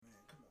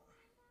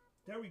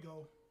There we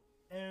go.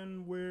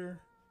 And we're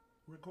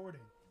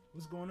recording.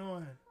 What's going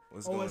on?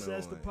 What's OSS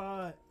going on? the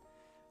pod.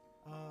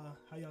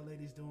 How y'all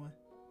ladies doing?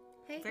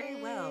 Hey,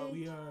 Very well.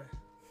 We are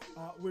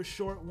we're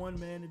short one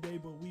man today,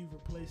 but we've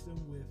replaced him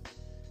with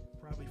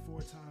probably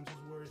 4 times his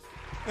worth.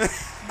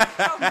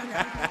 Alani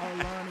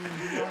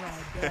and Brianna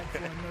are back for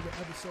another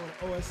episode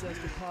of OSS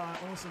the pod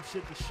on some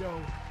shit to show.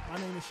 My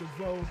name is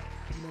Chavo.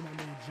 You know my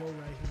man Joe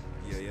right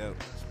here. Yeah. Our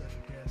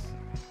special guest.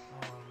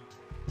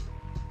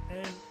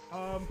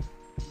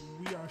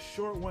 We are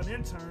short one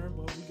intern,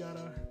 but we got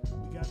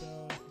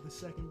the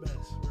second best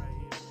right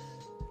here, man.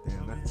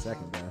 Damn, not the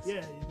second best.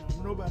 Yeah,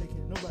 nobody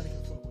can fuck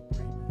with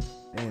Bree, man.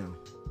 Damn,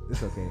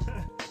 it's okay.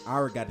 I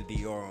already got the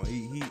Dior on.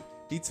 He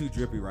too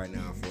drippy right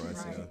now for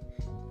us. Right.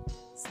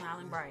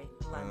 Smiling bright.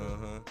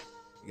 Love it.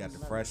 You got the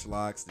fresh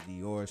locks, the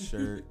Dior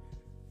shirt,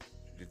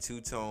 the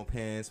two-tone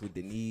pants with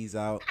the knees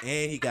out,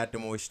 and he got the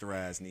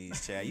moisturized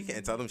knees, Chad. You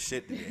can't tell them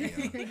shit today.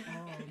 Yo.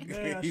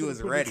 Oh, man, He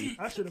was ready.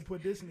 I should have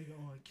put this nigga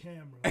on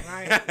camera.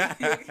 Right.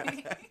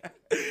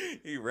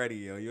 He ready,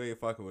 yo. You ain't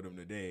fucking with him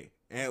today.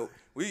 And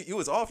you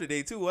was off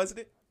today too, wasn't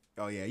it?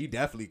 Oh yeah, you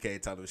definitely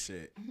can't tell him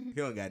shit. You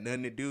don't got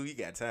nothing to do. You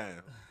got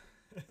time.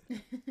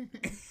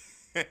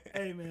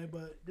 Hey man,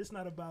 but this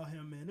not about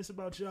him, man. This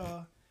about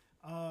y'all.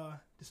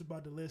 This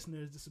about the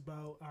listeners. This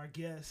about our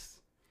guests.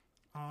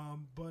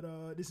 But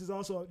this is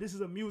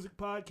a music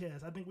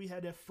podcast. I think we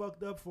had that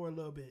fucked up for a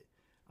little bit.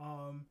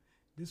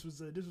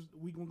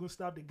 We gonna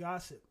stop the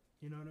gossip.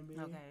 You know what I mean?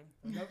 Okay.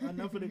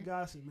 Enough of the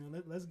gossip, man.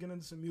 Let's get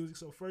into some music.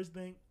 So first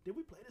thing, did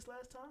we play this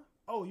last time?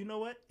 Oh, you know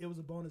what? It was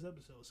a bonus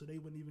episode, so they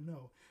wouldn't even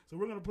know. So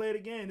we're gonna play it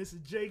again. This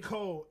is J.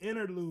 Cole,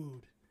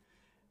 Interlude.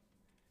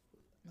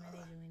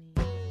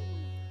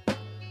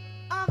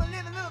 I'm a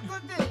living little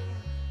good thing.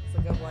 It's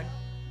a good one.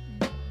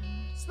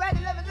 Spread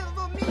the love a little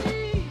for me.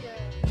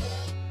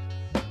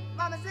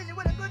 Mama said you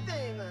was a good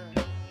thing.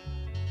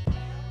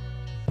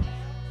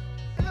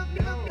 Look me.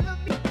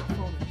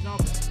 Phone is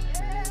jumping.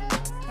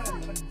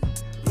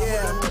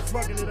 Yeah. We're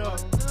fucking it up.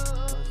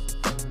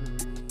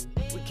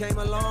 We came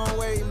a long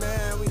way,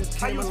 man. We just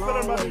How came you a was feeling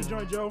long about way. this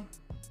joint, Joe?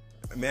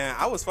 Man,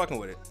 I was fucking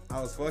with it.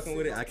 I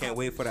can't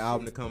wait for the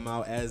album to come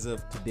out. As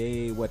of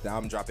today, the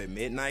album drop at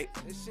midnight.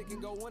 This shit can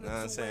go one You know what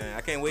I'm of two saying? ways.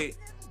 I can't wait.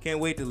 Can't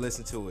wait to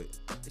listen to it.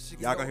 This shit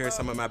can Y'all go gonna hear up,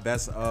 some of my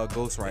best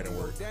ghostwriting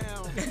work.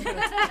 down.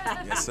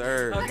 Yes,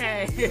 sir.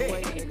 Okay.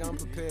 Wait, nigga, I'm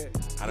prepared.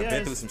 I done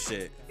been through some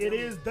shit. It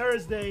is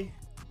Thursday.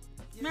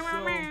 Meow,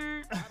 So,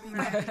 meow,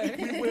 meow.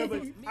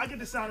 I get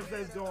the sound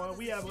effects going.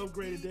 We have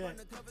upgraded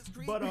that.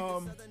 But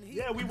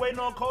yeah, we waiting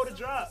on Cole to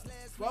drop.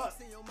 Fuck.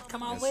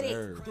 Come on Yes, with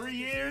sir. 3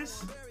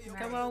 years. it.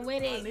 Come on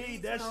with I it.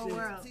 need that Whole shit.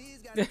 world.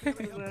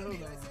 Hold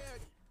on.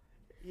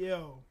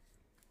 Yo,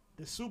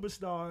 the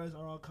superstars are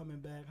all coming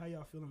back. How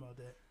y'all feeling about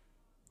that?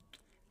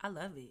 I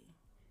love it.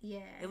 Yeah.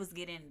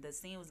 The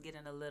scene was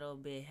getting a little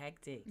bit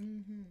hectic,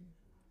 Mm-hmm.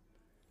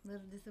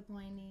 Little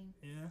disappointing.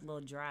 Yeah. a little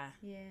dry.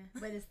 Yeah.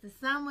 But it's the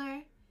summer.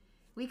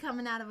 We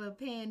coming out of a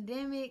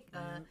pandemic.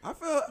 I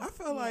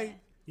feel like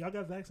Y'all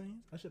got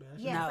vaccines? I should have asked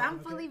Yes, you. No. I'm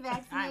Okay. fully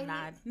vaccinated.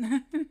 I'm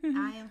not.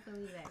 I am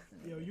fully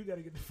vaccinated. Yo, you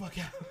gotta get the fuck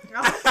out.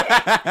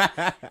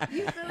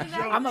 You fully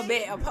vaccinated? I'm a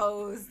bit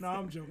opposed. No,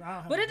 I'm joking. I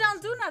don't have But a it don't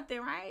vaccine. do nothing,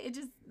 right? It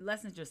just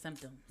lessens your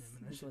symptoms. Yeah,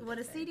 man, that is shit- what Well,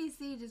 they the say.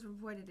 CDC just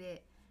reported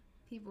that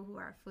people who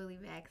are fully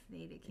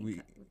vaccinated can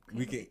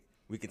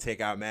we can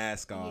take our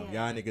mask off.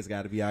 Yeah. Y'all niggas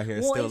got to be out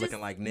here Well, still it just-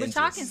 looking like But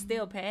y'all can ninjas.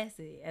 still pass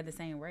it at the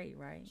same rate,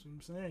 right? That's what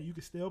I'm saying. You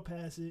can still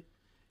pass it.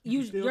 You,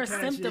 can still your catch it.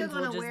 still symptoms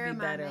gonna will just wear be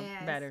my better.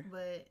 mask, Better.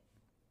 But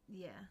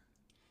yeah.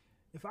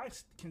 If I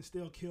can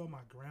still kill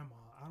my grandma,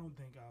 I don't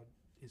think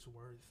it's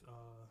worth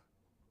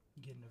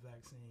getting the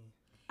vaccine.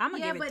 I'm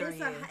gonna Yeah, give it but 3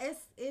 years.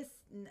 it's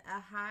a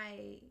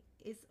high.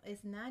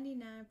 It's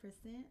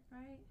 99%,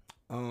 right?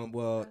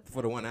 Well,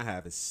 for the one I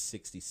have is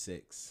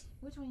 66.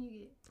 Which one you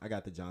get? I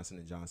got the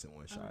Johnson & Johnson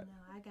one Oh shot. no,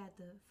 I got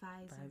the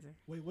Pfizer. Pfizer.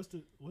 Wait, what's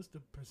the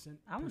percent?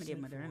 I want to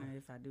get percent for Moderna it?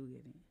 if I do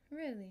get it.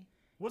 Really?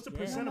 What's the Yeah.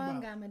 My percent mom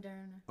about? got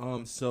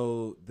Moderna.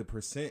 So the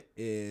percent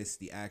is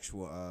the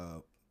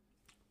actual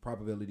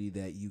probability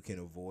that you can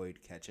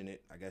avoid catching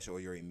it, I guess, or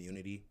your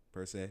immunity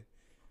per se.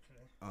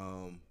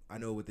 Okay. I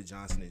know with the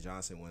Johnson &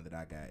 Johnson one that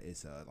I got,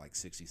 it's like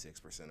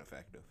 66%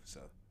 effective.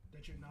 So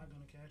That you're not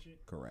gonna catch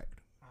it? correct.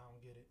 I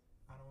don't get it.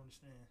 I don't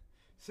understand.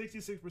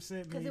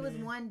 66%. Because it was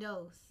one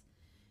dose.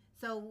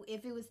 So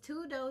if it was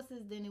 2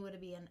 doses, then it would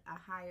have been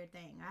a higher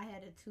thing. I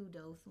had a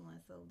 2-dose one,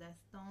 so that's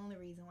the only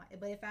reason why.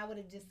 But if I would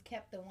have just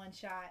kept the one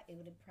shot, it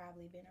would have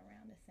probably been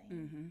around the same.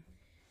 Mm-hmm.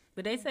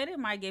 But they said it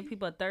might give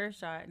people a third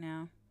shot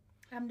now.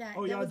 I'm not.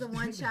 Oh, that y'all was a just-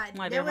 one shot. Like,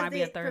 that there was might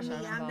be a it third for me.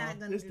 shot I'm not involved.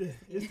 gonna It's do the this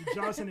it's again. the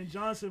Johnson and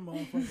Johnson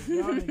motherfuckers.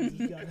 Y'all niggas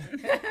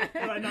just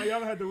got All right, now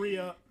y'all have to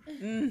re-up.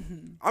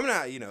 I'm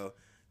not,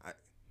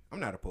 I'm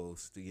not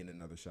opposed to getting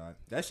another shot.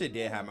 That shit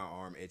did have my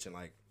arm itching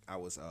like I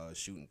was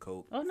shooting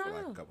coke Oh, for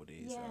like no. a couple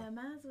days. Yeah, So.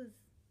 mine was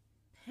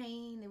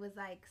pain. It was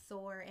like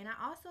sore, and I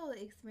also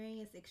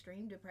experienced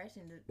extreme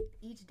depression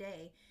each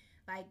day.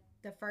 Like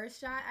the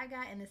first shot I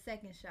got and the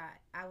second shot,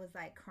 I was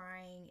like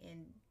crying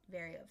and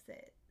very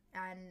upset.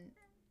 And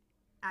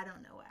I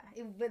don't know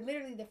why. But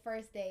literally the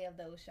first day of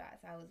those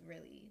shots, I was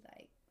really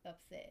like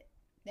upset.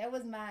 That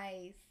was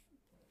my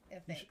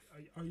effects.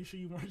 Are you sure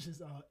you weren't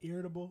just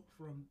irritable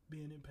from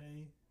being in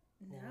pain?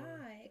 Nah,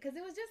 because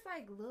it was just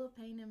like a little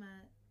pain in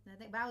my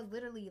thing. But I was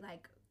literally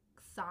like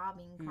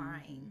sobbing,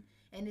 crying.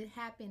 And it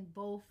happened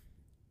both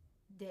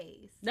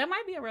days. That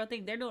might be a real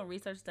thing. They're doing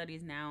research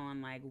studies now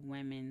on like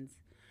women's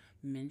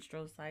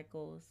menstrual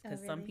cycles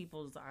because some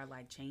people's are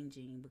like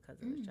changing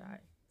because of the shot.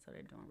 So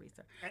they're doing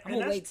research. I'm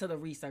gonna wait till the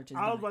research is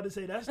done. I was about to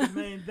say that's the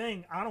main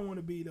thing. I don't want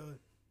to be the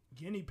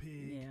guinea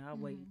pig. Yeah, I'll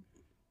wait.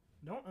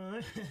 Don't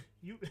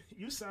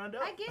you signed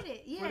up. I get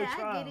it. Yeah, for the I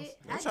trials. get it.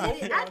 I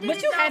get it. I did But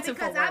it you though had to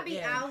because for I work, be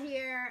yeah. out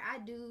here. I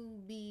do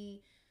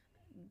be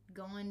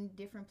going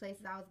different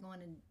places. I was going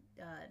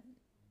to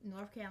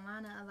North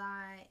Carolina a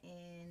lot,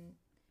 and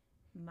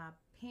my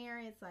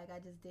parents, like, I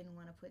just didn't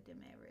want to put them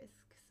at risk.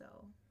 So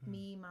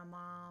me, my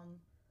mom,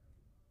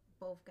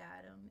 both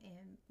got them,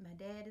 and my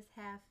dad is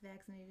half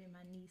vaccinated, and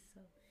my niece.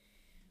 So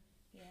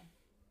yeah.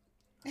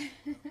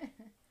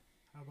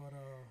 How about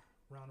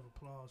a round of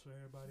applause for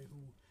everybody who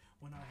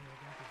went out here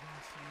and got the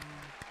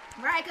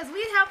vaccine? Right, because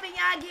we helping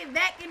y'all get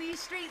back in these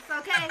streets,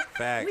 okay?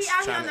 Facts. We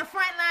out here Tryna- on the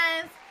front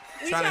lines.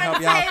 We tryna trying help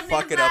to y'all save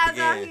fuck niggas' it up lives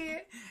out again.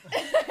 here.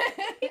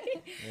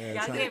 Yeah,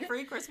 Y'all tryna- get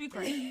free Krispy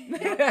Kreme.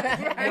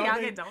 Y'all Y'all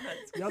think- get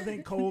donuts. Y'all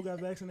think Cole got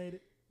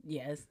vaccinated?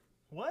 Yes.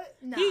 What?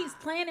 Nah. He's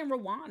playing in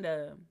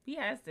Rwanda. He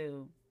has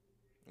to.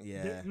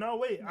 yeah. No,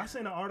 wait. I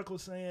seen an article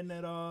saying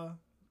that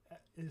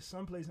it's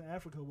someplace in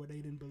Africa where they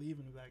didn't believe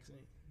in the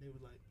vaccine. They were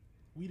like,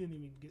 we didn't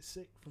even get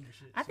sick from the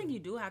shit. I think so- you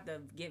do have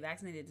to get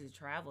vaccinated to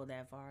travel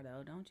that far,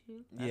 though, don't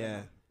you? I don't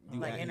Yeah. know.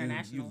 Like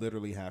international. You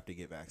literally have to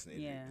get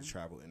vaccinated Yeah. to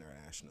travel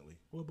internationally.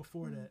 Well,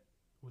 before that,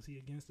 was he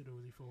against it or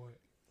was he for it?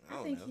 I I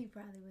don't think know. he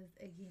probably was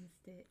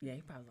against it. Yeah,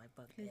 he probably like,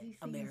 fuck Because that. he sees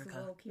America.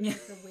 the woke, he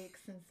has the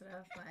wicks and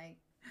stuff. Like,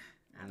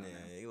 I don't know.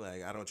 Yeah, he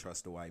like, I don't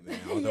trust the white man,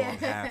 although I'm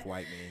half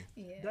white man.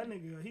 Yeah. That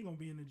nigga, he gonna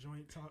be in the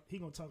joint. He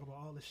gonna talk about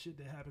all the shit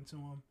that happened to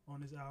him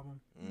on his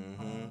album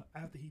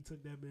after he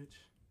took that bitch.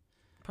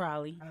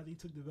 Probably. After he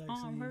took the Oh,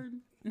 I'm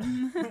vaccine.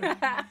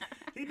 hurting.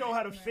 He know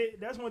how to fit.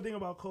 That's one thing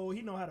about Cole.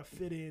 He know how to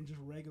fit in just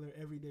regular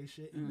everyday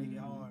shit and make it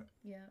hard.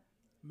 Yeah.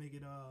 Make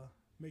it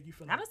make you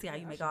feel. I don't see how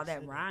you "Yeah, I make all should've that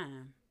said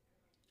rhyme.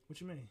 What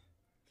you mean?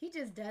 He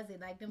just does it.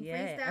 Like them Yeah,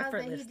 freestyles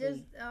that he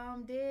effortlessly.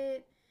 just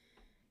did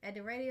at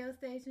the radio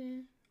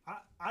station.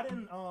 I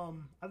didn't.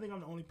 I think I'm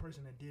the only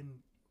person that didn't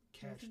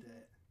catch Listen to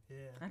that. Yeah.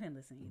 I didn't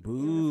listen either.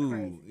 Boo.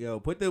 crazy. Yo,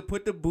 put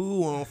the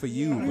boo on for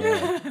you, bro.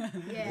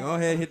 Yeah. Go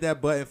ahead, hit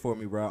that button for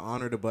me, bro.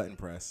 Honor the button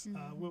press.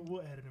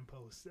 We'll add it in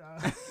post.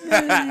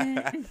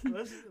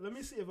 Let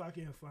me see if I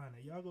can find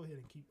it. Y'all go ahead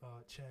and keep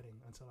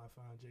chatting until I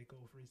find J.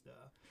 Cole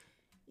freestyle.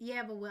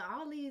 Yeah, but with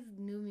all these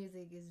new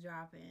music is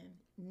dropping,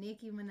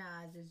 Nicki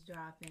Minaj is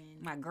dropping.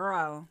 My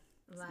girl.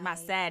 My like-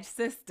 sad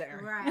sister.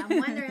 Right. I'm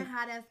wondering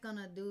how that's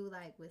gonna do,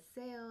 like with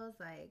sales,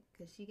 like,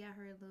 cause she got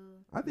her little.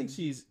 I think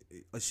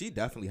she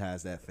definitely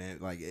has that fan.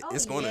 Like Oh,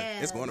 it's gonna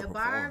yeah. it's gonna the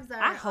perform. barbs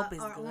are, I hope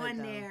it's are good, on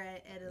though. there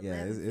at 11.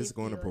 Yeah, it's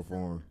going to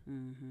perform.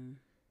 Mm-hmm.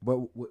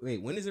 But wait,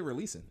 when is it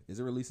releasing? Is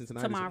it releasing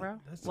tonight? or something? Tomorrow.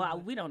 That's Well,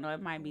 tonight. we don't know.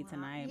 It might be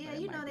tonight. Yeah, but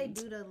it you know might they be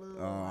do the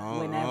little.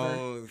 Whenever.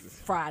 Oh,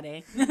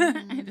 Friday.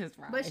 Just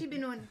Friday. But she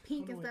been doing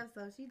pink and Hold on,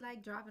 stuff, so she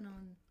like dropping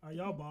on. Are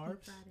y'all Pink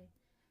barbs? Friday.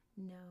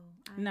 No.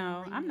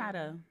 No, I'm not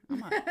a.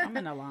 I'm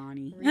an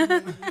Alani.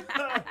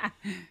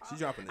 She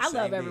dropping the I same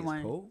love day as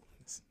everyone. Cole?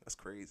 That's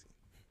crazy.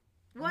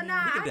 Well, mean,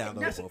 nah, we can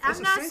download both. I'm It's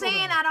a not single,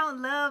 saying though. I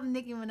don't love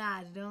Nicki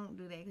Minaj. Don't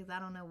do that because I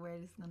don't know where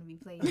this is gonna be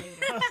played later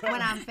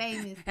when I'm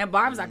famous. And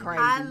barbs are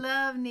crazy. I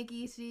love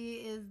Nicki. She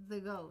is the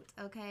GOAT.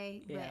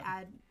 Okay, Yeah.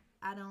 but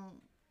I don't.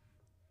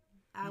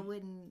 I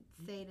wouldn't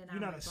say that You're I'm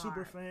not a a super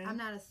barb. fan? I'm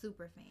not a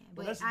super fan, Well,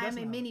 but that's I'm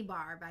a not- mini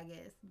barb, I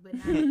guess. But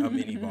not, A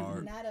mini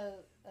bar. not a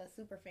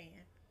super fan.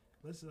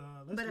 Let's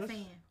But a let's,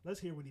 fan. let's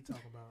hear what he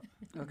talk about.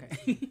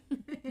 Okay.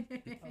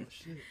 Oh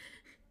shit.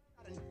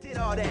 Did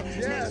all that.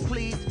 Next,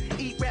 please.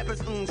 Eat rappers,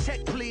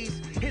 check, please.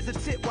 Here's a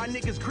tip why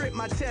niggas grip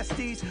my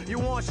testes. You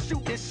want to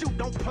shoot, then shoot,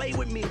 don't play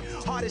with me.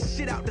 Hardest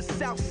shit out the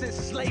South since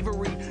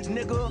slavery,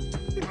 nigga.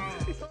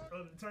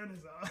 Turn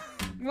this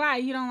off. Why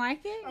you don't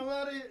like it? I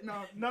love it.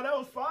 No, that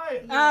was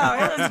fire. Oh,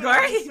 that was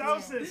great.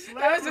 South said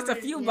That was just a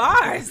slavery. few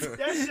bars.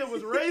 That shit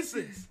was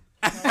racist.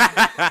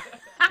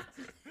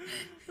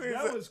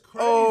 That was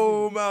crazy.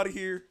 Oh, I'm out of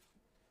here.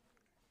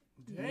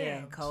 Damn.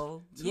 Yeah,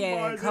 Cole. 2 Yeah,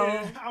 bars Cole.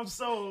 in, I'm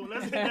sold.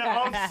 Let's hit that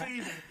off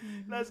season.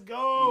 Let's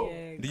go.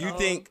 Yeah, Do you Cole.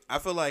 think? I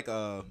feel like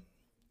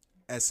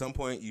at some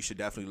point you should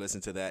definitely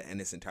listen to that in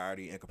its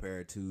entirety and compare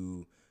it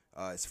to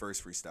his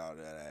first freestyle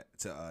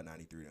to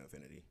 93 to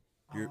Infinity.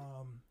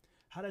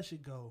 How that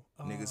shit go?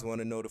 Niggas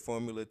want to know the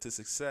formula to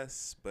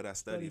success, but I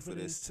study for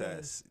this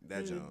test.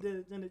 That jump.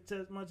 Then it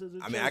test much as a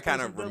I mean, I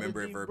kind of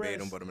remember it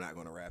verbatim, but I'm not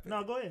gonna rap it.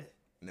 No, go ahead.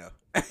 No.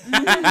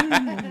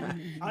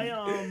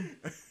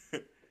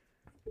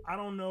 I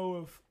don't know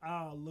if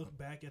I'll look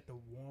back at the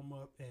warm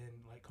up and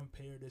like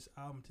compare this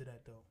album to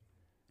that though.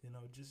 You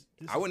know, just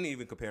this I wouldn't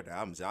even compare the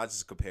albums. I'll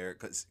just compare it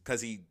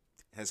because he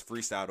has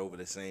freestyled over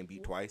the same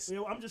beat twice. You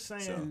know, I'm just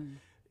saying So-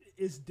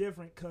 it's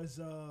different because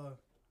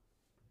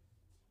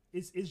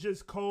it's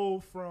just Cole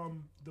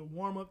from the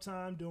warm up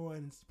time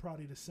doing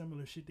probably the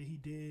similar shit that he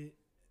did.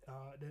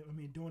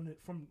 Doing it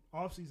from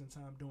off season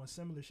time, doing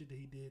similar shit that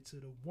he did to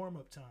the warm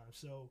up time.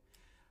 So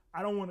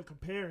I don't want to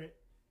compare it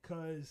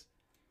because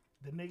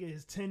the nigga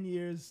is 10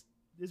 years.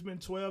 It's been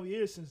 12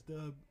 years since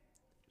the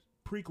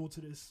prequel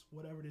to this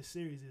whatever this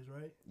series is,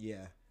 right?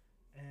 Yeah.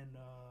 And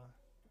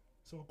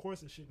so of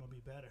course this shit gonna be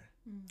better.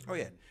 Oh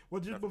yeah.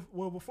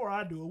 Well, before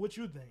I do it, what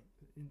you think?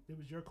 It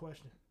was your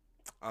question.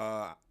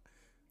 I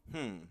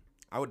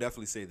would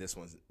definitely say this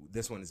one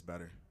is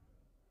better.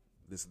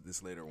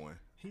 This later one.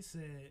 He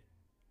said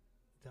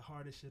the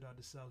hardest shit out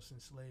the South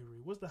since slavery.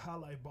 What's the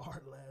highlight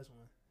bar? The last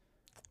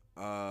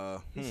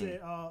one. He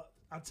said, I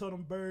told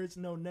them birds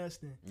no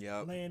nesting.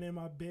 Yep. Laying in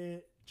my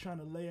bed trying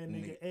to lay a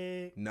nigga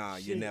egg. Nah,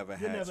 shit, you never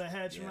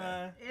hatch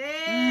mine.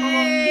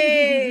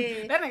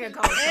 Hey. That nigga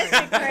called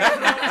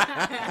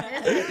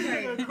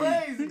That's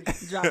crazy.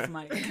 Drops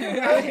mic.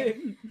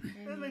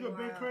 This nigga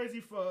been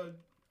crazy for.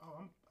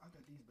 I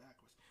got these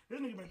backwards.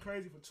 This nigga been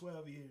crazy for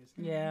 12 years.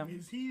 Yeah.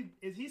 Is he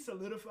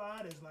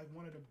solidified as like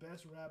one of the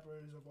best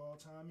rappers of all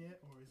time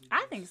yet, or is it?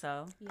 I think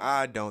so. Yeah.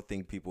 I don't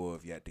think people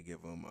have yet to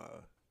give him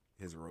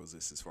his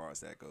roses as far as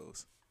that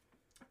goes.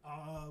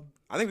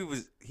 I think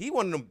he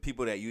one of them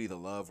people that you either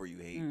love or you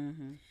hate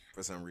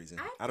for some reason.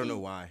 I don't know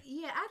why.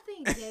 Yeah, I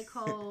think J.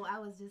 Cole. I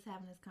was just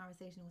having this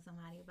conversation with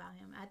somebody about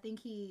him. I think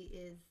he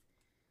is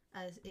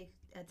a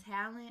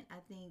talent.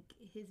 I think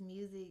his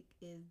music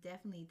is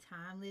definitely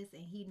timeless,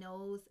 and he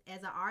knows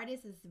as an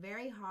artist it's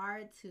very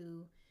hard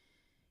to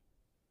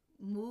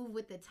move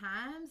with the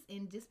times.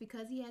 And just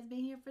because he has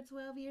been here for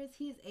 12 years,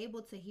 he's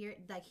able to hear,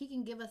 like, he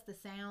can give us the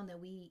sound that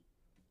we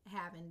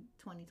have in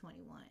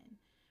 2021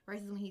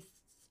 versus when he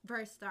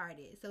first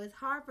started. So it's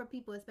hard for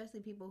people,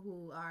 especially people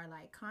who are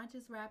like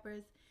conscious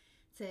rappers,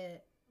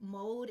 to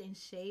mold and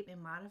shape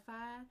and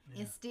modify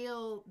and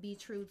still be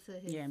true to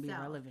himself. Yeah, and be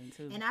relevant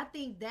too. And I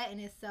think that in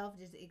itself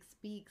just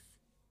speaks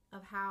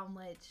of how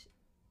much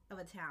of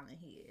a talent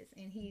he is.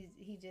 And he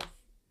just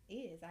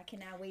is. I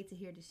cannot wait to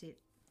hear the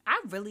shit.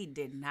 I really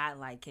did not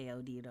like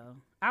KOD though.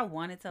 I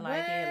wanted to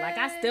like it. Like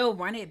I still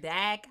run it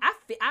back.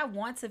 I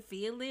want to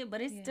feel it,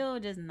 but it's still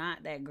just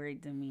not that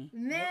great to me.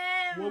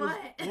 Man, what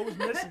was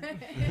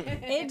missing?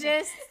 It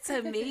just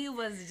to me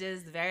was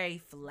just very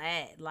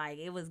flat. Like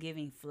it was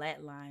giving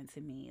flatline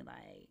to me.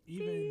 Like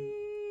Even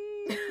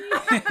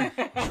I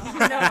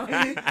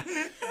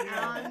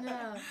don't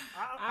know.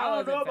 I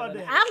don't know about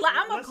that.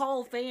 I'm a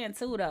Cole fan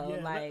too though.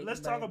 Yeah, like let's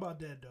talk about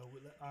that though.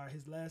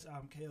 His last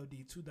album,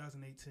 KOD,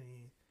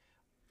 2018.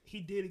 He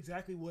did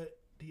exactly what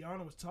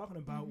Deanna was talking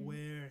about,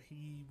 where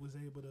he was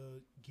able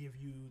to give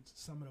you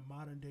some of the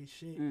modern day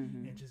shit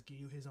and just give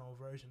you his own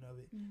version of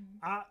it.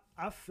 I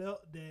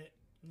felt that,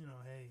 you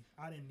know, hey,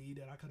 I didn't need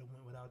that. I could have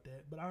went without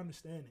that, but I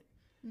understand it.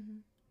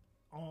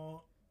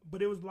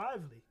 But it was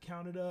lively.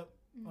 Count It Up,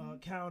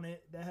 Count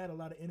It. That had a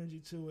lot of energy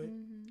to it.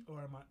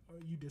 Or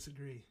you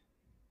disagree?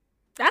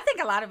 I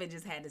think a lot of it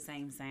just had the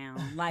same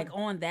sound. Like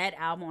on that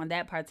album, on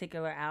that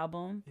particular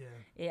album,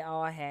 it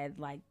all had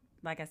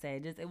like I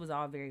said, just it was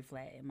all very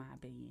flat in my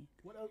opinion.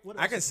 What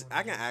I can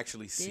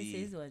actually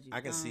see. I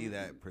can see want.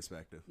 that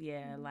perspective.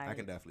 Yeah, like I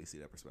can definitely see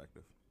that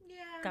perspective.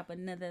 Yeah. Cup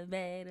another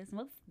bag of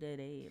smoke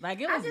today.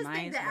 Like it was I just nice.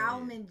 think the but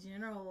album in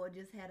general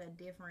just had a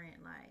different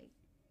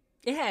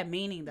it had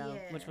meaning though,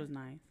 which was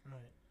nice.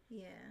 Right.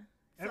 Yeah.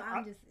 So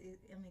I'm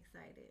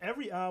excited.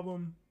 Every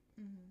album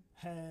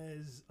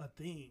has a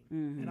theme,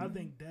 and I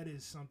think that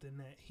is something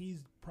that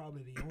he's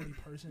probably the only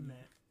person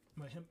that,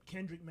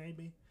 Kendrick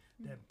maybe,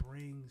 that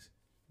brings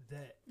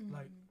that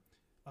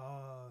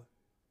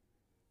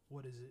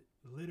what is it?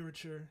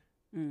 Literature.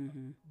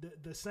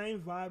 The same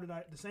vibe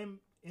the same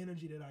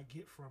energy that I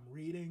get from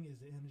reading is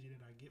the energy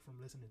that I get from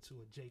listening to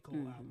a J. Cole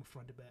album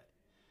front to back,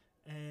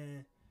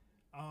 and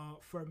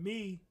for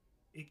me,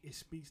 it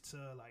speaks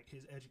to like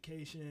his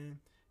education.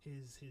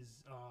 His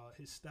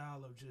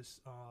style of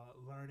just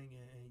learning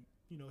and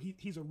you know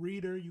he's a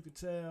reader, you could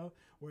tell.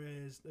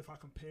 Whereas if I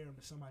compare him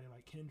to somebody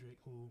like Kendrick,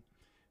 who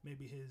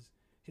maybe his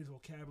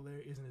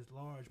vocabulary isn't as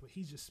large, but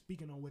he's just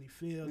speaking on what he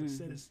feels and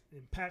said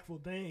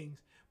impactful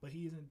things, but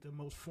he isn't the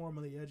most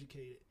formally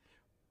educated.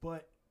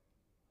 But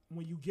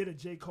when you get a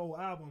J. Cole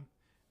album,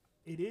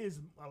 it is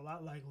a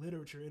lot like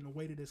literature in the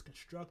way that it's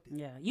constructed.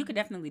 Yeah, you could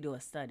definitely do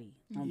a study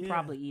on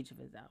probably each of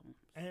his albums.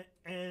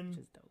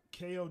 And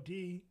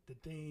KOD, the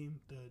theme,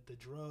 the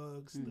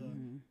drugs,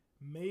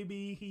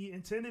 maybe he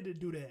intended to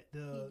do that.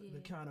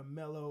 The kind of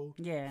mellow,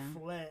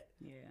 flat.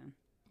 Yeah.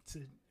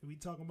 We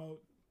talking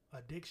about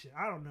addiction.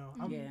 I don't know.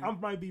 I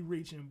might be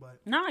reaching, but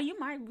no, you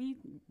might be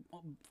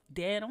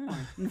dead on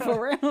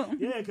for real.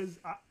 Yeah, because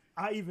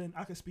I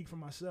can speak for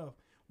myself.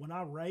 When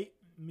I write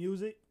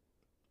music,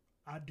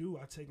 I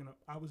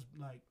was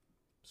like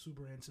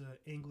super into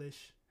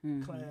English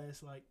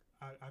class. Like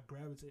I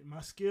gravitate.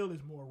 My skill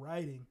is more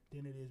writing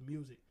than it is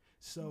music.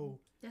 So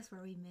that's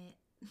where we met.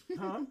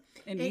 Huh?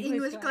 In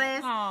English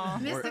class.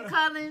 Mr.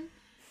 Cullen.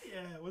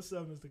 Yeah, what's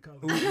up, Mr.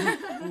 Cullen?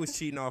 Who was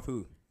cheating off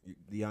who?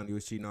 Deanna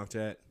was cheating off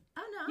Chad?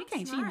 Oh no, You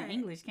can't cheat in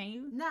English, can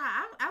you? Nah,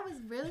 I was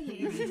brilliant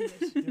in English.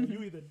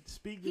 You either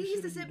speak this He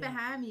used to shit or sit you don't.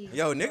 behind me.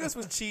 Yo, niggas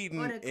was cheating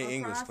Or in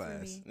English across from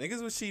class. me.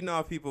 Niggas was cheating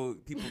off people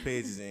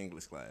pages in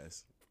English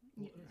class.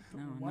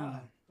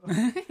 Why?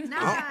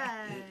 Nah.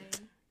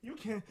 You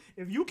can't.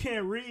 If you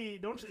can't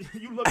read, don't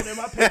you looking at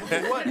my paper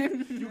for what?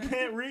 You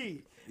can't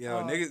read.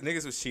 Yo,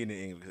 niggas was cheating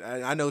in English.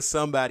 I know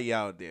somebody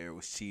out there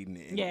was cheating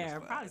in English. Yeah,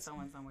 class. probably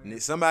someone somewhere.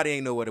 And somebody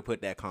ain't know where to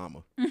put that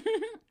comma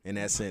in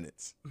that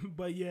sentence.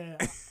 But yeah,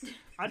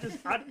 I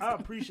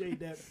appreciate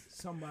that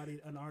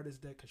an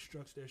artist that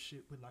constructs their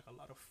shit with like a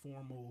lot of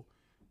formal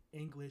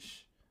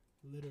English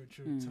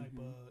literature type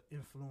of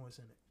influence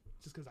in it.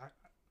 Just because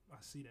I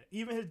see that.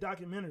 Even his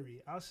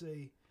documentary, I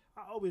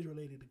always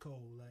related to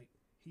Cole. Like,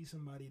 he's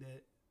somebody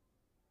that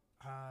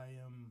I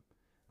am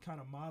kind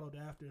of modeled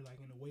after, like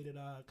in the way that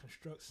I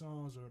construct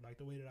songs or like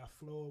the way that I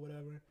flow or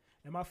whatever.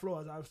 And my flow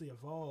has obviously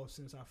evolved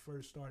since I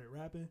first started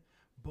rapping,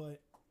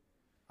 but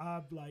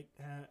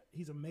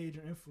he's a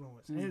major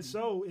influence. And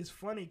so it's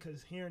funny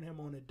because hearing him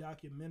on a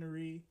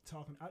documentary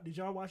talking, did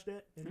y'all watch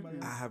that? Anybody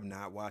else? I have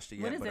not watched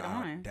it What yet, is but it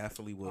I on?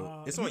 definitely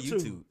will. It's on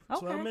YouTube.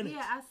 Okay. 12 minutes.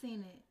 Yeah, I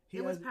seen it.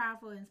 It was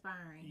powerful,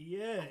 inspiring.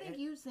 Yeah. I think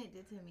you sent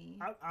it to me.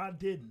 I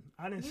didn't.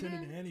 I didn't You send it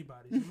didn't? to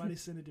anybody. Somebody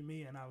sent it to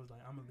me, and I was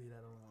like, I'm gonna leave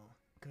that alone.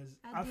 Cause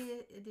I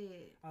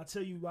did. I'll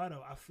tell you why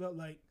though. I felt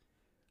like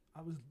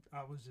I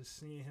was just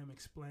seeing him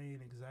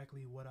explain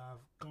exactly what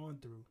I've gone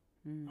through.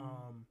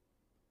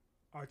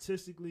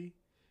 Artistically,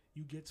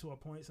 you get to a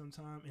point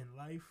sometime in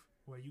life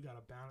where you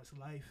gotta balance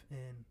life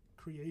and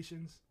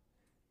creations,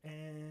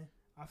 and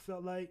I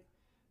felt like,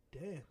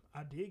 damn,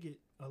 I did get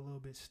a little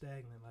bit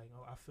stagnant. Like,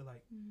 I feel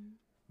like.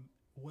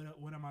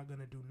 What am I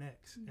gonna do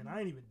next? And I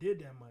ain't even did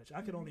that much.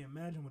 I could only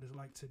imagine what it's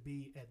like to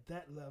be at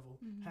that level,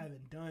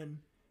 having done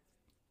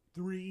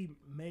 3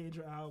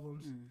 major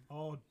albums,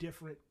 all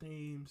different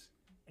themes,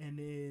 and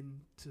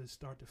then to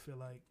start to feel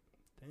like,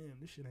 damn,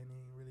 this shit ain't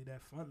even really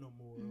that fun no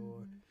more,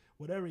 or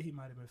whatever he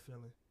might have been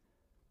feeling.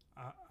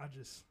 I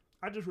just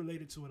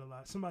related to it a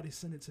lot. Somebody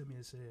sent it to me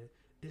and said,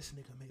 this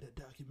nigga made a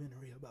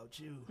documentary about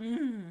you.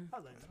 I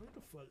was like, what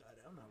the fuck out of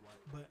that? I'm not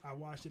white. But I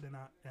watched it and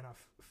I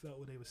felt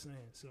what they were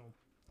saying. So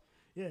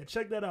yeah,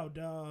 check that out,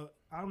 dog.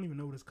 I don't even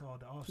know what it's called.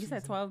 The off You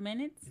said 12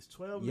 minutes? It's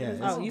 12 Yeah,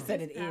 minutes. Oh, you said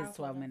it is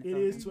 12 minutes. It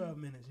is 12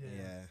 minutes.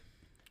 Yeah.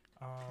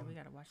 Yeah. We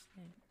gotta watch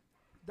that.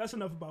 That's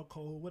enough about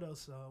Cole. What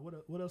else?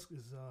 What else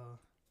is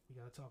we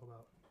gotta talk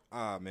about?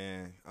 Oh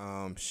man,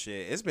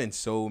 shit. It's been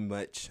so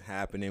much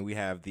happening. We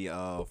have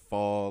the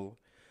fall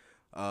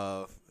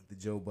of the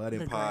Joe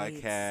Budden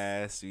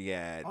podcast. We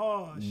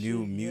got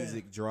new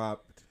music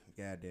dropped.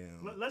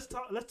 Goddamn. Let's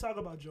talk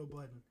about Joe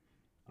Budden.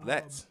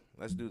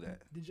 Let's do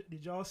that.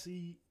 Did y'all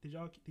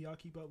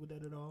keep up with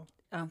that at all?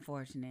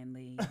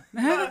 Unfortunately.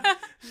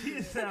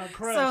 She sound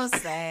crushed. So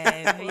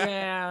sad.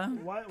 Yeah.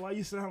 Why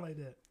you sound like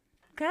that?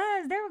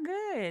 Cause they were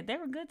good. They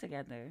were good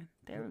together.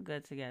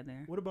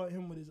 What about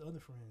him with his other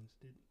friends?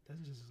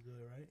 That's just as good,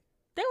 right?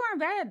 They weren't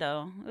bad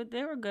though.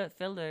 They were good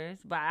fillers,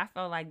 but I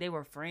felt like they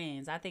were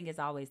friends. I think it's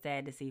always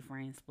sad to see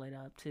friends split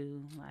up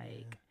too.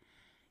 Like,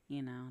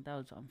 you know, that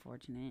was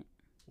unfortunate.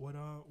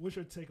 What's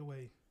your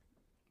takeaway,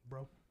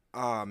 bro?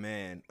 Oh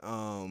man.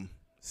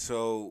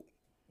 So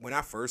when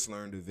I first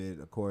learned of it,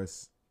 of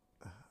course,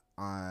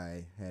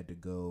 I had to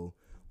go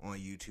on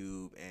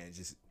YouTube and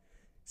just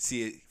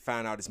see it,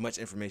 find out as much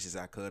information as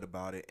I could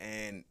about it,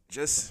 and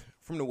just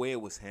from the way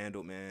it was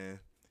handled, man,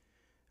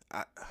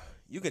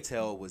 you could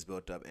tell it was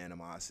built up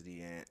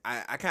animosity, and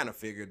I kind of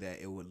figured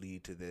that it would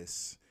lead to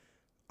this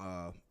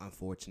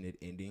unfortunate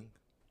ending.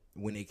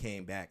 When they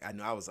came back,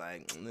 I was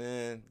like,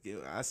 man,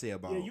 I say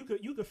about you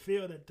could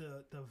feel that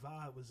the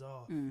vibe was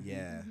off.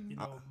 Yeah, you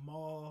know,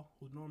 Maul,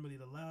 who's normally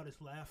the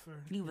loudest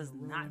laugher, he was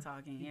not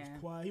talking. He was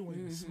quiet. He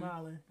wasn't even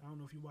smiling. I don't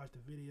know if you watched the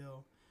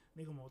video.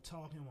 Nigga won't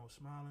talk, him won't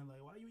smiling.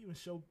 Like, why you even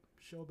show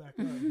back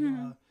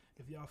up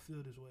if y'all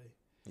feel this way?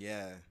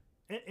 Yeah.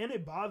 And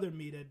it bothered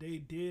me that they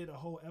did a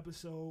whole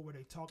episode where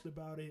they talked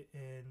about it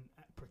and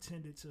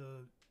pretended to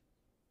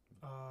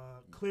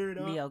clear it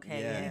up, be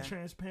okay, and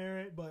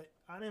transparent. But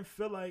I didn't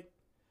feel like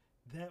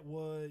that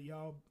was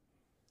y'all.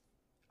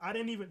 I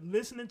didn't even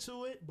listening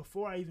to it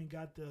before I even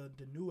got the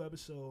new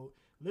episode.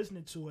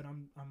 Listening to it,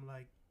 I'm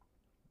like,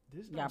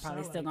 this. Y'all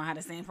probably still gonna have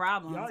the same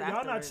problems.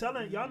 Y'all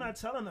not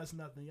telling us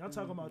nothing. Y'all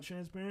talking about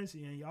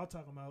transparency and y'all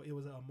talking about it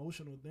was an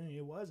emotional thing.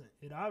 It wasn't.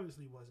 It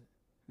obviously wasn't.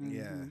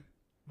 Yeah.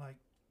 Like,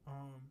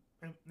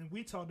 and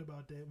we talked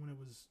about that when it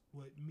was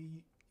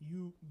me,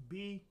 you,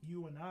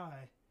 and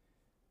I,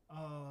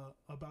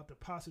 about the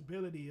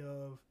possibility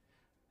of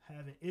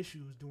having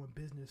issues doing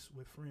business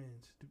with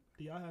friends.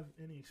 Do y'all have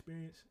any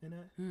experience in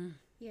that?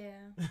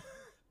 Yeah.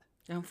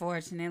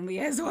 Unfortunately,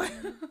 as well.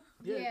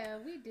 Yeah,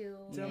 we do.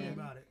 Tell me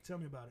about it.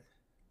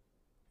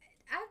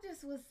 I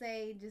just would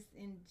say, just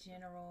in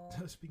general.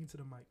 Speaking to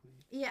the mic,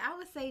 please. Yeah, I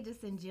would say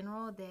just in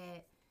general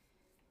that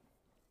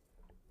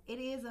it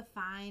is a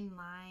fine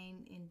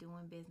line in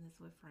doing business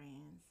with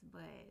friends,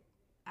 but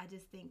I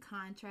just think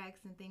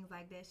contracts and things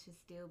like that should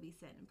still be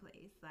set in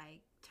place.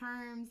 Like,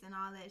 terms and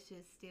all that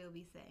should still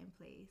be set in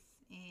place.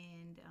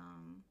 And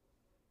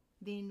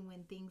then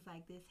when things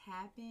like this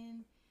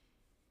happen,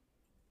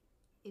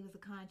 it was a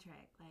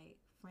contract. Like,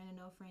 friend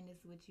or no friend is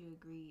what you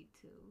agreed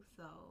to.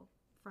 So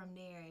from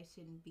there, it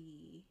shouldn't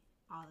be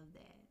all of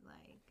that.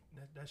 Like,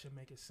 that should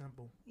make it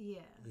simple. Yeah.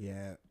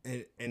 Yeah,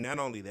 and not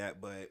only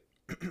that, but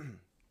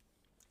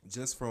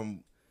just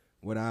from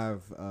what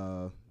I've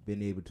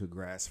been able to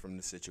grasp from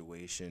the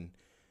situation,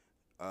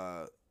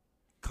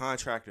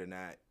 contract or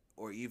not,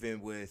 or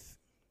even with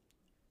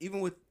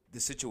the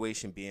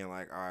situation being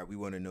like, all right, we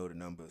want to know the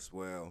numbers.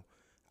 Well,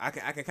 I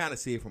can kind of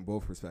see it from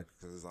both perspectives,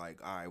 because it's like,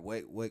 all right,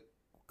 what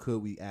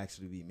could we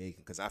actually be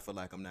making? Because I feel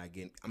like I'm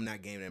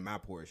not gaining in my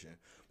portion.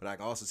 But I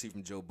can also see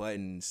from Joe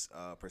Budden's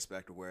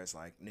perspective, where it's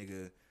like,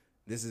 nigga,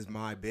 this is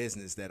my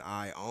business that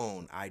I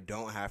own. I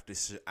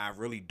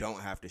really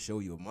don't have to show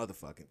you a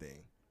motherfucking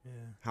thing. Yeah.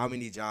 How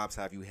many jobs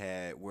have you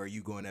had where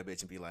you go in that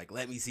bitch and be like,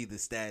 let me see the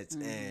stats,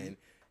 and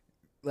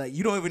like,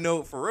 you don't even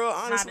know, for real,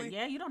 honestly.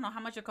 You don't know how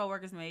much your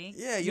coworkers make.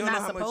 Yeah, you're don't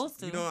not know how supposed much,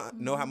 to. You don't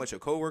know how much your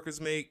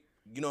coworkers make.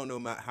 You don't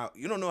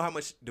know how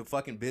much the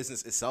fucking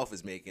business itself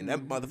is making. That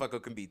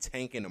motherfucker can be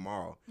tanking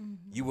tomorrow.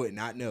 You would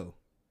not know.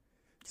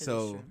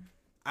 So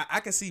I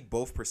can see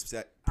both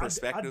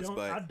perspectives,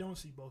 but I don't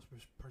see both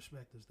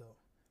perspectives though,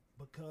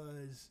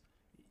 because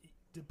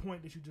the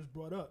point that you just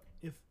brought up,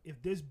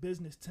 if this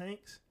business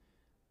tanks,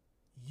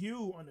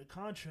 you on the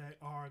contract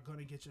are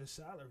gonna get your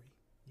salary.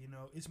 You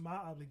know, it's my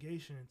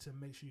obligation to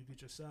make sure you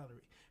get your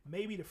salary.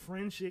 Maybe the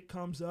friend shit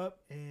comes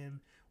up and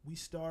we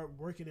start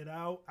working it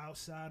out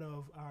outside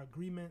of our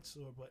agreements,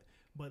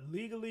 but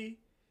legally,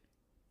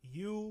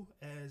 you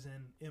as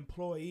an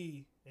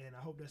employee, and I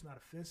hope that's not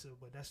offensive,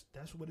 but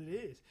that's what it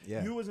is.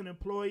 Yeah. You as an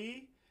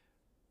employee,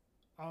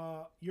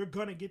 you're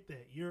gonna get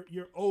that.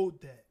 You're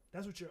owed that.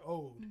 That's what you're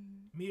owed.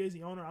 Me as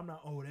the owner, I'm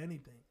not owed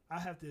anything. I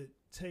have to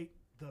take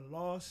the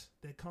loss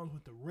that comes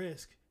with the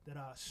risk that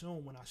I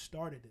assumed when I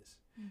started this.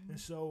 And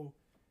so,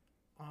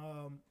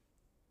 I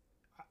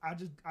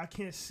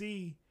can't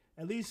see,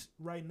 at least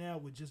right now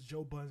with just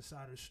Joe Budden's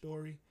side of the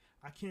story,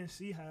 I can't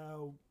see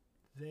how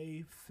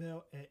they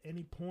felt at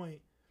any point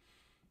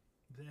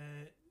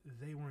that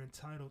they were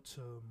entitled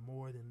to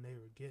more than they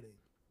were getting.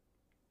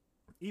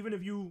 Even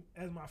if you,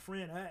 as my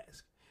friend,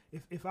 ask,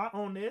 if I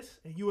own this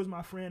and you as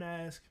my friend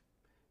ask,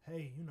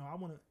 hey, you know,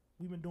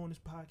 we've been doing this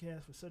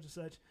podcast for such and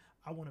such,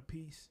 I want a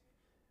piece.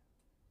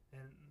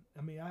 And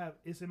I mean,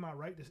 it's in my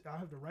right I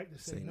have the right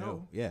to say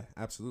no. Yeah,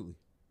 absolutely.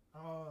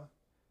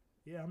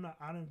 Yeah,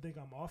 I don't think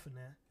I'm off in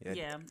that.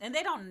 Yeah, and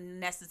they don't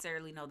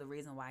necessarily know the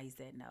reason why he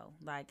said no.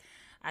 Like,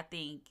 I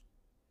think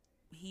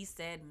he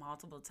said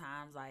multiple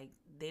times, like,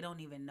 they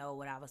don't even know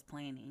what I was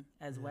planning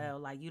as well.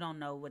 Like, you don't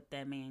know what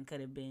that man could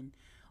have been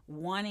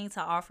wanting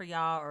to offer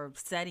y'all or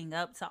setting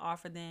up to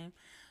offer them.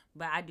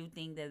 But I do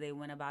think that they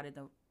went about it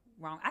the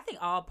wrong. I think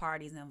all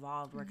parties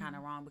involved were kind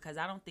of wrong, because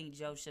I don't think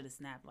Joe should have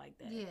snapped like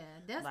that. Yeah,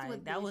 that's like,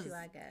 what that the was, issue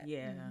I got.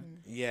 Yeah.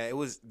 Yeah, it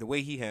was, the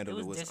way he handled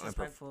it was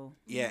disrespectful.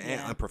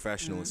 and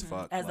unprofessional as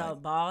fuck. As a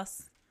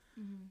boss,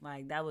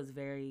 like, that was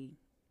very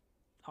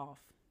off.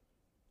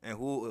 And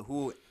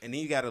and then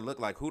you got to look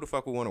like, who the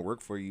fuck would want to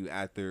work for you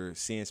after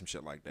seeing some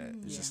shit like that?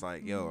 It's just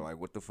like, yo, like,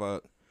 what the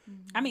fuck?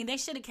 I mean, they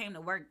should have came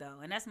to work though,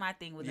 and that's my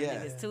thing with the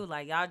niggas too.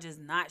 Like, y'all just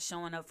not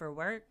showing up for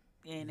work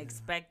and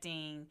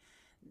expecting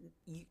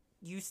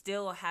you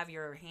still have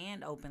your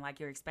hand open, like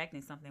you're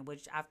expecting something,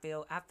 which I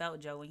felt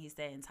Joe when he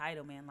said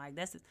entitlement. Like,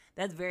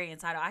 that's very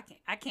entitled.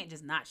 I can't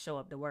just not show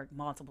up to work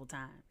multiple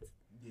times.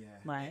 Yeah.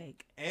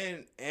 Like,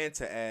 and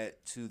to add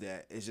to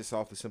that, it's just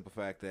off the simple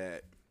fact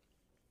that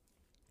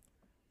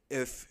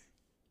if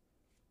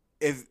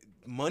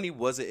money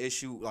was an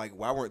issue, like,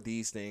 why weren't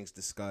these things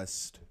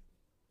discussed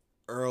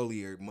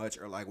earlier much?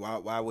 Or like,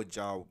 why would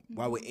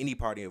any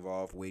party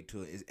involved wait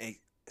till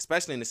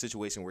especially in a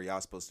situation where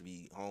y'all supposed to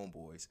be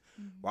homeboys,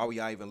 why would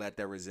y'all even let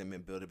that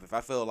resentment build up? If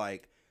I feel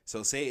like,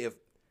 so say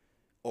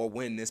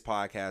when this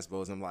podcast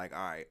goes, I'm like,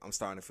 all right, I'm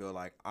starting to feel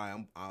like I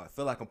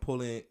feel like I'm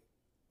pulling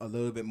a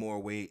little bit more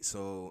weight,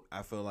 so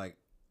I feel like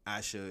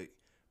I should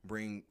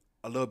bring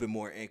a little bit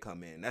more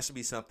income in. That should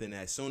be something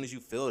that, as soon as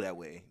you feel that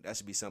way, that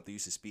should be something you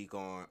should speak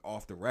on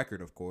off the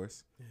record, of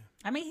course. Yeah.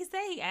 I mean, he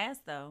said he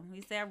asked though.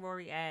 He said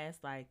Rory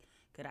asked, like,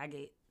 could I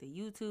get the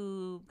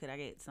YouTube? Could I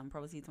get some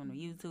proceeds from the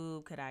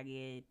YouTube? Could I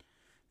get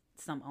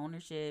some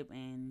ownership?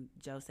 And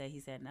Joe said he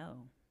said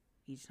no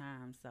each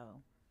time. So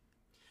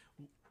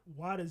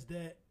why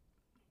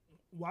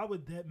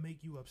would that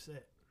make you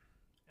upset?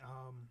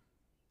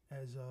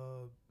 As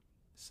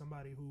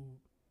somebody who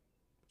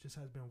just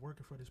has been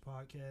working for this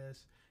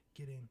podcast,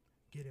 getting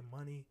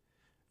money,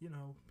 you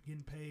know,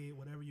 getting paid,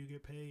 whatever you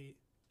get paid,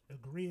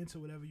 agreeing to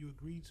whatever you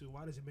agree to,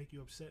 why does it make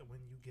you upset when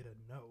you get a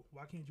no?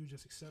 Why can't you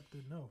just accept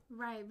the no?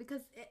 Right,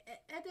 because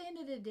at the end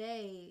of the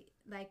day,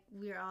 like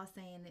we're all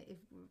saying, if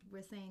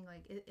we're saying,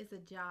 like, it's a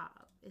job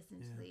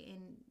essentially,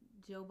 and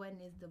Joe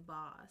Budden is the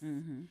boss.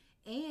 And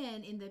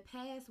in the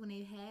past, when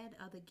they had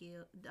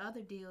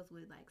other deals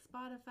with like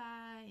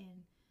Spotify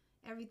and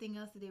everything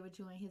else that they were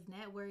doing, his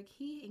network,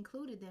 he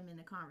included them in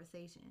the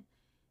conversation.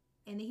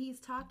 and he's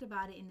talked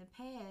about it in the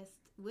past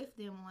with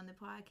them on the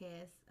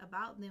podcast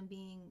about them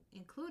being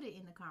included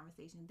in the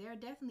conversation. They're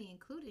definitely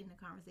included in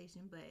the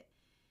conversation, but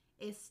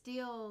it's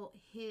still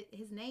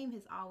his name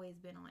has always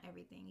been on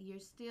everything. You're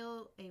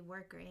still a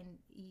worker, and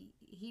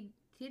he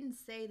didn't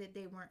say that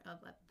they weren't of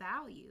a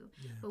value.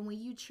 Yeah. But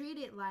when you treat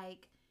it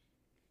like,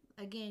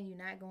 again, you're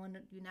not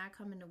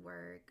coming to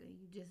work, or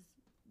you just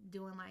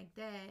doing like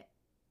that,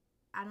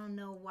 I don't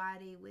know why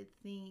they would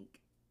think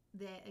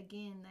that.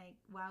 Again, like,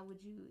 why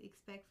would you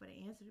expect for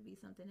the answer to be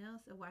something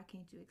else, or why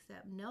can't you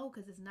accept no?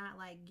 Because it's not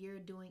like you're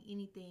doing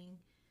anything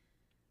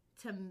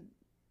to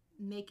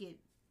make it.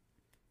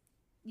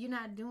 You're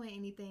not doing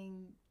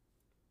anything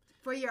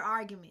for your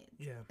argument.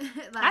 Yeah.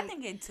 Like, I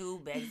think it too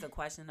begs the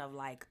question of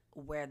like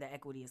where the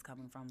equity is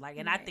coming from. Like,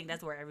 and right. I think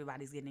that's where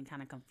everybody's getting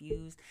kind of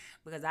confused,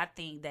 because I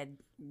think that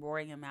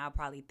Rory and Mal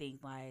probably think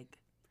like,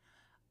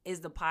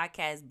 is the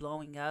podcast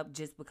blowing up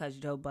just because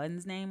Joe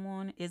Budden's name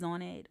is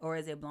on it, or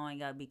is it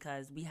blowing up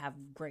because we have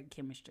great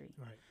chemistry?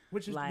 Right.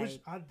 Which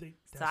I think.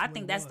 I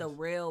think that's the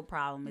real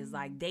problem. Is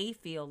like they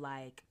feel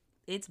like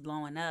it's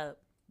blowing up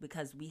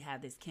because we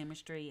have this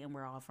chemistry and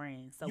we're all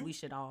friends, so we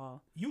should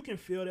all. You can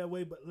feel that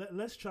way, but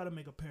let's try to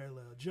make a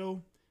parallel.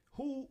 Joe,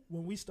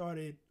 when we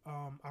started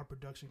our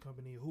production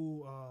company,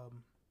 who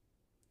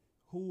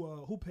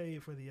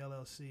paid for the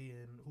LLC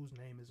and whose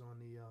name is on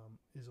the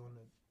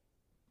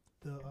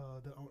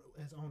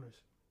as owners?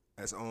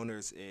 As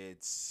owners,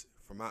 it's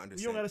from my understanding.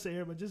 You don't gotta say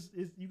here, but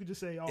you could just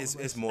say all of us.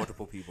 It's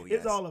multiple people. Yes.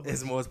 It's all of us.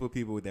 It's multiple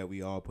people that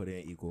we all put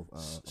in equal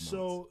amounts.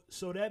 So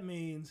that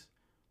means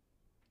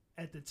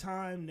at the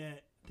time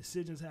that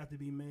decisions have to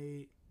be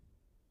made,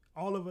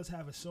 all of us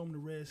have assumed the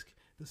risk.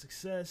 The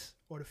success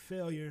or the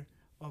failure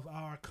of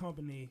our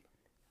company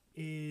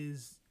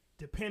is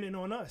dependent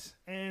on us,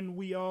 and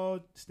we all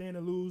stand to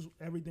lose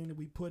everything that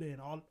we put in,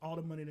 all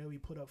the money that we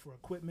put up for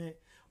equipment,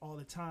 all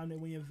the time that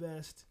we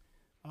invest,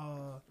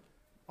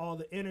 all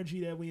the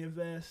energy that we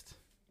invest.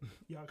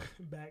 Y'all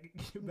back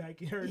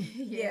here.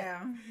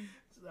 Yeah.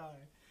 Sorry.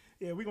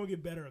 Yeah, we're gonna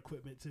get better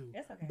equipment too.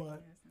 That's okay.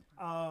 But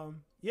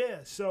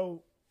yeah,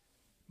 so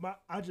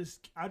I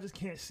just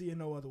can't see it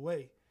no other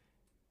way.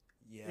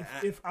 Yeah.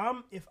 If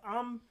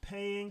I'm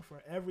paying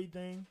for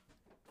everything,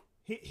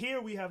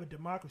 here we have a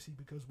democracy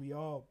because we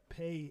all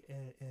pay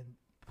and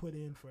put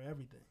in for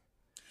everything.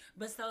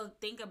 But so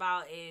think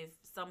about if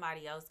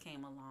somebody else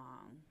came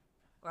along,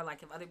 or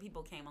like if other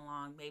people came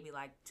along, maybe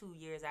like 2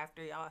 years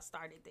after y'all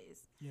started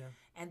this. Yeah.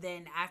 And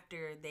then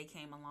after they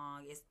came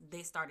along,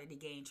 they started to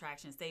gain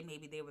traction. Say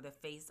maybe they were the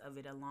face of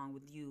it along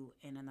with you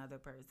and another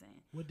person.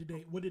 What did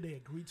they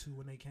agree to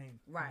when they came?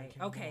 Right.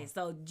 Okay.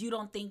 So you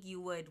don't think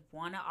you would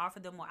want to offer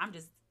them more? I'm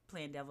just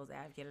playing devil's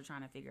advocate or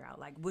trying to figure out,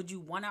 like, would you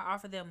want to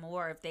offer them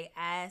more if they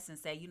asked and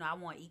say, I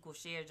want equal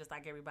shares just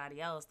like everybody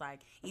else?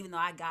 Like, even though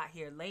I got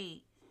here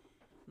late,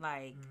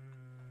 like,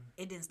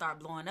 it didn't start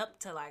blowing up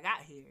till I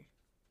got here.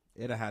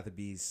 It'll have to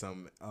be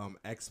some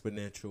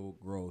exponential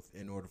growth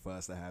in order for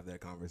us to have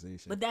that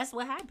conversation. But that's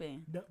what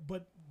happened.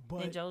 But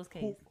in Joe's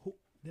case, who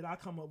did I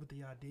come up with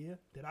the idea?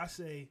 Did I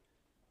say,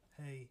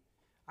 "Hey,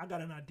 I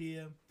got an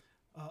idea,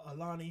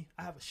 Alani.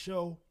 I have a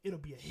show. It'll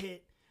be a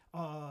hit.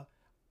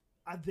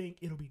 I think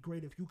it'll be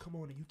great if you come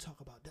on and you talk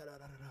about da da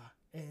da da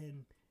da,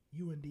 and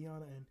you and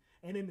Deanna,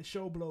 and then the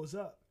show blows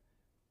up."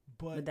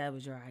 But that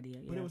was your idea.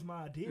 But it was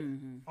my idea.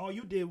 Mm-hmm. All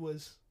you did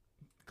was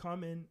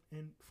come in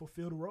and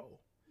fulfill the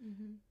role.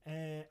 Mm-hmm.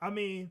 And I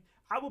mean,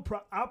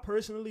 I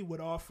personally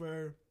would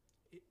offer,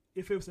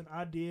 if it was an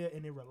idea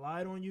and it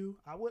relied on you,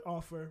 I would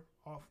offer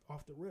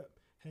off the rip,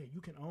 hey,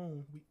 you can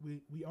own,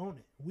 we own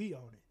it, we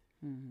own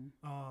it.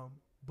 Mm-hmm.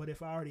 But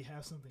if I already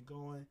have something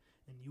going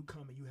and you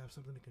come and you have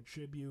something to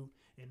contribute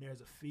and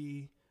there's a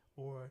fee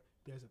or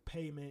there's a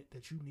payment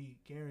that you need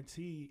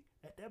guaranteed,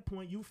 at that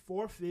point you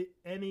forfeit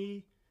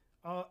any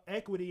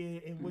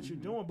equity in what you're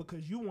doing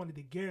because you wanted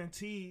a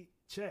guaranteed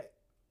check.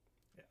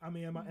 I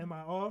mean, am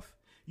I off?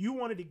 You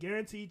wanted a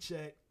guaranteed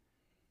check,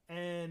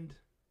 and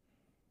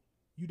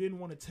you didn't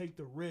want to take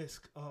the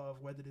risk of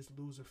whether this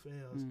lose or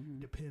fails.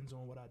 Depends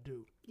on what I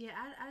do. Yeah,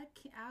 I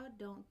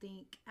don't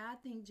think. I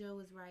think Joe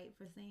was right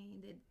for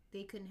saying that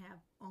they couldn't have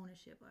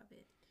ownership of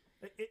it.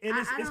 And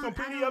it's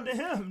completely up to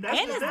him. That's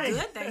and the it's thing.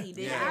 good that he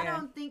did. Yeah. I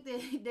don't think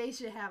that they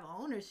should have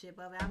ownership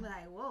of it. I'm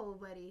like, whoa,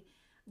 buddy.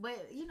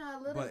 But a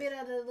little bit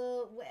of the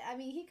little. I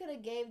mean, he could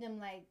have gave them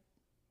like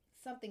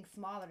something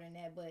smaller than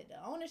that, but the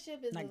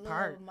ownership is like a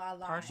little my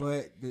life.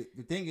 But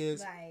the thing is,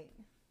 like,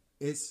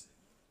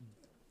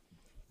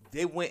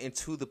 they went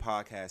into the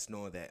podcast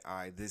knowing that, all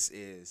right, this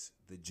is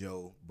the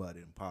Joe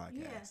Budden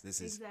podcast. Yeah, this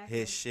is exactly.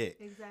 his shit.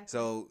 Exactly.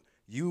 So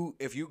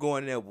if you go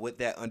in there with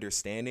that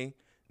understanding,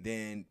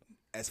 then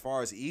as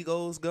far as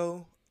egos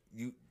go,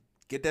 you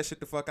get that shit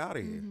the fuck out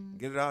of here.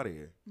 Get it out of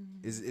here.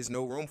 There's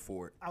no room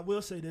for it. I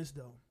will say this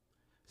though,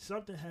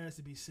 something has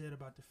to be said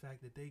about the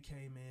fact that they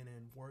came in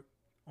and worked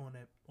on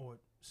that or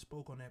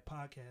spoke on that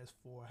podcast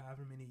for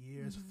however many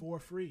years for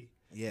free.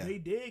 Yeah, they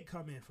did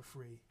come in for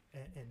free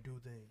and do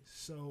things.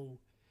 So,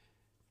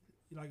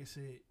 like I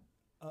said,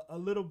 a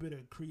little bit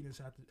of credence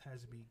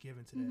has to be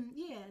given to that.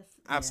 Yes,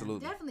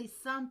 Absolutely. definitely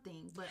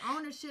something. But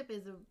ownership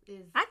is.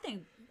 I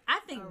think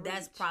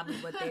that's reach. probably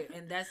what they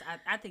and that's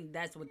I think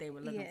that's what they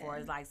were looking for,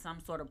 Yeah. is like some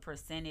sort of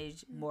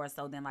percentage more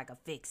so than like a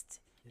fixed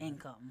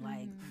income,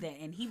 like that.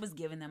 And he was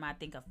giving them, I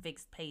think, a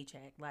fixed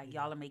paycheck, like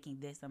y'all are making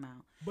this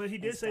amount. But he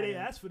did say they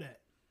Instead of- asked for that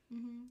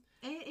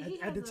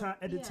And at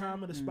the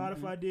time of the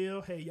Spotify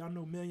deal. Hey, y'all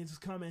know millions is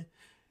coming.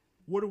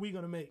 What are we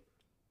gonna make?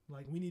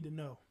 Like, we need to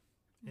know.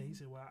 And he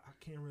said, "Well, I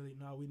can't really.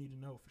 No, we need to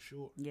know for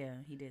sure. Yeah,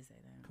 he did say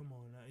that. Come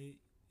on, now.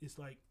 It's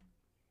like,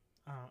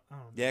 I don't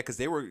know. Yeah, because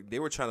they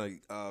were trying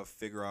to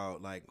figure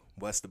out like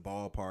what's the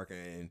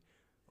ballpark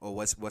or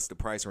what's the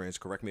price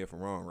range. Correct me if I'm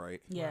wrong, right?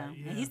 Yeah. Right,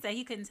 And he yeah. said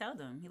he couldn't tell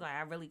them. He like,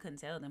 I really couldn't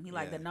tell them. He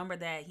like Yeah. the number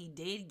that he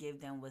did give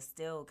them was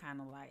still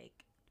kind of like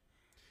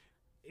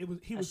He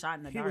a was shot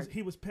in the he dark.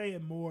 was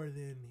paying more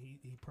than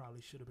he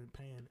probably should have been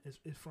paying.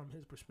 It's from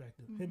his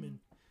perspective. Him and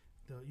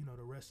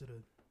the rest of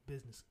the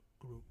business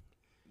group.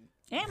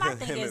 And my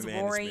thing Him is, and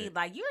Rory, management.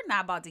 like, you're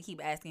not about to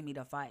keep asking me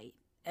to fight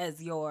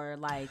as your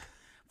like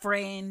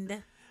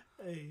friend,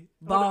 Hey,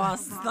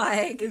 boss.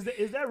 Like, is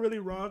that really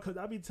wrong? Because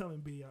I be telling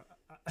B,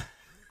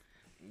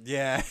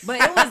 Yeah. but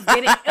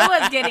it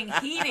was getting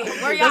heated.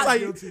 Where That's how y'all?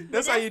 you. guilty.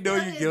 That's how you know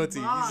That's you're his guilty.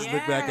 You boss. just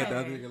look back at the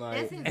other. Yeah. You're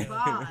like, That's his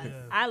boss.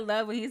 I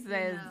love when he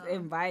says No.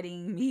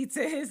 inviting me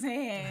to his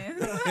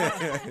hands.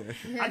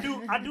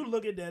 I do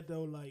look at that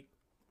though, like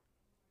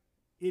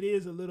it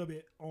is a little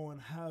bit on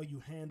how you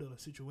handle a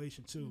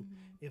situation too.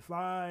 If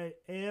I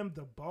am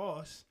the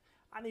boss,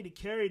 I need to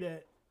carry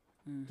that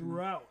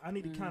throughout. I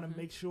need to kind of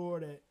make sure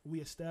that we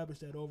establish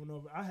that over and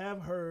over. I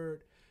have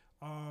heard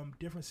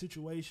different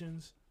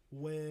situations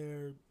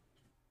where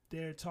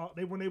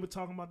when they were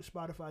talking about the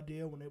Spotify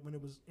deal when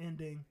it was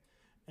ending,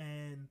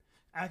 and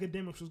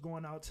academics was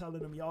going out telling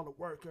them y'all the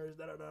workers,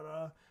 da da da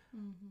da.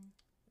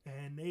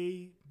 And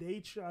they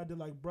tried to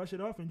like brush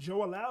it off, and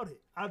Joe allowed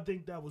it. I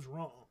think that was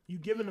wrong. You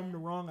giving them the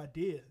wrong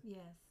idea. Yes.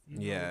 you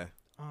know? yeah.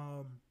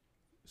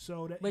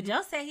 So that. But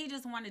Joe said he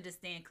just wanted to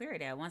stand clear of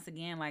that. Once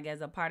again, like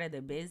as a part of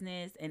the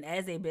business and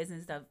as a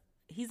business stuff,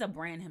 he's a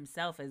brand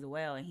himself as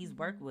well, and he's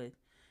worked with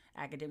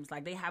academics.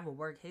 Like they have a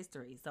work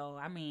history. So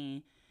I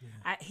mean,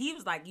 he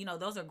was like,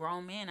 those are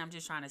grown men. I'm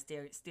just trying to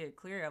steer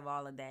clear of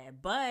all of that.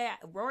 But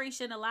Rory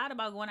shouldn't have lied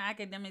about going to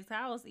academics'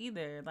 house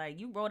either. Like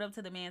you rode up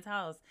to the man's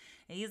house,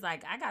 and he's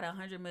like, I got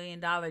 $100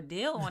 million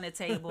deal on the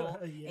table,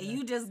 Yeah. and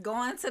you just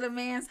going to the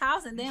man's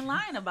house and then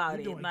lying about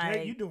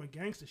it. you doing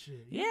gangster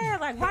shit. Yeah,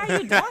 like why are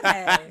you doing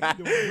that?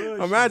 You doing hood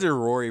Imagine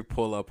Rory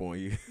pull up on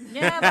you.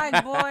 Yeah,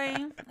 like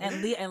boy,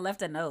 and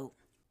left a note.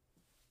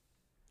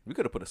 We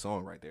could have put a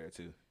song right there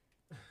too.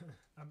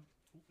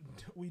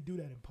 shit. We do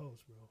that in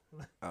post,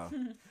 bro.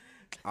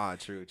 Oh,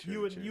 true.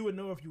 You would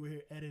know if you were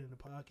here editing the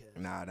podcast.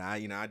 Nah,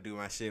 I do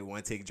my shit,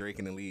 one take Drake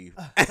and then leave.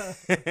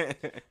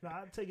 No,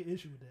 I take an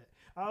issue with that.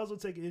 I also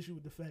take an issue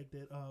with the fact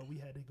that we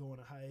had to go on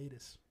a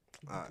hiatus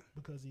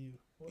because of you.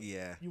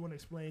 Yeah. You want to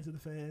explain to the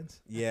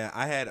fans? Yeah,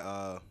 I had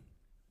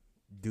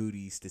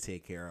duties to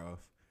take care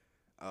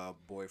of,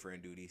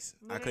 boyfriend duties.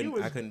 Man, I you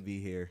was- couldn't be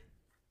here.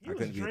 You I was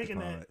couldn't be at the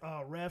drinking pod.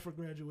 that Radford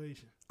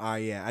graduation.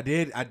 Yeah,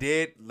 I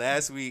did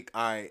last week.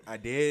 I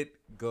did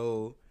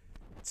go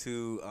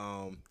to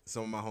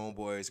some of my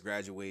homeboys'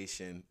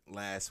 graduation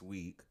last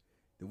week.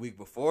 The week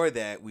before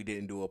that, we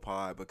didn't do a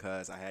pod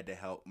because I had to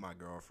help my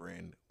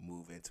girlfriend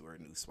move into her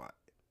new spot.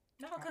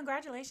 No,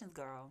 congratulations,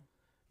 girl.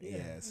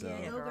 Yeah, so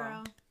Yeah, go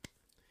girl.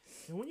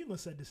 And when you gonna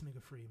set this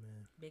nigga free,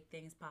 man? Big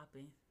things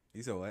popping.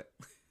 you said what?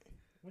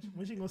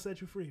 When she gonna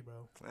set you free,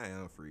 bro? I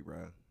am free,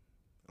 bro.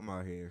 I'm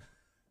out here.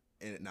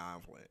 And I'm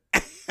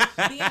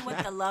playing. Being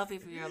with the love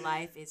of your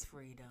life is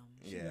freedom.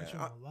 She Yeah, got you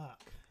on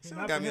lock. she And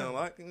don't I got me forget-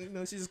 on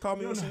lock. She just called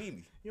me You when she don't know- need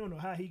me. You don't know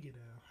how he get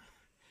down.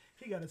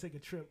 He got to take a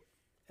trip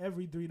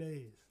every 3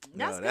 days.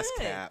 That's No, that's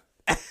good. cap.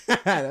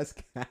 That's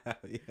cap.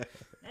 Yeah.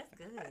 That's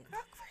good.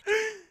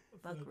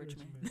 Fuck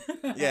Richmond.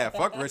 Yeah,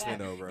 fuck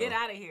Richmond though, bro. Get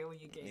out of here when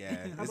you can. Yeah,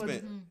 How it's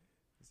about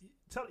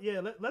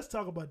been. Let's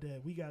talk about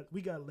that.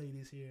 We got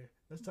ladies here.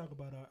 Let's talk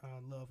about our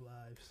love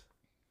lives.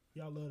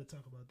 Y'all love to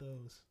talk about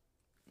those.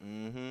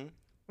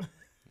 Mm-hmm.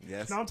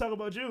 Yes. Now I'm talking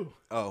about you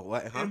Oh,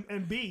 what? Huh?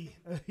 and B.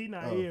 He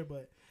not Oh. here,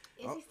 but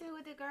Is he still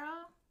with the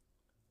girl?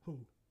 who?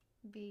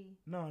 B.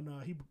 No.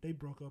 They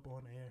broke up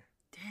on the air.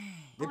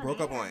 They on broke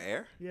up air? on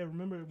air. Yeah,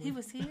 remember? When, He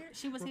was here.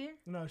 She was here.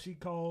 No, she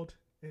called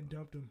and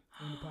dumped him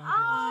on the podcast.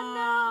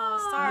 Oh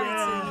no! Sorry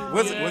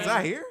Yeah. to you. Was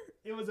I here?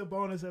 It was a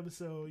bonus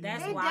episode. you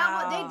That's know.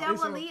 wild. They double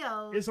It's on-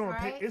 Leos. It's on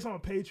right? it's on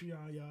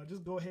Patreon, y'all.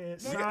 Just go ahead,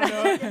 They- sign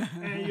up,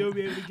 and you'll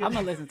be able to get. I'm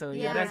gonna listen to it.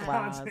 Yeah, Yeah. that's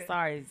wild.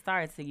 Content.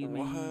 Sorry to you,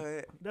 man.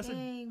 What? That's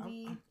Dang, a.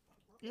 B.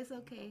 It's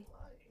okay.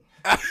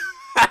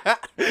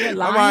 You're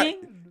My lying.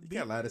 You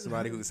can't lie to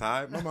somebody who's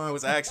high. My mind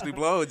was actually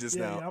blown just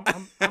Yeah, now.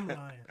 I'm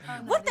lying. Oh,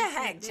 no, What the they-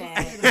 heck, they-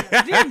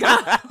 Chad? You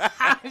go-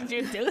 How did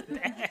you do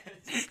that?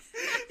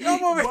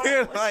 I'm over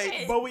here But-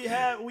 like. But we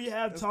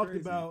have talked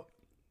crazy. about.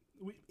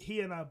 He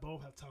and I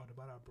both have talked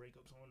about our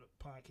breakups on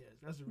the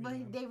podcast. That's the reason. But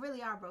I'm- they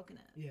really are broken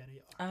up. yeah,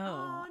 they are.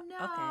 Oh,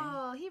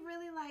 no! Okay. He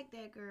really liked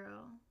that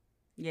girl.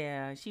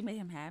 Yeah, she made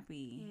him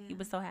happy. He Yeah.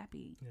 was so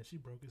happy. Yeah, she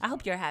broke his I hope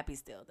heart. you're happy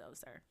still, though,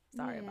 sir.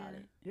 Sorry about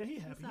it. Yeah, he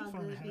happy. It's all He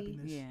found the good, B.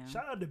 happiness. Yeah.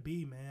 Shout out to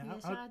B, man. Yeah, I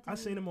shout out to I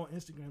seen B. him on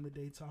Instagram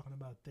today talking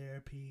about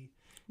therapy.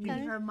 Mi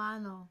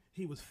hermano.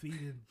 He was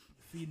feeding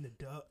the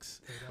ducks.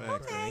 at,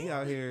 Okay. He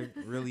out here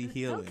really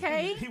healing.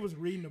 Okay. He was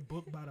reading a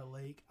book by the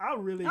lake. I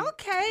really.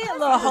 Okay, a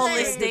little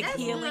holistic That's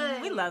healing.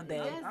 good. We love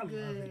that. That's I love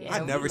good. it. Yeah,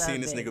 I we never love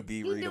seen this that. nigga B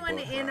He read a doing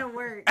book. the inner bro.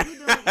 work. He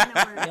doing the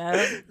inner work. Yeah.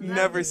 Love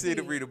Never to seen see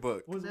him read a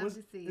book. What's, Love what's,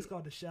 to see it's it.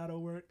 called the shadow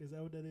work. Is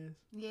that what that is?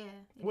 Yeah.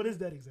 What is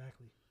that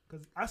exactly?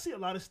 Because I see a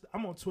lot of.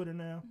 I'm on Twitter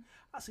now.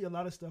 I see a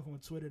lot of stuff on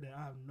Twitter that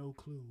I have no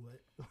clue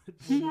what it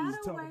is Shadow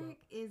talking work about.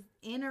 is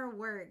inner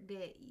work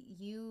that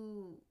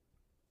you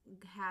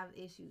have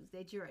issues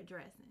that you're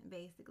addressing,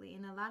 basically.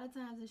 And a lot of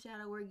times in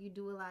shadow work, you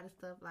do a lot of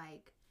stuff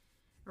like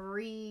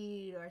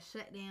read or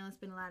shut down,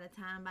 spend a lot of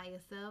time by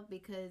yourself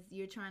because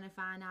you're trying to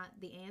find out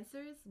the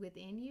answers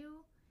within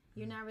you.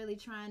 You're not really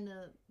trying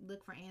to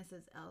look for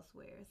answers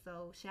elsewhere.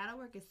 So shadow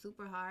work is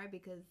super hard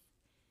because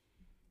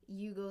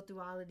you go through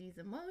all of these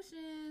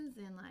emotions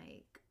and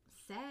like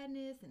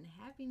sadness and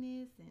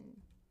happiness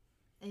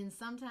and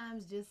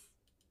sometimes just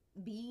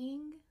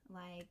being,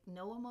 like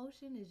no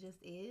emotion, it just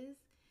is.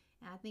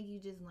 And I think you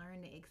just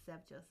learn to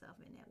accept yourself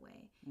in that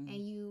way.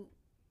 And you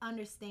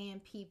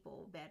understand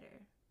people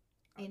better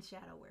in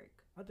shadow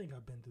work. I think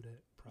I've been through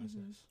that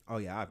process. Oh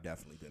yeah, I've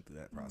definitely been through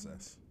that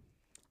process.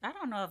 I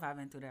don't know if I've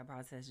been through that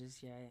process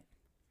just yet.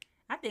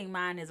 I think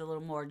mine is a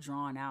little more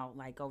drawn out,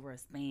 like over a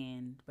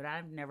span, but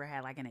I've never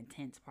had like an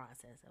intense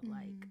process of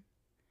like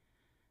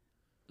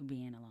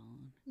being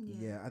alone.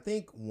 Yeah, I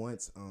think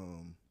once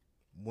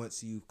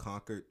you've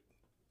conquered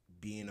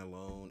being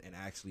alone and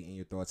actually in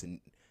your thoughts and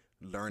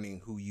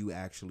learning who you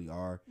actually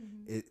are,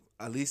 it,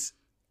 at least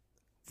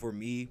for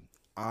me,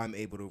 I'm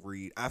able to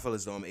read. I feel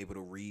as though I'm able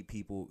to read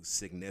people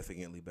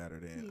significantly better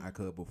than I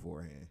could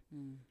beforehand.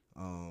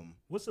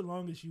 What's the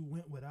longest you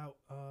went without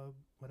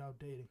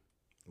dating?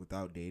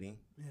 Without dating,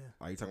 Yeah.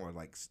 are you talking about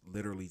like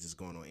literally just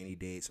going on any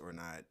dates or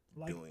not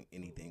Like- doing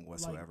anything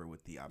whatsoever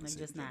with the Like opposite?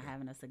 just not gender?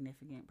 having a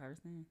significant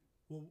person.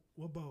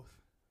 Well, both.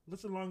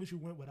 What's the longest you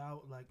went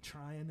without like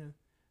trying to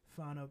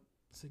find a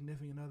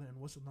significant other, and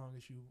what's the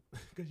longest you?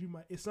 Because you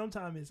might.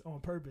 Sometimes it's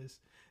on purpose,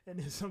 and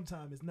then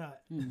sometimes it's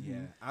not.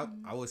 Yeah,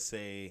 I would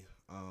say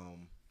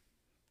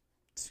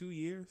 2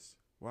 years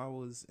while I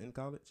was in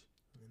college.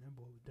 Man, that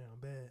boy was down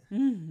bad.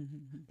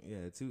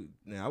 Yeah, 2.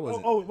 Now I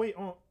wasn't. Oh, wait,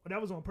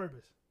 that was on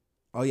purpose.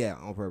 Oh yeah,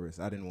 on purpose.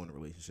 I didn't want a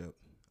relationship.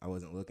 I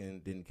wasn't looking.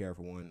 Didn't care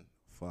for one.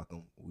 Fuck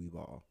them. We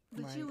ball.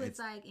 But Right. you was It's-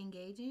 like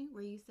engaging?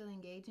 Were you still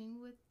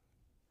engaging with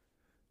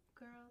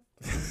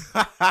girls?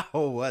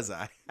 How was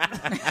I?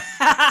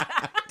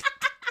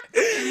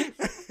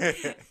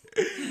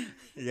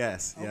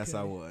 yes, I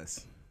Okay.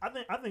 was.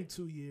 I think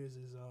 2 years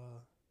is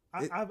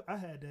I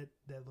had that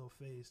little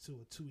phase too,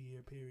 a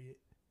 2-year period.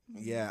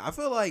 Yeah, I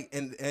feel like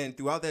and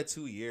throughout that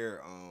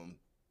 2-year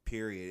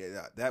period,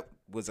 that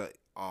was a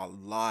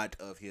lot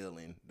of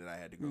healing that I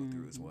had to go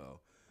through as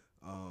well.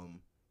 And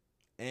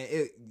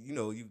it,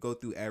 you go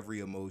through every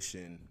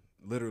emotion,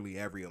 literally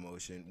every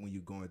emotion when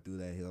you're going through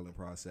that healing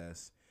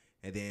process.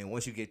 And then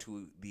once you get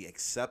to the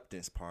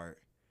acceptance part,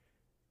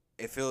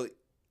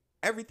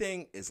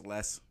 everything is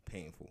less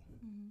painful.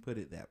 Put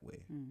it that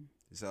way.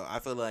 So I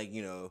feel like,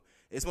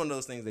 it's one of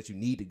those things that you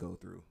need to go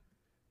through.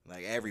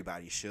 Like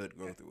everybody should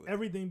go through it.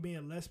 Everything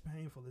being less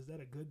painful, is that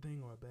a good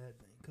thing or a bad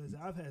thing? Because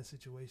I've had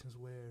situations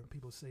where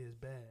people say it's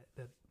bad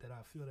that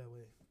I feel that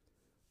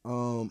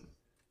way.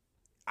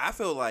 I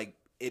feel like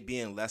it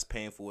being less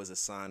painful is a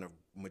sign of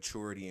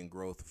maturity and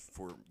growth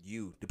for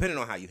you, depending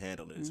on how you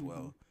handle it as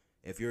well.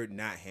 If you're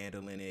not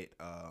handling it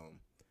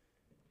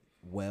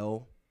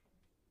well,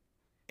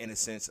 in a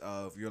sense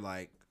of you're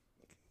like,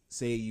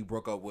 say you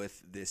broke up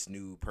with this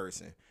new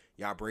person,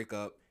 y'all break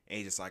up and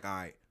you're just like, all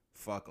right,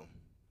 fuck them.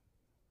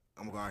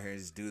 I'm gonna go out here and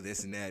just do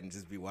this and that and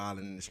just be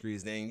wilding in the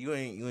streets. Then you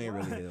ain't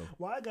really healed.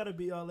 Why I gotta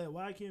be all that?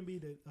 Why I can't be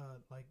the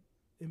like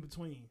in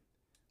between?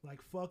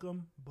 Like fuck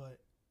them, but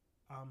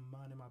I'm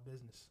minding my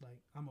business. Like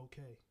I'm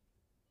okay.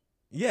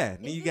 Yeah,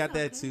 then It you is got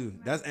that okay, too.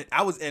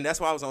 right. That's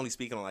why I was only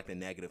speaking on like the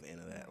negative end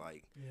of that.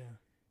 Like,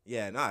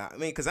 yeah, no, I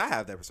mean, because I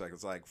have that perspective.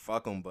 It's like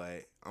fuck them,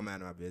 but I'm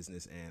out of my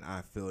business and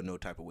I feel no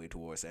type of way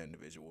towards that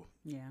individual.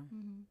 Yeah.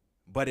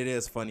 But it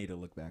is funny to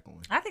look back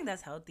on. I think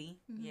that's healthy.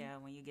 Yeah,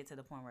 when you get to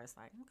the point where it's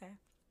like, okay.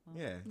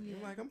 Yeah, you're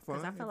like I'm fine.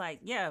 Because I feel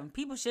like,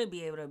 people should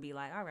be able to be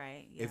like, all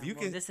right, If you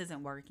can- this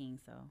isn't working,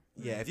 so.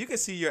 yeah, if you can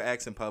see your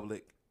ex in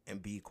public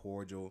and be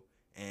cordial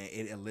and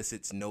it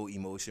elicits no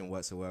emotion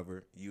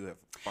whatsoever, you have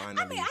finally.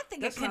 I mean, I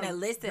think That's it can not-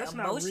 elicit that's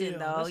not emotion, real.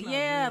 though. That's not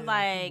Yeah, real.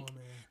 like, Come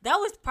on, man. that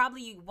was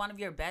probably one of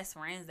your best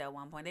friends at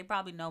one point. They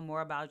probably know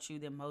more about you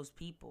than most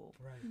people.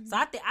 Right. So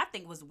I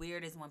think what's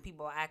weird is when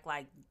people act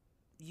like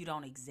you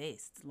don't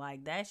exist.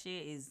 Like, that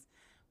shit is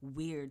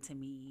weird to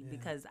me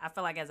because I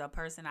feel like as a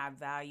person I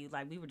value,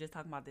 like we were just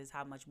talking about this,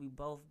 how much we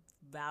both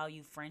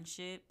value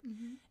friendship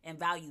and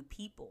value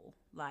people.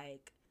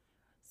 Like,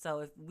 so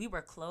if we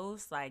were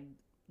close, like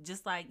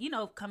just like,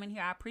 coming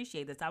here, I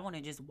appreciate this. I want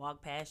to just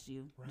walk past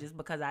you just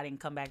because I didn't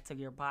come back to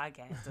your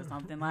podcast or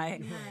something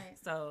like.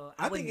 So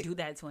I wouldn't do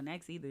that to an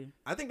ex either.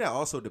 I think that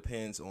also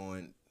depends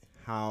on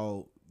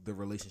how the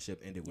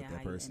relationship ended with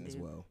that person as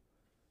well.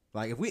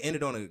 Like if we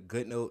ended on a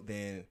good note,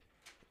 then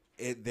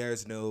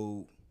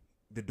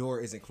the door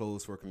isn't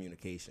closed for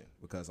communication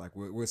because like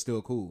we're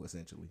still cool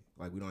essentially.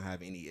 Like we don't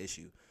have any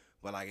issue.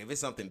 But like if it's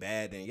something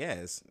bad, then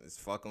it's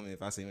fuck them.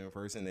 If I see them in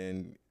person,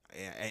 then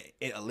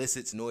it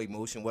elicits no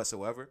emotion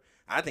whatsoever.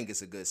 I think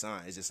it's a good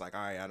sign. It's just like,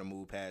 all right, I done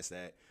move past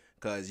that.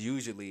 Because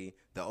usually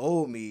the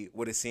old me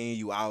would have seen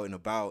you out and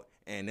about,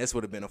 and this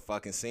would have been a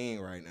fucking scene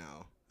right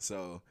now.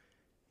 So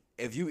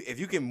if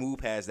you can move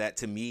past that,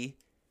 to me,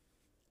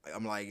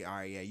 I'm like, all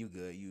right, yeah, you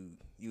good, you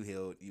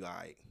healed, you all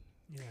right.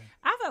 Yeah.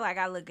 I feel like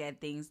I look at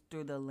things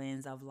through the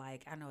lens of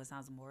like, I know it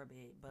sounds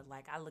morbid, but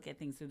like I look at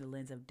things through the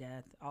lens of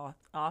death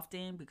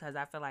often because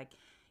I feel like,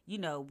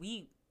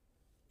 we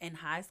in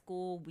high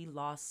school, we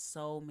lost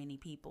so many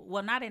people.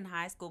 Well, not in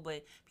high school,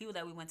 but people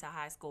that we went to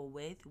high school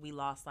with, we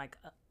lost like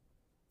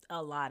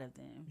a lot of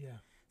them. Yeah.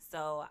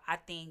 So I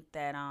think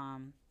that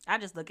I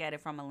just look at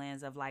it from a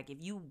lens of like, if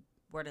you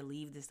were to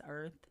leave this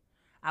earth,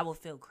 I would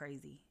feel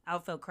crazy. I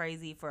would feel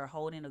crazy for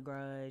holding a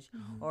grudge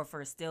or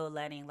for still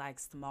letting like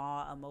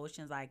small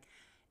emotions like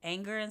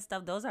anger and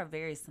stuff. Those are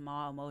very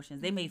small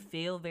emotions. They may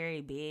feel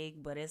very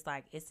big, but it's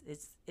like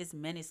it's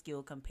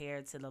minuscule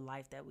compared to the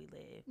life that we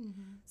live.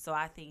 So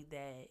I think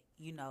that,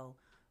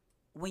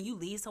 when you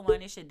leave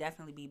someone, it should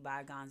definitely be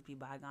bygones.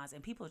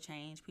 And people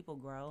change, people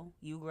grow,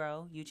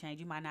 you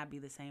change. You might not be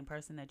the same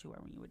person that you were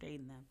when you were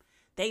dating them.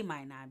 They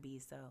might not be.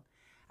 So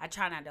I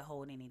try not to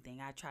hold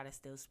anything. I try to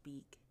still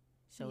speak.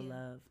 Show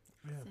love.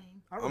 Yeah.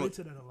 Same. I relate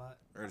to that a lot.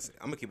 I'm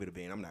gonna keep it a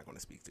bean. I'm not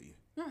gonna speak to you.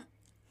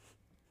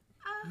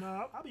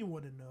 No, I'll be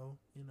wanting to know.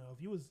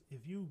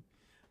 If you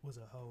was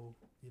a hoe,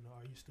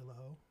 are you still a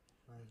hoe?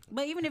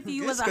 But even if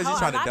you It's was a 'cause hoe, you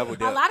trying to double a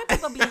dip. lot of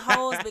people be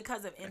hoes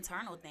because of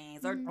internal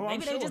things, or I'm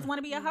maybe they just sure. want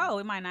to be a hoe.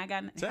 It might not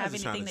have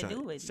Chad's anything to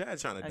do with it.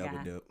 Chad's trying to a double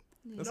guy. dip.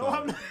 That's No, all.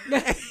 I'm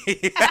not.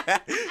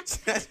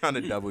 Chad's trying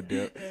to double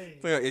dip. Hey.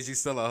 So, is you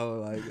still a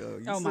hoe? Like,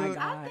 you Oh my still,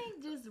 God. I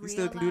think just You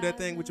still can do that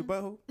thing with your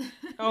realizing- butthole?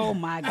 Oh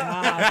my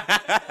God.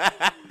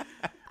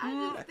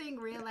 I just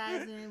think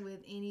realizing with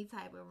any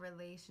type of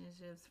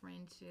relationships,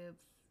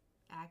 friendships,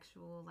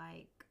 actual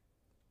like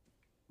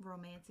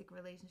romantic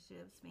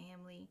relationships,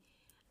 family,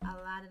 a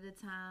lot of the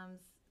times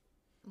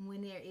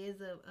when there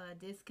is a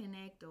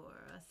disconnect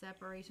or a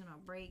separation or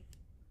break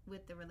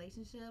with the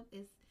relationship,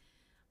 it's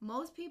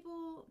most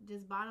people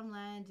just bottom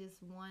line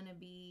just want to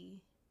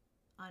be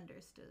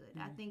understood.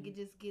 I think it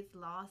just gets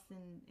lost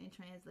in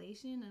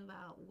translation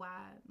about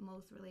why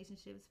most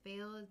relationships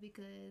fail is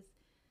because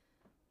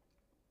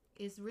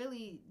it's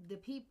really the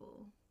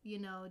people,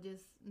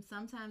 just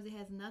sometimes it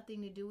has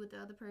nothing to do with the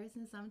other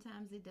person.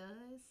 Sometimes it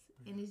does.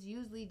 And it's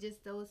usually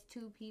just those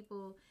two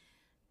people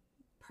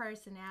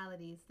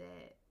personalities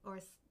or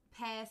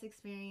past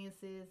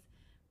experiences,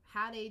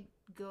 how they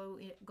go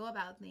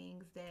about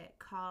things that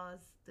cause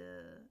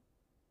the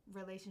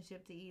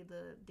relationship to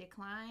either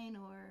decline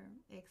or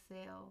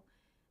excel.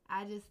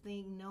 I just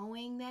think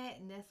knowing that,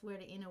 and that's where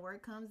the inner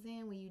work comes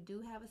in, when you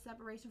do have a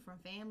separation from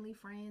family,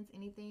 friends,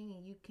 anything,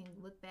 and you can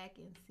look back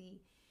and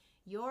see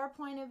your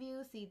point of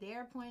view, see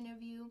their point of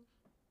view,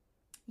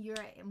 you're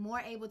more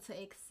able to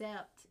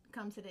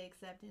come to the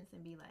acceptance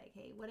and be like,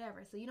 hey,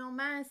 whatever. So you don't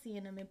mind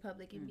seeing them in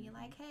public and being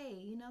like,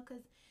 hey,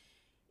 because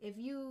if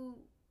you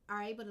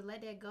are able to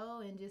let that go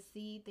and just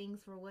see things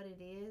for what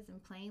it is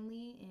and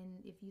plainly,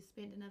 and if you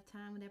spend enough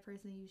time with that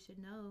person, you should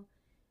know,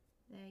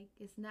 like,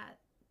 it's not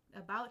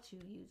about you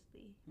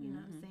usually. You know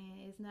what I'm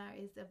saying?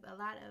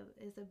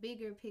 It's a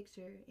bigger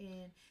picture,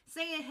 and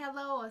saying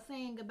hello or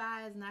saying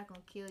goodbye is not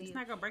gonna kill you. It's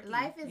not gonna break you.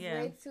 Life is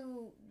way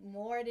too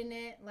more than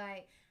that.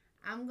 Like,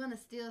 I'm gonna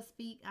still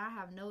speak. I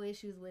have no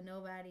issues with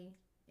nobody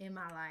in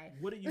my life.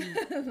 What do you?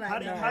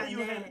 Like,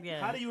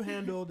 how do you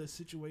handle the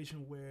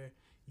situation where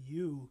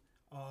you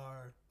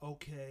are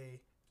okay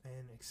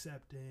and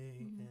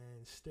accepting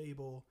and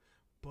stable,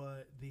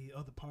 but the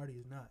other party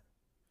is not?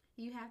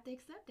 You have to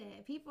accept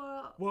that.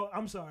 People. Well,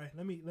 I'm sorry.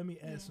 Let me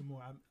add some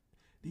more.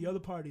 The other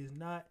party is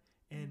not,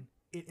 and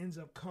it ends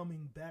up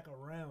coming back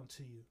around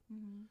to you.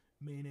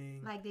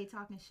 Meaning, like they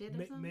talking shit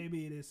or something.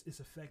 Maybe it's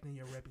affecting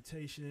your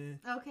reputation.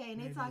 Okay, and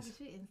they maybe talking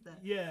shit and stuff.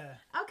 Yeah.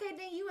 Okay,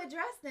 then you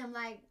address them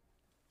like,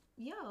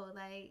 yo,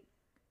 like.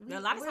 A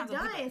lot of we're times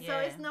done, people, so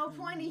it's no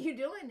point in you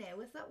doing that.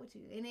 What's up with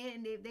you? And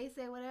then if they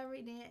say whatever,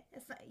 then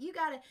it's like,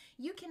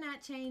 you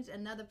cannot change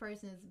another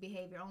person's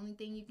behavior. Only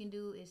thing you can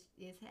do is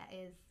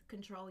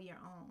control your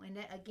own, and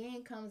that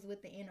again comes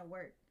with the inner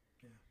work.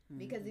 Yeah.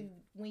 Because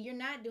when you're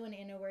not doing the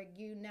inner work,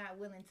 you're not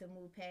willing to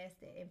move past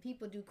it. And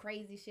people do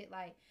crazy shit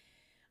like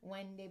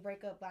when they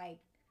break up, like,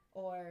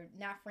 or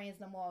not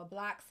friends no more, or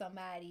block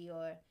somebody,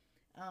 or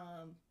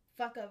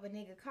fuck up a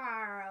nigga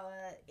car or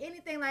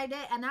anything like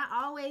that. And I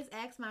always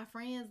ask my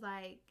friends,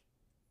 like,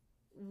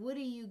 what are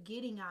you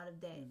getting out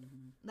of that?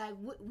 Like,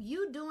 what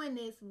you doing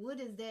this, what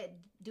does that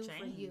do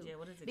for you? Yeah,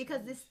 what does it because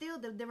change? it's still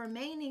the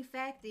remaining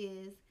fact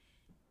is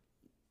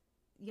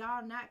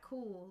y'all not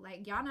cool,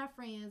 like y'all not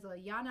friends or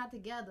y'all not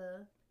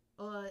together.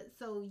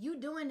 So you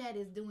doing that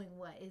is doing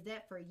what? Is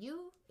that for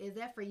you? Is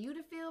that for you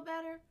to feel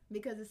better?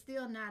 Because it's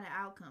still not an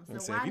outcome. So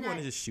why if you not want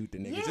to just shoot the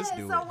nigga, yeah, just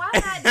do so it. why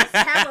not just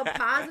have a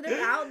positive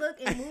outlook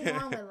and move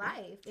on with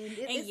life? And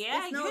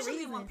it's no usually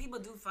reason. when people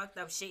do fucked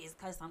up shit, it's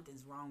because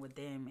something's wrong with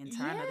them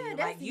internally. Yeah, like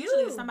that's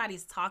usually you. if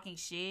somebody's talking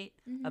shit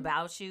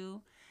about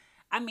you,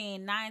 I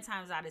mean, 9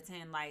 times out of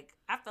 10, like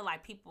I feel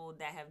like people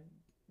that have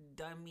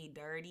done me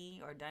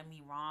dirty or done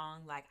me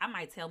wrong, like I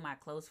might tell my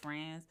close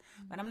friends,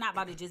 but I'm not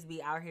about to just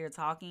be out here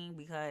talking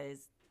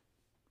because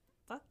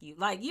fuck you.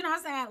 Like, you know what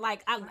I'm saying?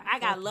 Like I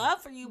got love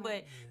for you,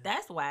 but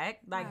that's whack.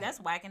 Like that's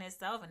whack in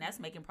itself, and that's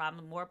making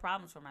more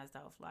problems for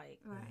myself. Like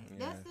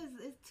That's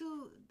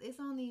just it's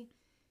only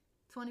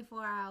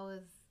 24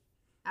 hours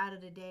out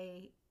of the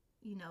day.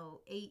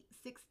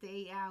 6 to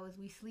 8 hours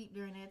we sleep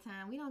during that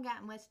time. We don't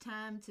got much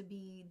time to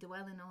be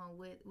dwelling on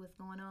what's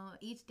going on.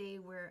 Each day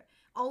we're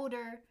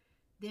older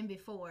than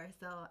before.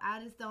 So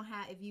I just don't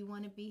have, if you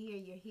want to be here,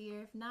 you're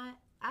here. If not,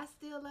 I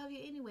still love you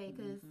anyway,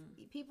 because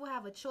people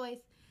have a choice.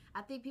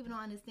 I think people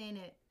don't understand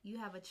that you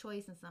have a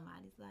choice in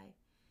somebody's life.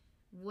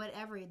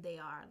 Whatever they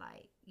are,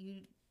 like,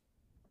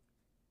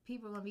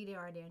 people are going to be there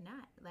or they're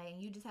not. Like,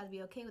 and you just have to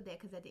be okay with that,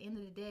 because at the end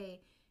of the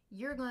day,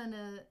 you're going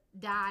to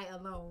die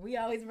alone. We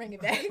always bring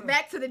it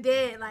back to the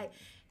dead. Like,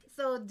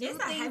 so do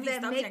things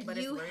that make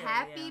you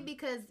happy,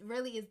 because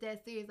really it's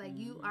that serious. Like,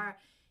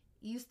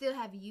 you still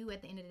have you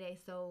at the end of the day.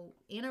 So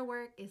inner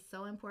work is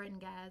so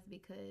important, guys,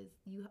 because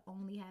you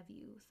only have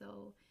you.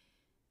 So,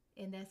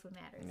 and that's what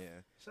matters.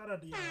 Yeah. Shout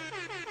out to you.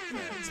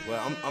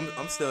 Well,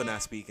 I'm still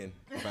not speaking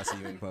if I see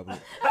you in public.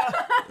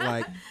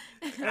 Like,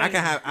 I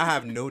can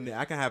have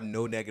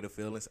no negative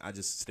feelings. I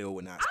just still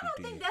would not speak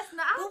to you.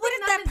 But what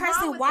if that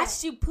person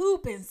watched you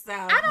poop and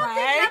stuff? I don't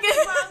think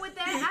nothing's wrong with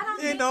that. I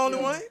don't You ain't the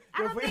only one.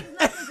 I don't think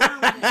nothing's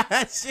wrong with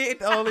that. She ain't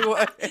the only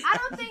one. I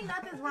don't think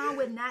nothing's wrong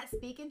with not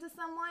speaking to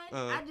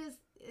someone. It's just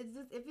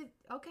if it's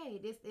okay.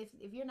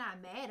 If you're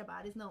not mad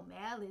about it, it's no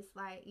malice.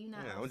 Like, Yeah,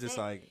 I'm just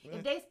like,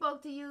 if they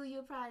spoke to you,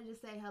 you'll probably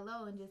just say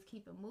hello and just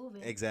keep it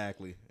moving.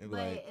 Exactly.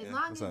 But as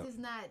long as it's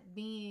not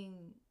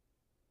being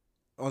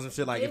or some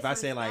shit like, if I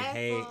say like,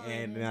 hey,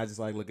 and then I just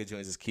like look at you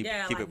and just keep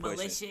it pushing.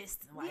 Malicious. It's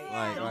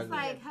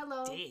like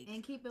hello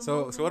and keep it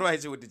moving. So what do I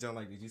hit you with the joint?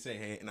 Like, did you say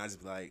hey? And I just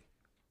be like,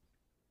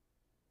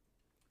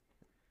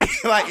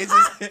 like, it's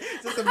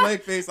just a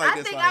blank face like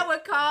this. I think like, I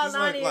would call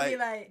Lonnie and be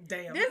like,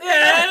 damn. This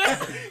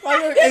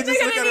and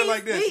just look at her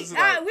like this. Just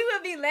like, we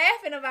would be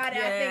laughing about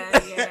it, I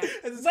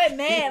think. But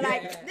man,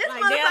 like, this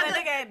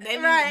motherfucker,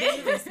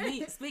 didn't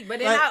even speak. But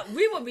then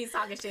we would be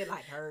talking shit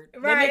like hurt.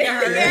 Right.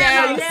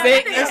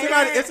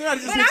 If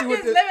somebody just hit you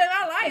with the living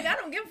my life, I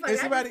don't give a fuck. If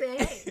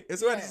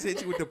somebody just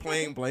hit you with the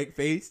plain blank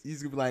face, you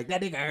just be like,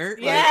 that nigga hurt.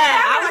 Yeah,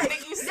 I would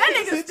think you sick. That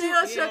nigga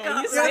still shook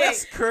up. Yo,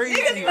 that's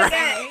crazy.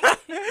 Right?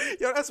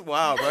 Yo, that's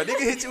wild, bro.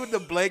 Nigga hit you with the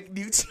blank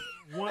neutral.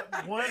 One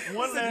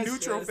last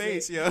neutral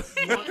face, yo.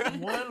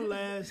 One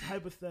last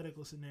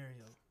hypothetical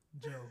scenario,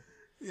 Joe.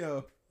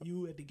 Yo,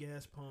 you at the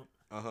gas pump.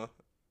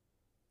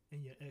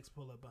 And your ex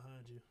pull up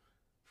behind you.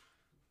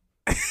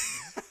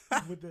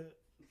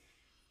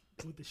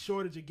 with the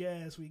shortage of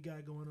gas we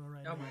got going on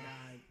right now. Oh my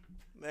god.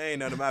 That ain't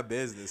none of my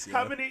business, yo.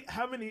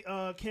 How many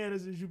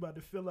cannons is you about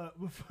to fill up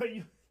before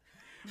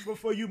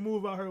you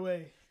move out her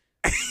way?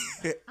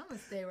 I'm gonna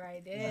stay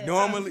right there.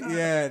 Normally,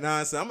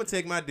 so I'm gonna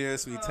take my dear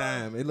sweet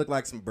time. It looked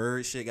like some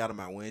bird shit got on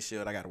my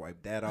windshield. I gotta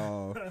wipe that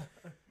off.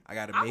 I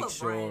gotta make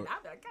sure.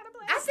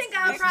 I think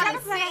I'll probably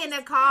stay in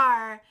the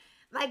car.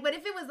 Like, but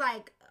if it was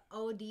like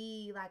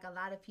OD, like a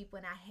lot of people,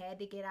 and I had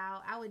to get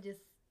out, I would just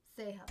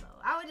say hello.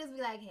 I would just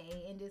be like,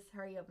 hey, and just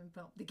hurry up and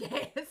pump the gas.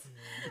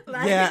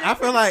 Like, yeah, I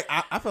feel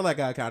like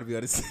I kind of be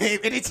on the same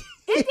energy.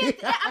 It just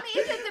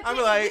depends. I'm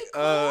like,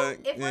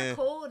 if we're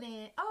cool,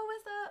 then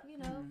what's up,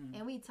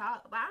 and we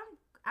talk. But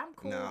I'm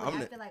cool.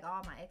 I feel like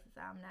all my exes,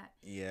 I'm not.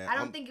 Yeah. I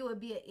don't think it would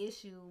be an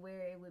issue where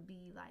it would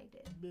be like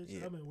that.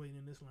 Bitch, I've been waiting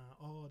in this line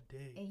all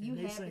day. And you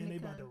they saying they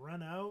about to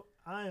run out.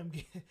 I'm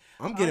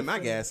getting my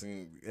gas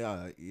and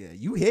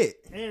you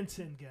hit. And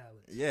 10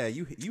 gallons. Yeah,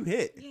 you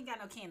hit. You ain't got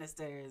no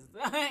canisters.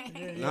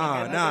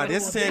 No,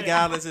 this 10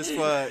 gallons is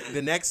for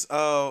the next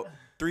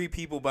 3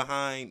 people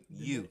behind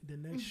you. The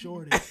next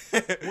shortage.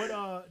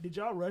 What did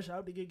y'all rush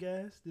out to get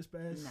gas this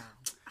past? No.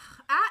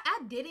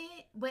 I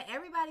didn't, but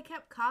everybody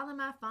kept calling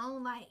my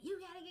phone like, you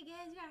gotta get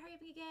gas, you gotta hurry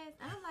up and get gas.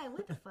 And I'm like,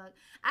 what the fuck?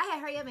 I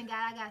had hurry up and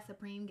I got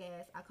Supreme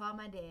gas. I called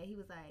my dad. He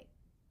was like,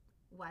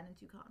 why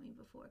didn't you call me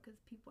before? Because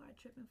people are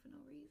tripping for no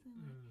reason.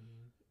 Like,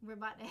 we're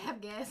about to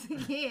have gas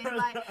again.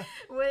 Like,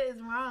 what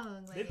is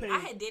wrong? Like, I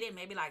had did it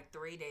maybe like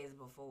 3 days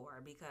before,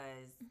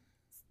 because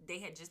they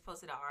had just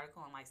posted an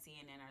article on like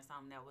CNN or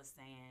something that was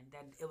saying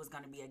that it was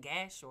going to be a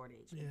gas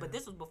shortage. Yeah. But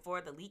this was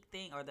before the leak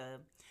thing or the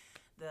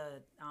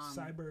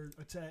cyber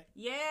attack.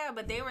 Yeah,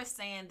 but they were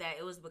saying that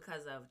it was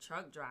because of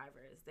truck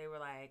drivers. They were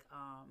like,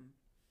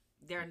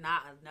 there are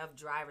not enough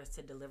drivers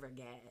to deliver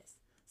gas.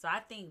 So I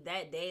think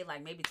that day,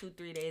 like maybe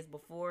 2-3 days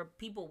before,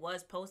 people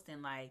was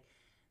posting like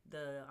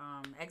the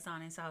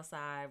Exxon in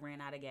Southside ran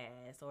out of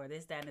gas, or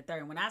this, that, and the third.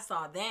 And when I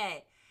saw that,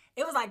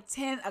 it was like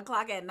 10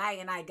 o'clock at night,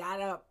 and I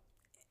got up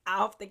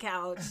off the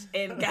couch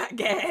and got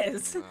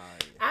gas.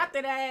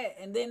 After that,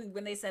 and then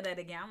when they said that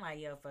again, I'm like,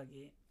 yo, fuck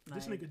it.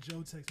 This Like, nigga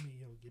Joe text me,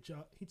 yo, get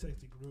y'all. He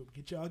texted the group,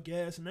 get y'all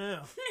gas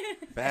now.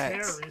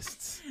 Facts.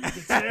 Terrorists,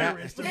 the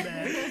terrorists are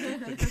back.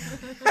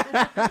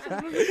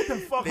 Get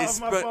the fuck They off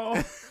my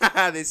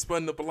phone. They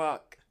spun the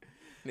block.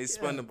 They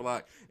spun the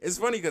block. It's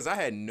funny because I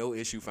had no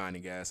issue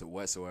finding gas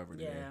whatsoever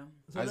today. yeah.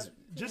 So I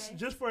just-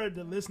 just for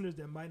the listeners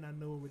that might not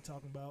know what we're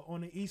talking about,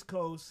 on the East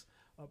Coast,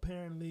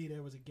 apparently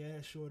there was a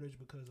gas shortage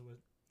because of a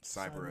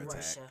Cyber attack.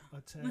 Russia.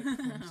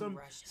 attack from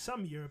Russia.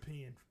 some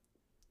European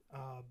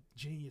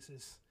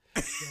geniuses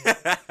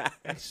that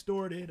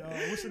extorted.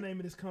 What's the name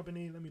of this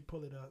company? Let me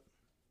pull it up.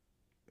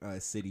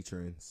 City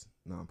Trends.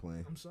 No, I'm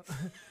playing. I'm sorry.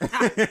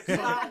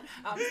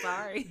 I'm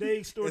sorry. They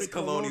extorted It's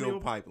Colonial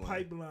Pipeline.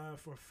 Pipeline.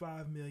 For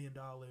 $5 million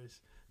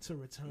to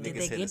return. Did Niggas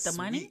they hit get a the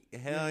money?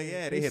 sweet- Hell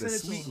yeah, They they hit a sent it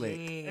to sweet him.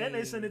 lick. And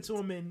they sent it to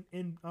him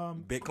in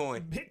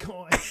Bitcoin.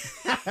 Bitcoin.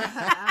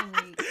 I'm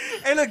weak.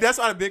 Hey, look, that's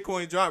why the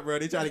Bitcoin dropped, bro.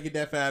 They try to get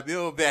that $5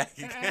 billion back.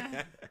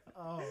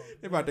 Oh,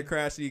 They about to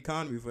crash the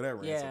economy for that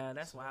ransom. Yeah,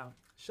 that's wild.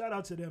 shout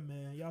out to them,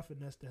 man. Y'all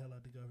finesse the hell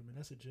out the government.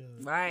 That's a judge.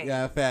 Right.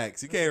 Yeah,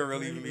 facts. You can't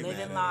really even be mad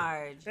Living at it.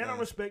 large. And I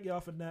respect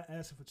y'all for not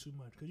asking for too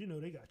much, because you know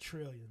they got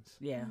trillions.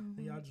 Yeah. And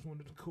y'all just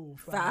wanted a cool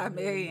 5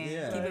 million.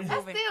 Yeah. Keep it That's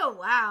moving. still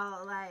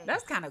wild. Like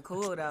That's kind of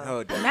cool though.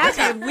 Oh, damn.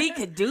 Imagine if we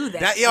could do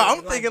that. Yo, shit,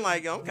 I'm thinking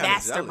like, yo, I'm kind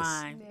of jealous.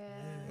 mastermind.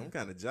 yeah. I'm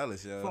kind of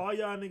jealous, For yo. all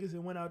y'all niggas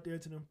that went out there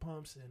to them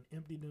pumps and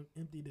emptied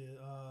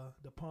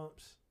the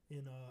pumps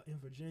in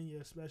Virginia,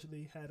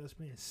 especially, had us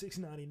paying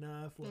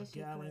 $6.99 for That a shit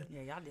gallon. crazy.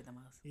 Yeah, y'all did the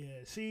most. Yeah,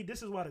 see,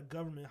 this is why the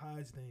government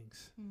hides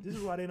things. This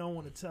is why they don't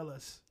want to tell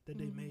us that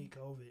they made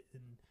COVID,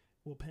 and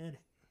we'll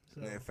panic.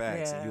 So, Yeah,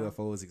 facts. Yeah.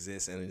 UFOs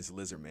exist, and it's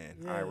Lizard Man.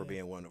 All right, we're Yeah.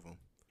 being one of them.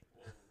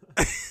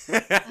 he's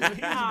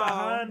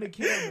behind the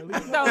camera.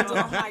 Leave him Don't do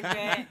alone. it like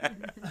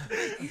that.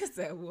 You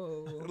said,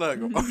 whoa. Look,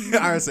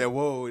 I said,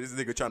 whoa, this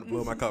nigga trying to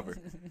blow my cover.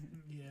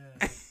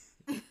 Yeah.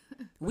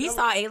 We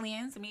saw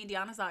aliens. Me and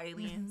Deanna saw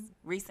aliens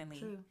recently.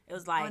 True. It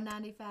was like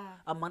 195.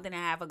 a month and a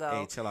half ago.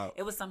 Hey, chill out.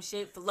 It was some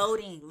shit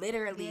floating,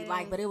 literally, Yeah.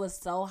 like, but it was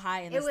so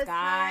high in It the was sky.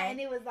 high, and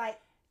it was like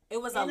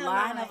It was a in a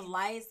line of line.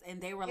 lights,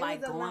 and they were It like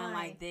was a going line.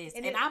 like this.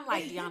 And And it- I'm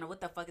like, Deanna,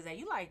 what the fuck is that?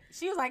 You like?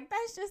 She was like,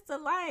 that's just the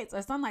lights,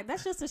 or something like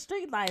that's just the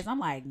street lights. I'm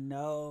like,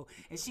 no.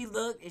 And she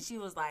looked, and she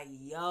was like,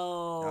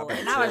 yo. I bet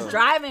And I was you.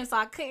 driving, so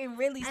I couldn't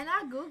really. and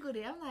I googled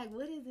it. I'm like,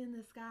 what is in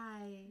the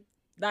sky?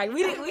 Like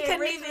we It couldn't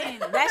really-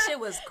 even. That shit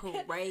was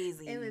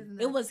crazy. It was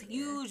It was nuts, yeah.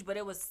 huge, but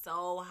it was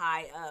so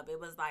high up. It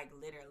was like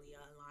literally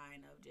a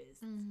line of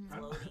just Mm-hmm.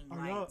 floating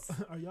Are y'all lights.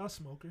 are y'all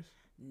smokers?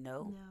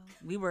 No, No.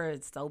 we were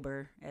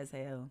sober as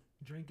hell.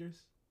 Drinkers?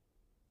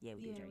 Yeah,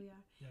 we Yeah, did drink. we are.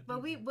 Yeah,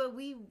 But we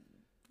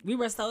We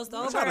were so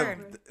Don't sober.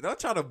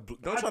 try to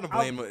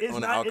blame it it's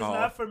on the not, alcohol. It's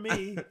not for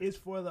me. It's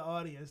for the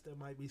audience that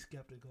might be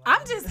skeptical.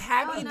 I'm just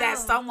happy Oh, that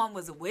no. someone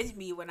was with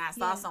me when I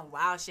saw Yeah. some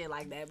wild shit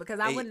like that because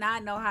I Hey. would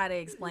not know how to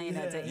explain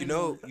that to Yeah. You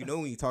know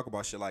when you talk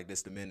about shit like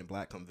this, the Men in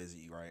Black come visit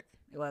you, right?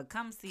 Well,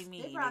 come see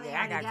me. They probably Nigga.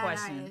 I got already got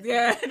questions. ours.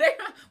 Yeah.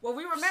 Well,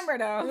 we remember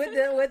though.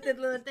 with the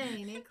little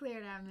thing, it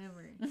cleared our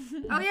memory.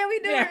 Oh yeah, we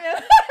do.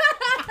 Yeah.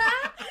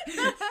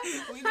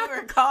 We do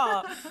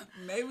recall.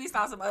 Maybe we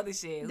saw some other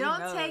shit. Who Don't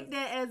knows? take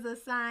that as a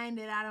sign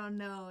that I don't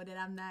know that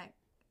I'm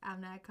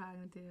not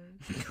cognitive.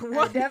 I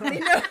What? definitely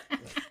know.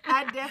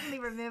 I definitely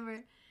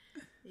remember.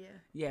 Yeah.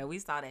 Yeah, we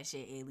saw that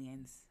shit,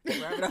 aliens.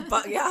 Wherever the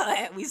fuck y'all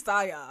at, we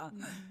saw y'all.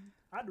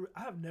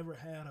 I've never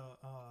had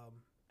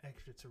a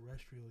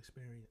extraterrestrial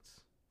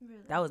experience,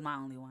 Really. That was my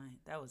only one.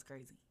 That was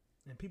crazy.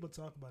 and people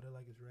talk about it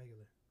like it's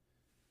regular.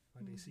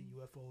 Like they see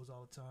UFOs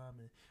all the time,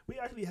 and we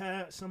actually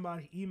had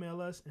somebody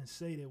email us and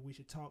say that we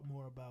should talk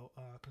more about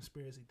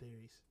conspiracy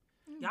theories.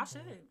 Y'all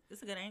should.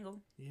 It's a good angle.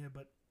 Yeah,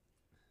 but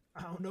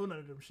I don't know none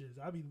of them shits.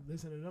 I be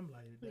listening to them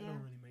like that Yeah.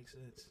 don't really make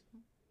sense.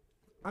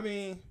 I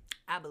mean,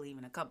 I believe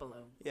in a couple of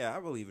them. yeah, I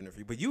believe in it.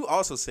 But you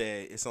also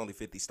said it's only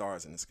 50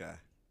 stars in the sky,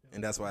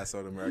 and that's why I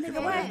saw the American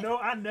Nigga, flag. what? No,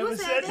 I never Who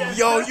said said that. that?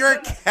 Yo, you're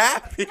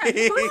capping. Who said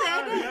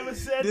I that? never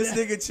said This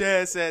that. nigga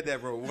Chad said that,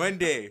 bro. One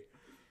day,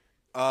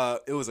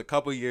 it was a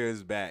couple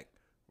years back.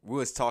 We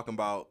was talking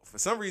about, for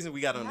some reason we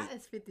got on the, That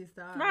is 50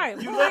 stars.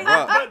 Right. You look,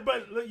 Bruh.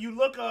 but look, you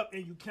look up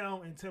and you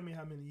count and tell me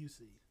how many you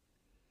see.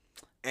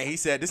 and he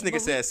said, this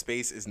nigga said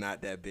space is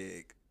not that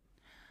big.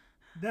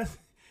 That's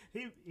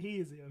he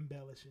is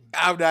embellishing.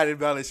 I'm not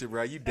embellishing,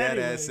 bro. You dead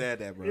Anyway, ass said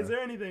that, bro. Is there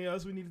anything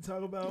else we need to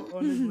talk about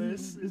on this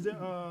list? Is there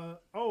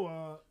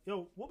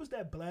yo, what was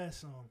that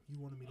Blast song you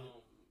wanted me to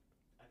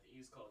I think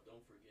it's called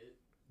 "Don't Forget."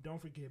 Don't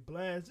forget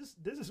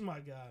Blast. This is my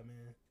guy,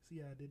 man. See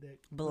how I did that?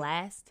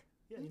 Blast.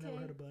 Yeah, you never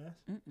Okay. heard of Blast?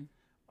 Mm-mm.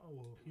 Oh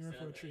well, you're in for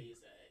a Instead of treat.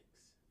 A's, X.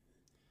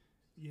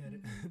 Yeah,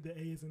 the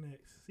A's and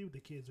X. See what the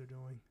kids are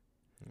doing.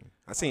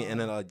 I seen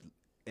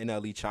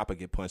NLE Chopper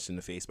get punched in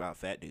the face by a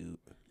fat dude.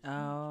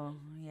 Oh,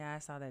 yeah, I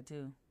saw that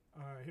too.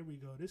 All right, here we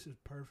go. This is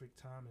Perfect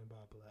Timing by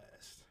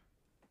Blast.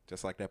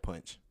 Just like that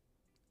punch.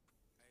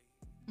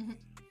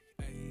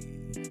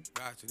 Hey,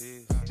 Got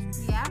this.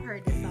 Yeah, I've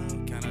heard this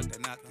song. Count up that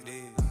knock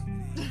this.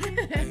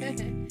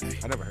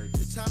 I never heard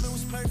this. The timing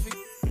was perfect,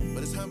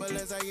 but as humble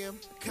as I am,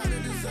 kinda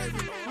deserve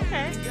it.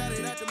 Okay. Got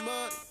it out the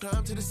mud,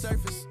 climb to the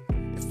surface.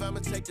 If I'ma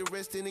take the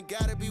risk, then it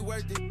gotta be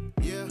worth it.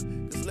 Yeah,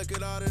 cause look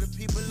at all of the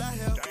people I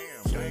helped.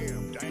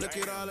 Look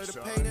at all of the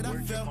pain that I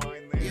felt.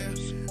 Yeah,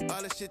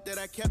 all the shit that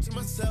I kept to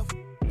myself.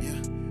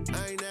 Yeah,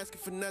 I ain't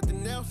asking for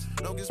nothing else.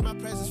 Long as my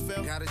presence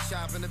felt. Got a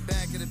shop in the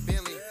back of the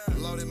Bentley.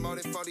 Loaded more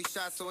than 40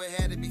 shots, so it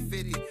had to be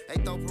 50.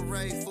 Ain't throw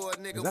parade for a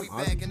nigga, we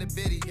back in the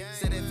biddy.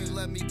 Said if you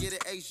love me, get an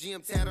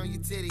HGM tat on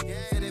your titty.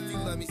 Said if you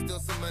love me, steal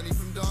some money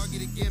from doggy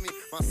to gimme.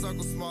 My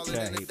circle smaller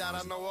than a dot,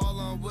 I know all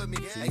on with me.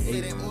 They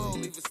say that oil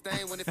leave a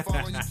stain when it fall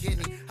on your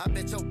kidney. I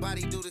bet your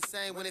body do the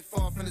same when it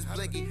fall from this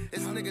blicky.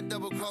 This nigga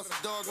double cross the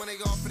dog when they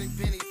offering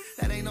pennies.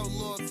 That ain't no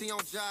loyalty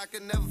on Jah, I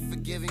could never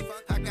forgive him.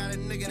 I got a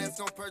nigga that's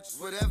gon' purchase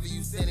whatever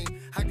you send him.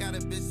 I got a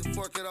bitch to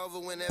fork it over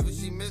whenever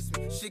she miss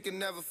me. She can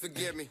never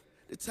forgive me.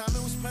 The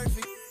timing was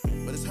perfect,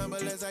 but as humble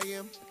as I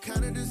am, I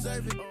kinda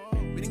deserve it.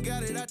 We done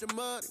got it out the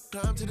mud,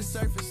 climb to the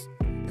surface.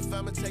 If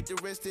I'ma take the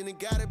risk, then it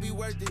gotta be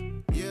worth it.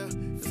 Yeah,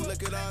 just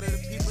look at all of the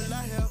people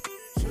I helped.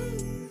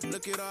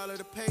 Look at all of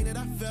the pain that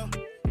I felt.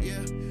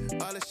 Yeah,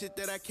 all the shit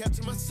that I kept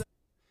to myself.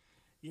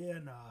 Yeah,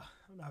 nah,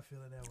 I'm not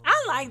feeling that one.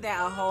 I like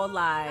that a whole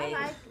lot. I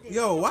liked it.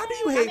 Yo, why do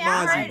you hate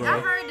Mozzie, bro? I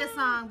heard the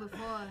song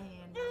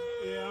beforehand.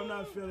 Yeah, I'm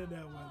not feeling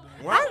that one. Though.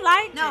 Why? I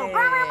like No. it.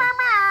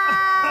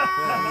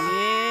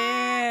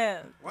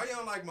 Yeah. Why you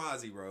don't like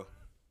Mozzie, bro?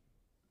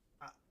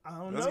 I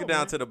don't Let's know, get down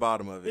man. to the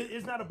bottom of it.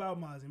 It's not about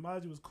Mozzie.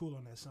 Mozzie was cool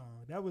on that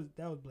song. That was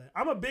Blast.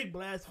 I'm a big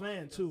Blast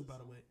fan too, by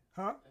the way.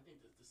 Huh? I think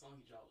the song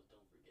he dropped was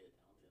Don't Forget. I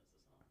don't think that's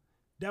the song.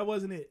 That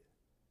wasn't it.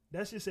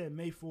 That shit said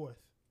May 4th.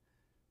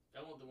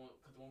 That one,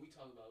 because the one we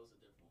talked about was a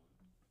different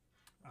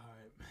one. All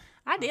right.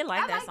 I did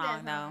like I that like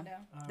song, though.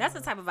 That's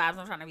the type of vibes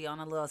I'm trying to be on.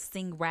 A little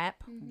sing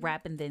rap,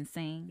 rap and then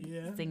sing,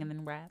 Yeah. sing and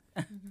then rap.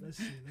 Let's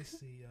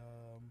see.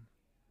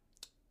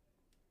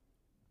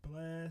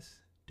 Blast.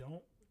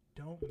 Don't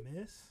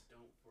miss.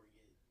 Don't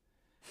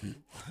forget.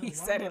 He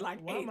said it like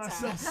why 8 am I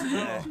so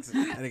times.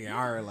 slow? I think I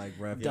already like,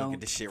 bro, if you don't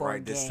get this shit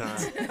right this time.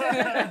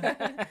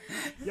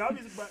 Y'all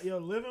be about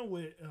living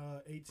with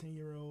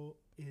 18-year-old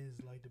is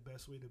like the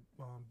best way to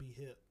be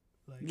hip.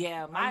 Like,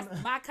 Yeah,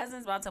 my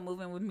cousin's about to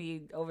move in with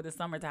me over the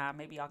summertime.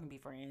 Maybe y'all can be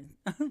friends.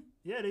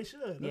 Yeah, they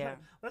should.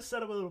 Let's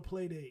set up a little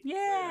play date.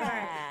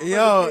 Yeah.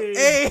 Yo,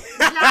 hey.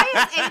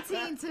 Jai's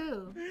 18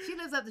 too. She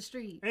lives up the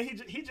street. And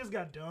he just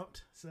got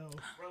dumped. So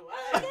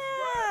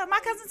Yeah, my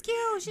cousin's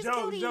cute. She's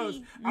cutie. Jokes.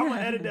 I'm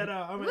gonna edit that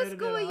out. What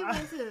school you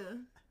went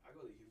to? I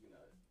go to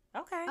Huguenot.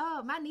 Okay.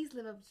 Oh, my niece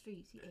live up the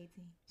street. She 18.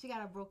 She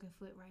got a broken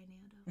foot right now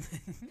though.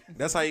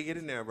 That's how you get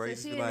in there, bro. You So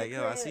just she be in like, the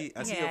yo, I crib. see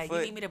Yeah, your you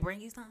foot. need me to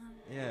bring you something?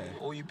 Yeah.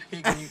 Oh, you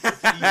pig and you can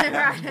see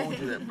I told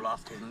you that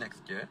Blast was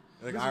next year.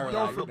 Like, Listen, Ira,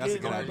 don't like, that's a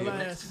forget good my idea.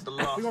 Blast. The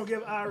last, We're gonna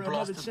give Ira Blast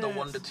another is the chance.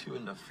 1, the 2,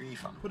 and the 3,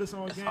 fam. Put us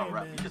on That's game, how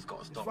rap. man. You just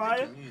gotta stop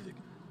Fire? making music.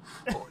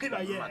 He's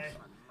like, yeah, mad,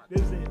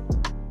 this is it.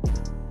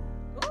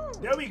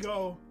 There we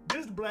go. This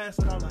is the Blast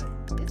that I like.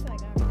 It's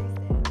like our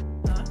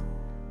freestyle. Huh?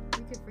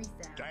 We could freestyle.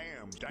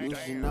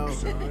 You know,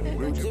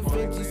 Richard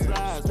Vinci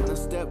slides when I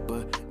step,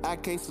 but I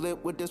can't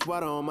slip with this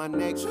water on my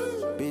neck.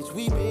 Bitch,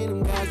 we been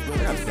them guys, but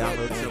I I gotta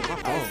download this on my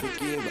I phone.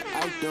 forgive, but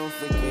I don't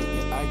forget,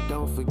 yeah, I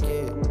don't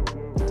forget.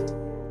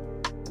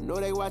 I know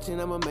they watching,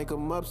 I'ma make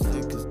them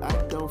upset, cause I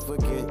don't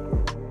forget.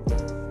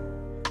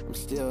 I'm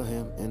still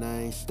him, and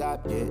I ain't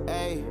stopped yet.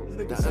 Ayy,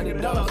 the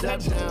underdog's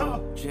up now.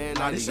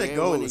 Nah, this shit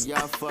goes.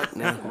 Y'all fuck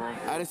now.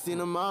 I done seen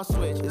them all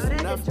switch. It's that's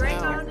enough the Drake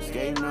now. on it,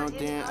 Skating on it's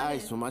thin on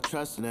ice it. with my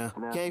trust now.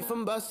 Came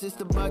from buses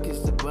to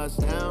buckets to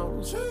bust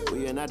down.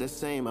 We are not the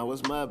same. I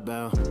was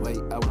mudbound. Wait,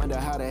 I wonder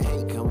how the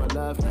hate come with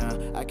love now.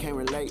 I can't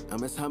relate.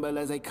 I'm as humble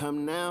as they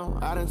come now.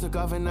 I done took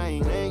off and I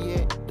ain't land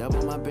yet.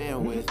 Double my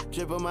bandwidth,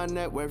 triple my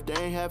net worth. They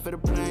ain't half of the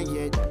plan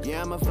yet.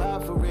 Yeah, I'm a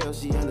vibe for real.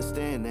 She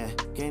understand that.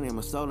 Can't name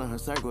a soul in her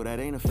circle that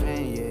ain't a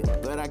fan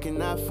yet. But I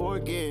cannot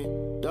forget.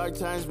 Dark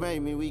times made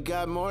me. We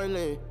got more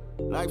lit.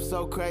 Life's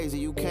so crazy,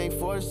 you can't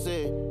force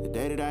it. The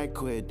day that I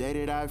quit, day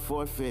that I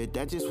forfeit,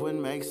 that just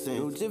wouldn't make sense.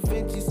 New Da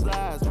Vinci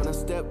slides when I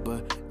step,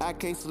 but I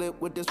can't slip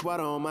with this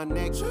water on my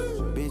neck.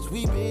 Bitch,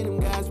 we been them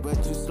guys, but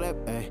you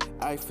slept. Ay,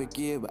 I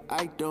forgive, but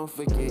I don't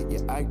forget. Yeah,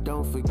 I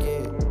don't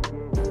forget.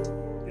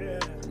 Yeah.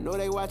 I know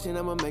they watching,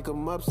 I'ma make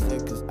them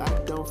upset, cause I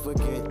don't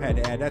forget. I had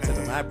to add that to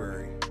the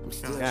library. I'm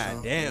still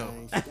God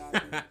damn. I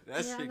That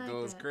Yeah, shit I like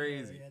goes that.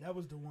 crazy. Yeah, that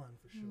was the one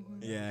for sure.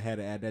 Yeah, I had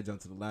to add that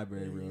jump to the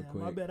library real Yeah,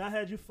 quick. my bad. I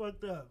had you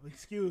fucked up.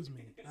 Excuse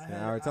me.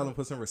 Yeah, I would tell him to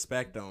put some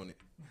respect on it.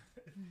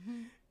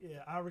 Yeah,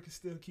 Ira can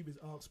still keep his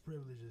aux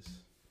privileges.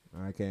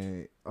 I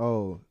can't.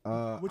 Oh,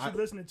 What you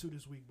listening to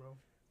this week, bro?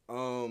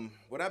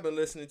 what I've been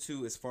listening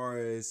to as far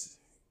as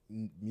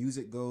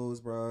music goes,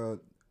 bro.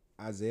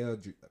 Isaiah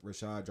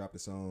Rashad dropped a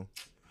song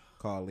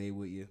called "Lay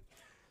With You."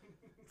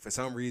 For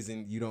some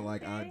reason, you don't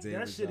like Isaiah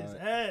That Rashad. shit is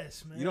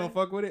ass, man. You don't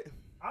fuck with it?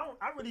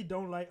 I really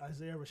don't like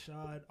Isaiah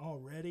Rashad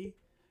already.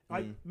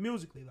 Like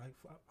musically, like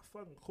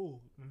fucking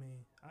cool. I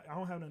mean, I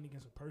don't have nothing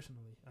against him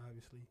personally.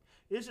 Obviously,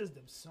 it's just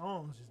them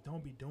songs just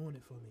don't be doing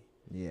it for me.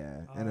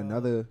 Yeah, and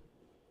another.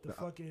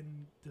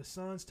 The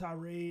Suns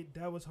tirade,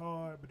 that was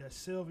hard, but that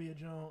Sylvia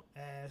Jones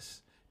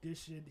ass, this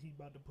shit he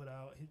about to put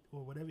out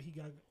or whatever he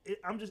got.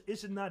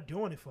 It's just not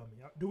doing it for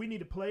me. Do we need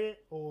to play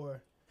it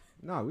or?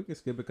 No, we can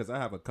skip it because I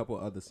have a couple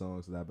other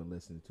songs that I've been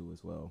listening to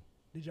as well.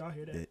 Did y'all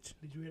hear that? Bitch.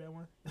 Did you hear that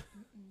one?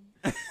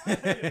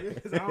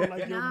 Because I don't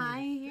like your music. I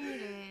ain't hear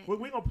that.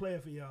 We're gonna play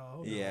it for y'all.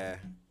 Hold yeah.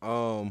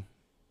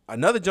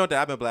 Another joint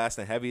that I've been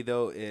blasting heavy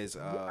though is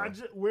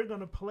we're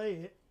gonna play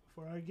it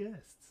for our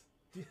guests.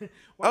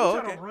 Why are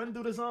you trying to run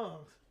through the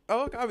songs?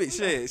 Oh, I mean,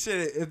 shit.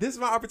 If this is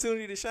my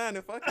opportunity to shine,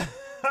 then fuck it.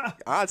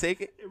 I'll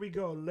take it. Here we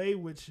go. Lay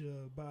With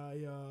You by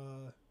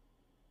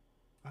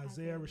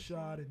Isaiah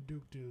Rashad and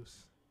Duke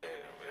Deuce.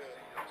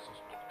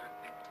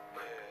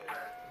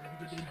 Let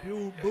me get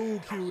the boo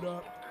queued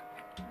up.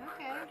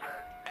 Okay.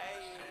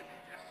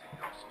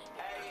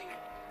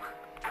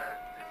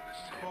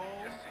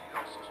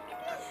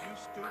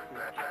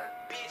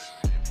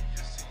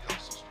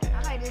 I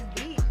like this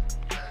beat.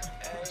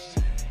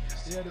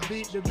 Yeah, the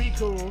beat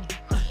cool.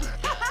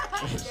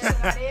 That's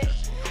about it.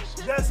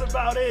 That's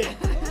about it.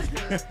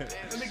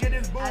 Let me get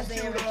this boo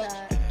queued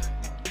up.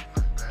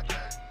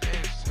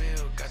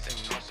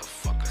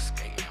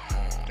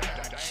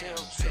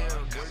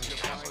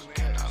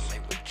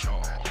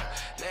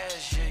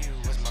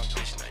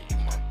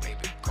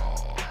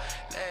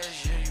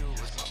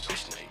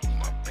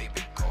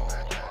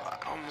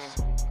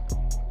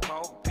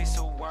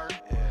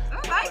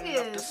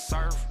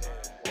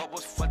 What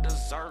was for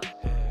dessert?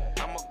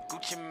 I'm a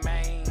Gucci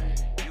Mane.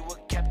 You a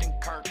Captain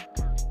Kirk.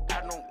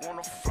 I don't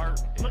wanna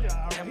flirt. Look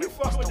at him. He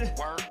fuck with it.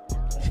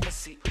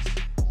 Pussy.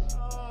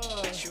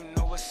 But you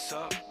know what's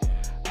up.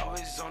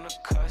 Always on the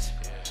cusp.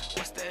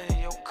 What's that in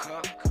your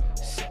cup?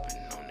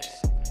 Sipping on it.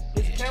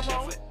 Is the camera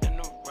on? In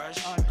a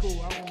rush. Alright, cool.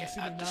 I want to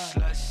see the nine.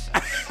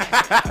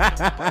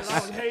 I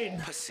was hating.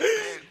 Pussy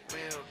big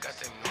wheel. Got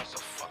them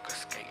motherfuckers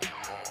skating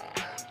home.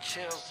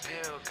 Chill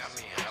pill. Got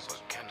me high,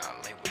 but can I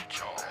lay with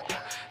y'all?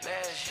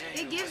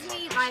 It gives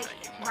me like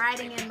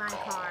riding in my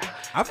car.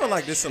 I feel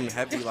like there's some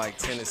heavy like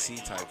Tennessee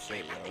type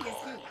shit, yo.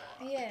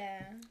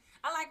 Yeah.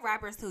 I like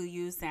rappers who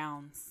use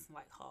sounds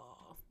like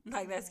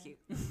like that's cute.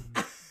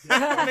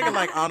 Nigga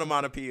like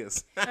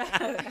onomatopoeias. It's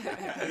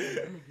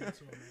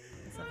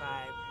a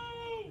vibe.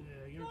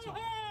 Yeah, give it to him.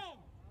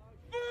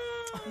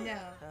 No.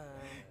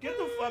 Get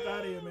the fuck out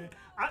of here, man.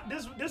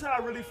 This is how I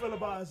really feel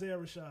about Isaiah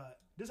Rashad.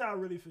 This is how I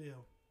really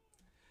feel.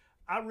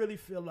 I really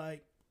feel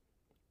like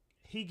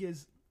he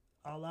gets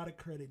a lot of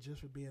credit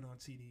just for being on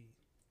TD,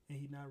 and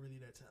he's not really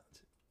that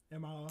talented.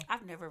 Am I off?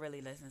 I've never really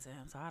listened to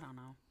him, so I don't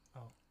know.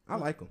 Oh, I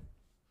like him.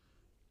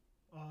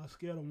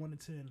 Scale of 1 to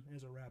 10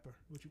 as a rapper.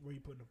 Where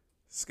you putting him?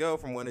 Scale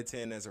from 1 to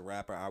 10 as a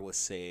rapper, I would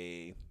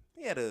say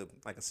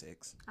like a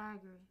 6. I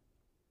agree.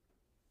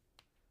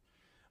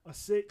 A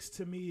 6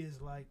 to me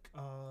is like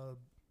damn,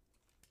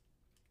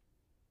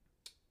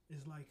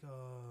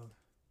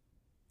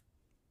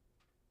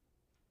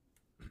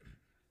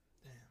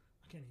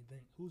 I can't even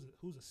think.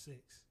 Who's a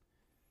 6?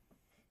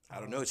 I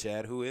don't know,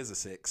 Chad. Who is a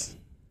 6?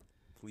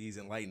 Please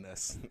enlighten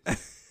us. I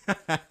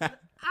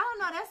don't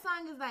know. That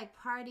song is like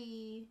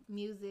party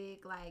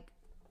music, like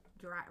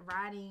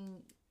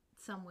riding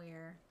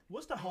somewhere.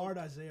 What's the hard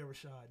Isaiah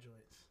Rashad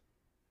joints?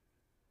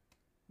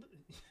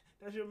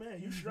 That's your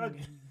man. You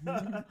shrugging. I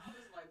was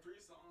like 3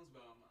 songs,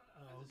 but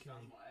I just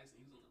found him on accident.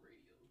 He was on the radio.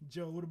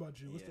 Joe, what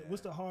about you?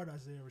 What's the hard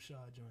Isaiah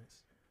Rashad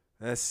joints?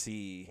 Let's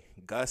see.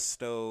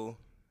 Gusto,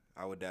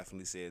 I would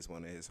definitely say is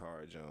one of his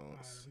hard joints. All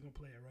right, we're going to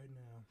play it right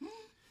now.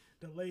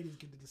 The ladies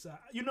get to decide.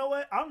 You know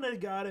what? I'm the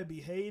guy that be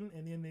hating,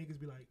 and then niggas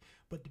be like,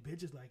 but the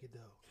bitches like it,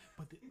 though.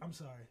 But I'm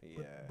sorry.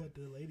 Yeah. But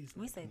the ladies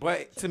like it.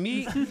 But to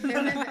me,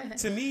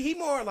 he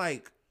more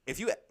like, if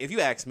you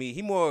ask me,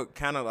 he more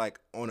kind of like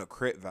on a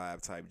crit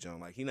vibe type joint.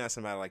 Like, he not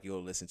somebody like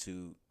you'll listen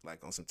to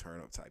like on some turn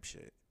up type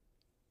shit.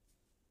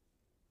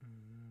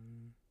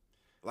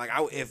 Like,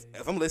 if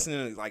I'm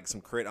listening to like some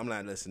crit, I'm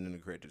not listening to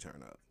crit to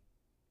turn up.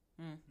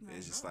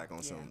 It's just like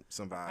on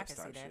some vibes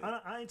type shit.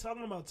 I ain't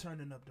talking about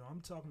turning up though.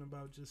 I'm talking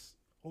about just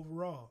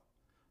overall.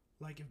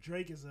 Like if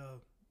Drake is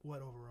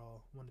what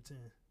overall? 1 to 10.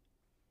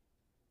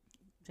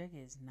 Drake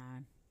is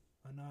 9.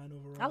 A 9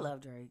 overall. I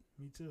love Drake.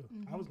 Me too.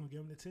 I was gonna give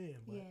him a 10,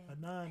 but a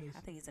 9 is. I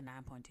think it's a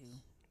 9.2.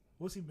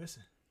 What's he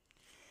missing?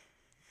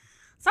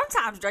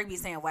 Sometimes Drake be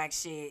saying whack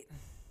shit.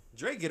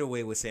 Drake get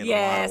away with saying a lot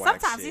of whack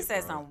shit. Sometimes he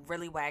says some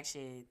really whack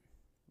shit,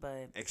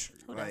 but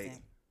who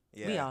doesn't?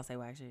 Yeah. We all say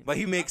whack shit. But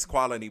he makes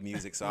quality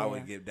music, so I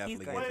would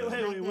definitely give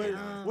him. Wait.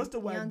 What's the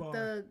whack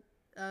bar?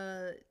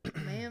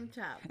 Lamb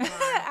chop.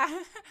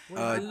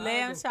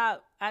 Lamb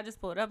chop. I just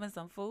pulled up in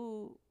some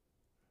food.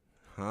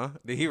 Huh?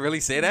 Did he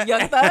really say that?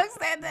 Young Thug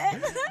said that.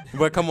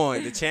 But come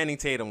on, the Channing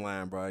Tatum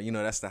line, bro. You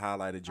know that's the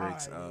highlight of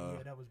Drake's.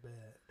 Yeah, that was bad.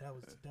 That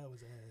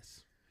was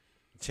ass.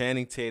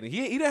 Channing Tatum.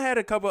 He done had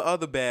a couple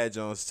other bad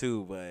Jones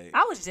too, but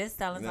I was just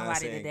telling somebody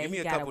today Give me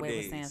he a got couple away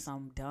days. with saying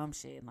some dumb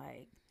shit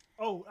like.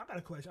 Oh, I got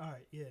a question. All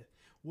right, yeah.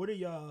 What are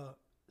y'all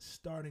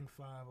starting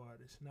 5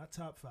 artists, not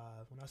top 5.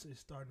 When I say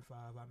starting 5,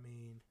 I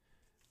mean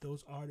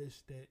those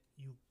artists that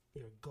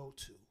your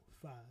go-to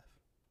 5.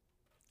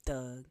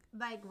 Thug.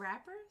 Like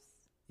rappers?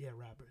 Yeah,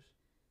 rappers.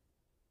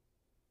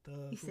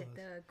 Thug. You said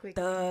Thug quick.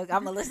 Thug.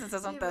 I'm going to listen to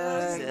some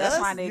Thug. Yes. That's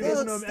my You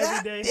nigga. listen to him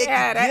every day?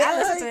 Yeah, I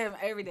listen to him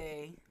every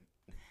day.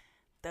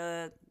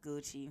 Thug,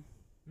 Gucci.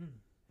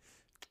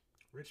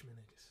 Richmond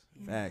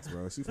niggas. Facts,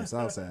 bro. She from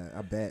Southside.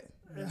 I bet.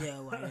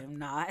 No, I am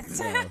not.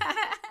 No.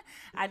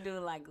 I do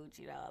like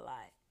Gucci though a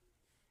lot.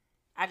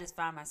 I just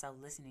find myself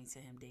listening to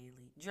him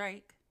daily.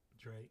 Drake.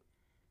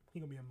 He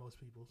gonna be in most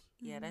people's.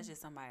 Yeah, that's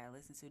just somebody I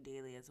listen to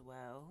daily as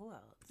well. Who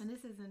else? And this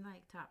isn't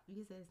like top.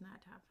 You said it's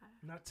not top 5.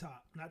 Not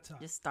top.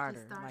 Just starter,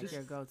 Just starter. like Just-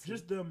 your go-to.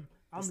 Just them.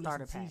 I'm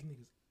starter listening to these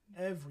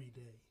niggas every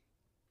day.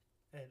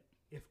 And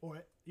if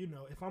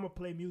I'm gonna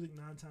play music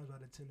 9 times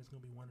out of 10, it's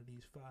gonna be one of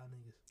these 5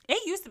 niggas.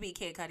 It used to be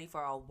Kid Cudi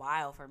for a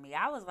while for me.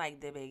 I was like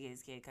the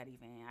biggest Kid Cudi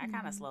fan. I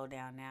kind of slowed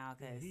down now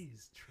Yeah, because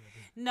he's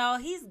tripping. no,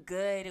 he's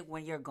good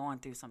when you're going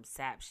through some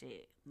sap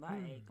shit.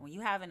 Like when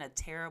you having a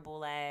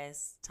terrible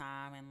ass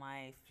time in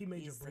life. He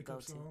made your he's the breakup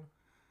go-to. song.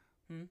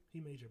 Hmm? He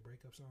made your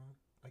breakup song,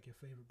 like your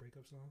favorite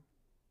breakup song.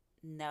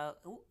 No,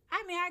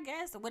 I mean I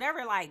guess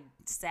whatever. Like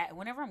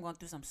whenever I'm going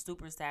through some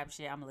super sap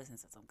shit, I'm gonna listen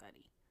to some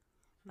Cudi.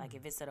 Like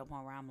if it's at a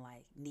point where I'm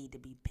like need to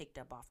be picked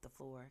up off the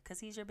floor because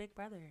he's your big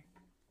brother.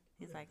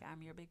 He's like,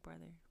 I'm your big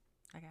brother.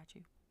 I got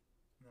you.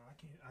 No, I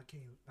can't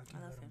I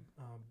love let him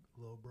him.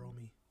 little bro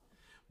me.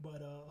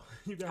 But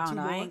you I got don't 2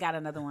 know. more. I ain't got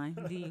another one.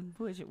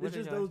 What It's is just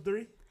yours? those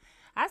 3.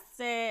 I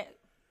said,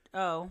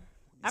 I mean,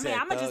 Said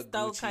I'm gonna just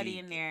Thug, throw Gucci, Cudi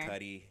in there.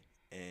 Cudi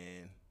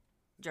and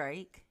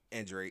Drake.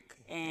 Drake.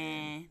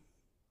 And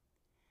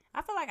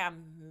I feel like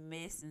I'm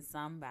missing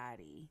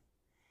somebody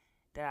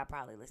that I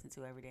probably listen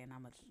to every day, and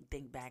I'm gonna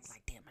think back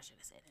like, damn, I should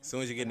have said it. As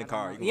soon as you get in the But I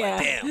car, don't you're know.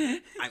 like, damn,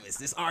 I miss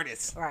this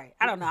artist. Right.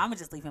 I don't know. I'm gonna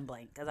just leave him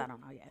blank because I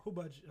don't know yet. How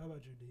about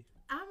you, D?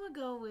 I'm gonna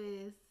go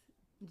with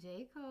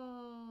J.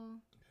 Cole,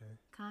 Okay.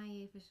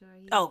 Kanye for sure.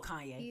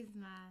 Kanye. He's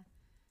my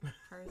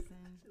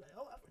person. She's like,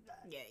 oh, I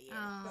forgot.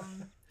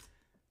 Yeah.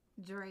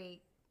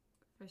 Drake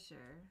for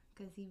sure,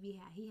 cause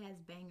he has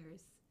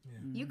bangers. Yeah.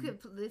 You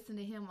could listen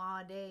to him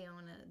all day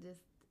on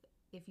just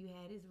if you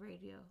had his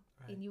radio,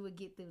 Right. and you would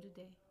get through the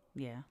day.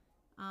 Yeah.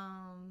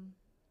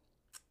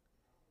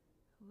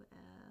 What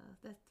else?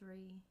 That's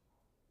 3.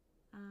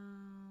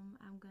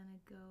 I'm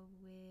gonna go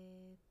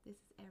with this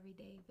is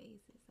everyday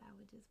basis. I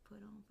would just put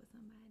on for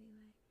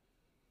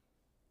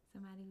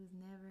somebody who's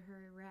never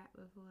heard rap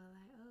before.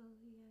 Like, oh,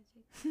 you gotta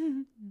check.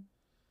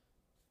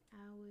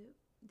 I would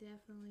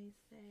definitely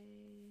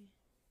say.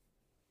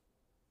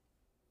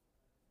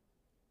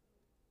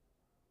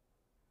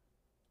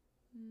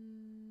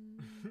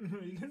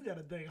 You just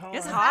gotta think hard.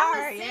 It's I'm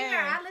hard. a singer.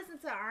 Yeah. I listen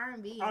to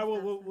R&B. All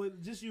right, well,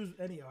 just use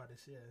any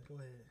artist. Yeah, go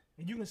ahead.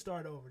 And you can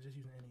start over just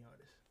using any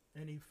artist.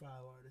 Any 5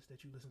 artists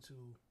that you listen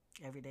to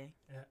Every day.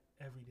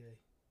 every day.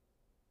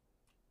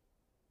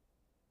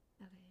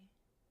 Okay.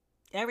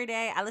 Every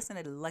day. I listen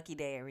to Lucky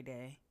Day every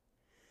day.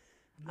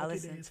 I Lucky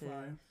listen Day is to.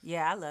 fire.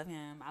 Yeah, I love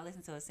him. I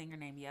listen to a singer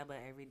named Yeba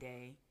every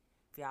day.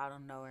 If y'all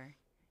don't know her,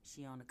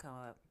 she on the come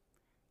up.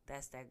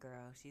 That's that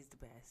girl. She's the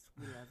best.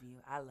 We love you.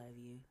 I love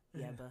you,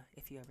 Yeba.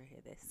 If you ever hear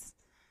this,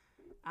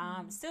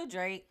 still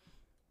Drake,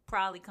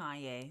 probably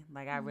Kanye.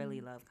 Like I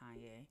really love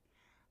Kanye.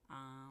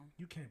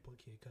 You can't put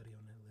Kid Cudi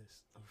on that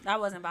list. I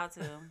wasn't about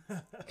to.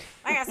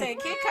 Like I said,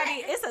 Kid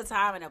Cudi. It's a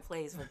time and a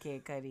place for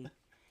Kid Cudi.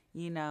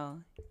 You know,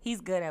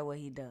 he's good at what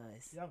he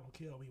does. Y'all gonna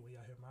kill me when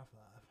y'all hear my 5.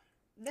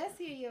 Let's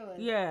hear yours.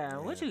 Yeah.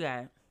 What you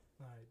got?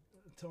 All right,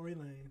 Tory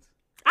Lanez.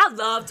 I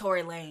love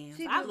Tory Lanez.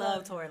 She do I love love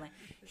him. Tory Lanez.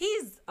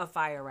 He's a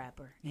fire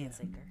rapper and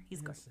singer.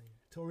 He's great. Singer.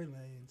 Tory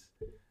Lanez,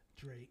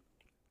 Drake,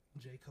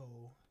 J.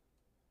 Cole,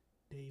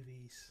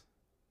 Davies.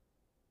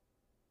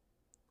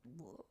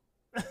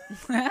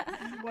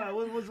 Wow,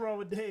 what's wrong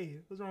with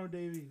Dave? What's wrong with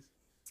Davies?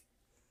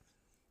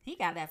 He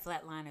got that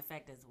flatline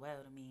effect as well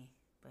to me,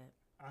 but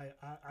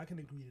I can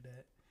agree to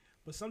that.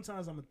 But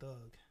sometimes I'm a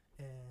thug,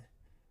 and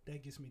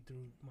that gets me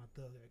through my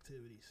thug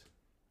activities.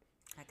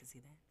 I can see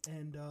that.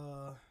 And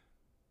 5.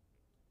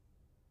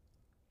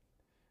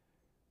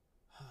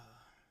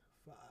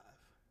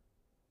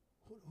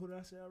 Who did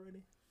I say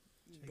already?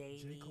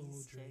 Davies, J.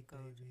 Cole, Drake, J. Cole,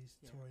 Davies,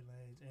 yeah. Tory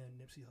Lanez, and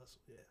Nipsey Hussle.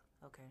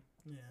 Yeah. Okay.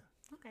 Yeah.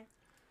 Okay.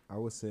 I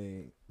would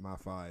say my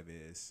 5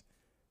 is.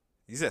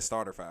 You said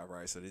starter 5,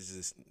 right? So this is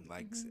just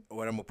like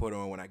what I'm gonna put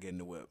on when I get in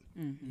the whip.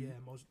 Yeah,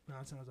 most 9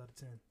 times out of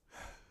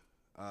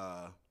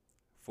 10.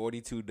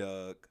 42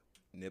 Doug,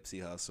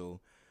 Nipsey Hussle,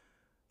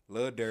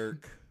 Lil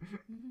Durk,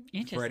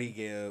 Freddie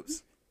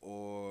Gibbs,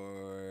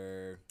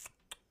 or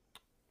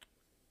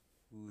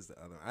who's the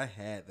other one? I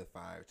had the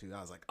 5 too. I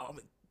was like, oh,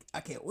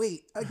 I can't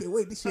wait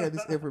to share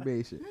this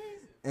information.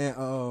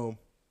 And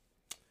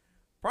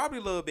probably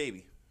Lil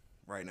Baby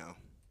right now.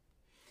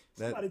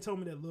 Somebody told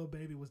me that Lil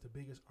Baby was the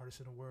biggest artist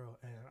in the world,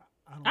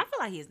 and I feel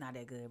like he's not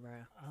that good, bro.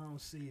 I don't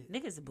see it.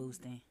 Niggas are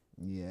boosting.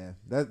 Yeah,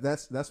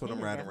 that's what He I'm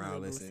is riding definitely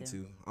around listening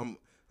boosting. to.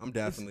 I'm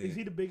definitely. Is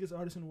he the biggest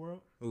artist in the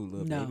world? Ooh,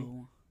 Lil No. Baby.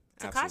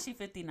 Tekashi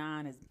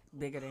 59 is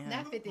bigger than him.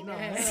 Not 59.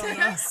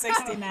 No,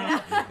 69.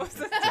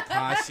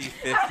 Tekashi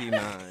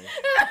 59.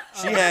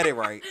 She had it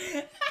right.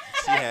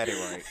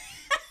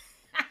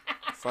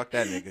 Fuck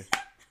that nigga.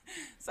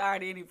 Sorry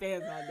to any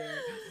fans out there.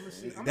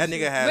 That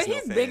nigga has But no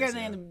he's fans, bigger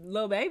yeah. than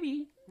Lil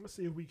Baby. Let's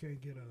see if we can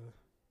get a.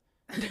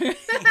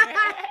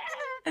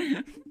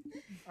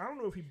 I don't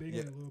know if he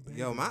bigger than a little bit.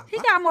 Yo, He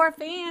got more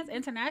fans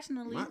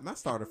internationally. my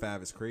starter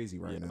five is crazy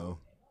right now.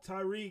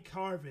 Tyreek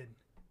Harvin,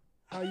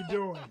 how you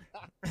doing?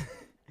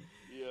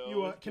 Yo,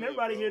 You are, can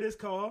everybody hear this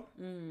call?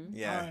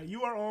 Yeah. All right,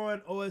 you are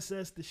on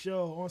OSS the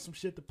show, on some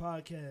shit the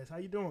podcast. How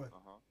you doing?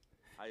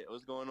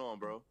 What's going on,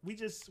 bro? We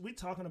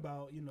talking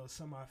about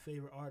some of our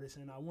favorite artists,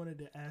 and I wanted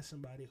to ask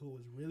somebody who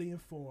was really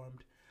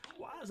informed.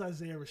 Why is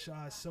Isaiah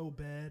Rashad so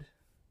bad?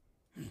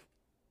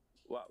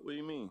 What do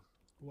you mean?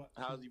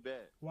 How's he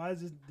bad? Why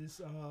is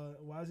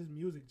why is his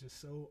music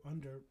just so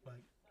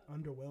underwhelming?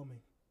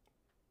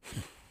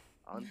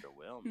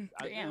 Underwhelming.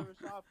 Isaiah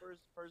Rashad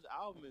first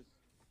album is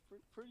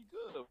pretty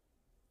good,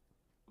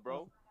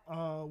 bro.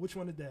 Which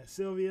one is that?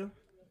 Sylvia?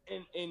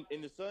 And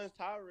the Sun's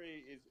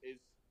tirade is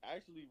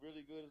actually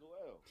really good as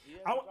well.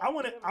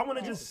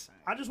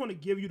 I just want to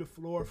give you the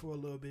floor for a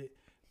little bit.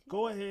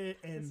 Go ahead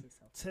and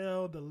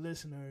tell the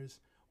listeners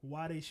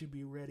why they should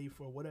be ready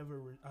for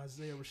whatever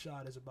Isaiah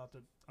Rashad is about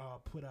to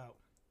put out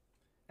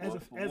as a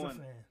fan.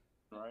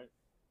 Right.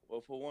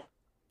 Well, for one,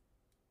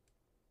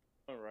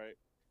 right.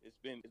 It's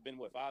been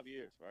what, 5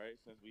 years, right,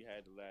 since we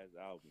had the last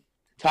album.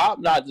 Top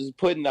not just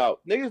putting out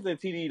niggas in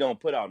TDE don't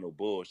put out no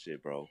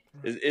bullshit, bro.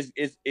 It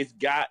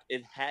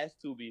has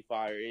to be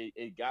fire.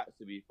 It got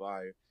to be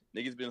fire.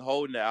 Niggas been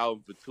holding the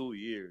album for 2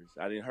 years.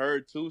 I done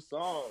heard 2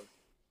 songs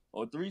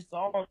or 3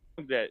 songs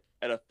at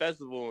a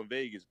festival in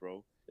Vegas,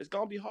 bro. It's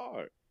gonna be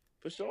hard,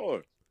 for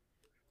sure.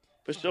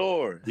 For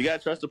sure. You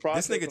gotta trust the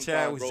process. This nigga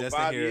Chad was bro. just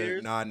 5 in here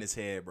years. nodding his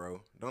head,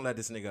 bro. Don't let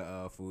this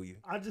nigga fool you.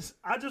 I just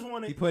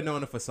want to. He putting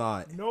on a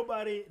facade.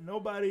 Nobody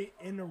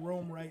in the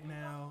room right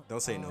now.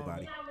 Don't say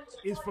nobody.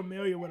 Is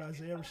familiar with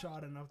Isaiah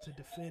Rashad enough to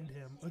defend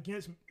him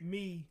against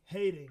me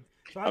hating.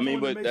 So I mean,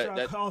 wanted to but make sure I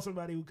that- call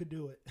somebody who could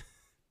do it.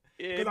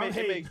 Yeah, it 'Cause I'm makes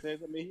hating.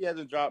 sense. I mean, he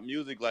hasn't dropped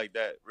music like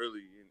that,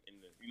 really.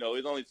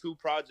 It's only 2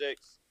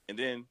 projects, and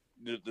then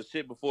the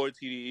shit before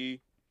TDE,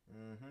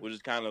 which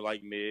is kind of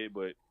like mid,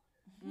 but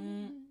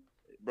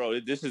bro,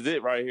 this is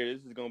it right here.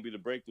 This is gonna be the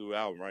breakthrough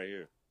album right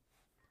here.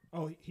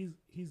 Oh,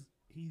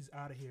 he's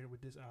out of here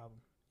with this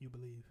album. You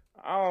believe?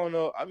 I don't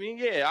know. I mean,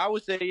 yeah, I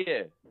would say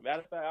yeah.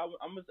 Matter of fact,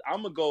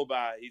 I'm gonna go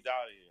by he's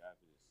out of here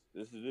after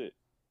this. This is it.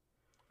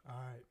 All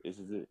right. This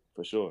is it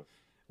for sure.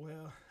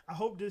 Well, I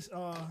hope this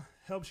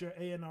helps your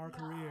A&R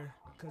career,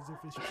 because if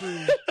it's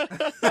true.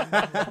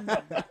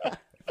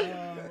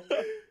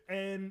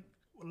 And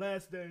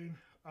last thing,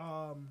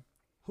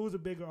 who's a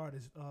bigger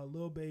artist,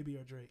 Lil Baby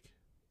or Drake,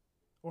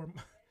 or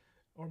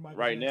Michael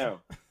Right Jackson?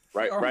 now,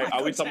 right. Or Are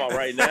Michael we talking about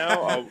right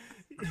Jackson.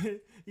 now?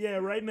 Yeah,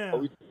 right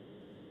now.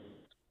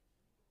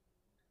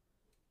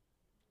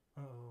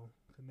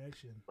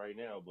 Connection. Right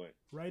now, but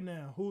right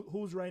now,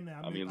 who's right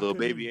now? I mean, Lil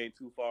Baby ain't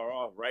too far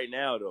off. Right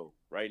now, though.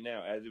 Right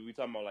now, as if we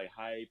talking about like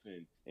hype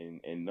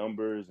and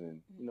numbers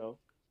and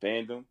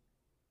fandom,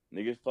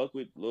 niggas fuck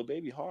with Lil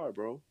Baby hard,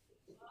 bro.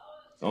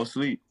 Don't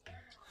sleep.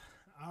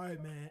 All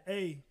right, man.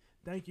 Hey,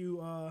 thank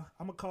you. I'm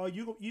gonna call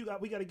you. We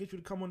got to get you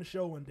to come on the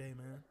show one day,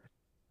 man.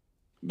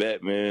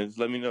 Bet, man. Just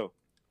let me know.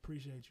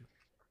 Appreciate you.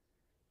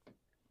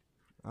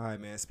 All right,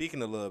 man.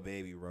 Speaking of Lil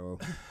Baby, bro,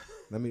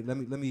 let me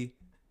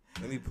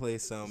play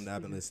something that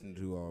I've been listening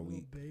to all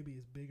week. Lil Baby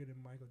is bigger than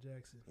Michael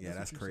Jackson. Yeah,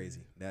 that's what you're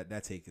crazy. saying.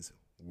 That take is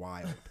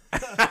wild.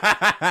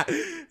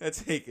 That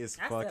take is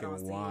I still fucking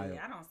don't wild. see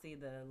it. I don't see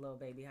the Lil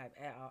Baby hype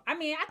at all. I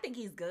mean, I think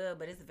he's good,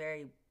 but it's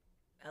very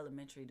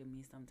elementary to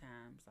me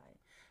sometimes. Like,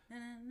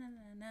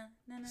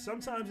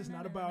 sometimes it's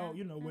not about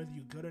whether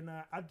you're good or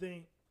not. I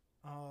think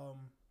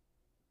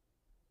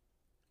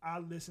I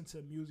listen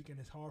to music and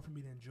it's hard for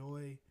me to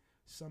enjoy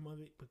some of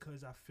it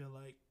because I feel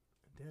like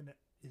then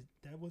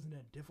that wasn't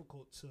that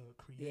difficult to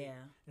create. Yeah.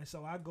 And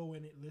so I go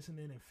in it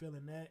listening and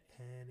feeling that,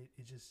 and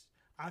it just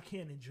I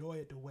can't enjoy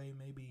it the way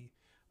maybe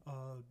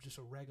just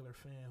a regular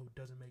fan who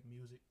doesn't make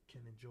music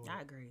can enjoy it.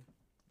 I agree.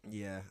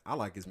 Yeah, I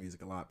like his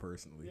music a lot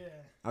personally.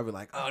 Yeah. I be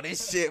like, oh,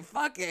 this shit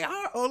fucking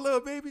hard. Oh,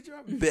 Lil Baby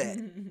drop. Bet.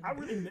 I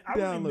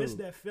really miss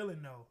that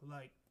feeling though.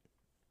 Like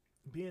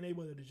being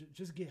able to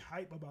just get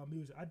hype about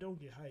music. I don't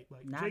get hype.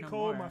 Like Not J. no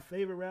Cole, more. my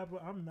favorite rapper.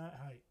 I'm not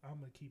hype. I'm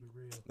gonna keep it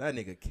real. That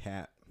nigga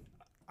cap.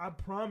 I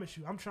promise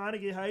you, I'm trying to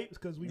get hype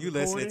because we. You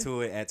listening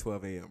to it at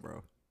 12 a.m.,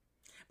 bro.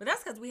 But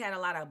that's because we had a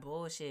lot of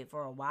bullshit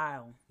for a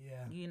while.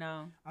 Yeah.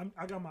 I'm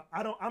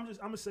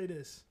gonna say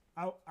this.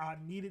 I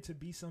need it to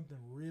be something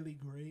really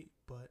great,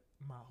 but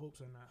my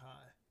hopes are not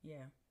high.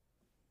 Yeah.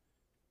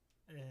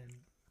 And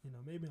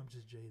maybe I'm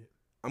just jaded.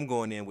 I'm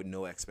going in with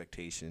no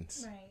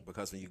expectations. Right.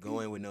 Because when you go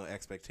in with no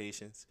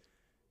expectations,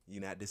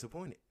 you're not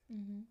disappointed.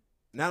 Mm-hmm.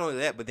 Not only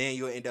that, but then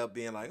you'll end up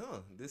being like,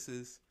 oh,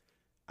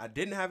 I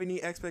didn't have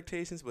any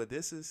expectations, but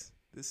this is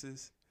But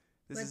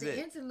it. the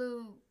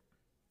interlude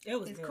It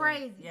was is good.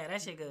 crazy. Yeah,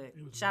 that shit good.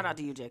 Shout out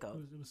to you, J. Cole.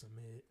 It was some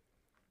mid.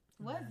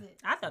 Was it?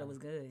 I thought it was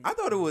good. I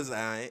thought it was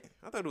alright.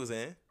 I thought it was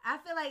in. I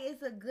feel like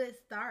it's a good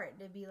start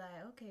to be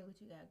like, okay, what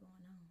you got going on?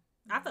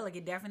 I feel like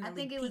it definitely. I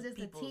think it was just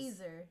people's... a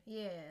teaser.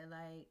 Yeah,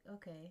 like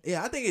okay.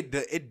 Yeah, I think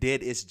it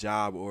did its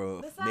job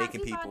or Besides,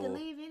 making he about to people.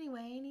 leave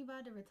anyway. Ain't he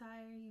about to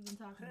retire? He been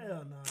talking.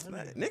 Hell no.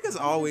 Niggas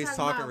always Talking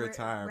talking about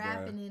retire, bro.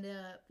 wrapping it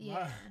up.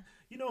 Yeah.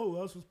 You know who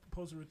else was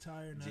supposed to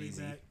retire? Now he's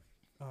Jay-Z. back.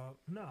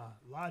 Nah,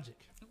 Logic.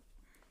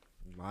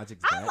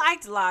 Logic's I back.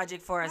 liked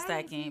Logic for a Why is he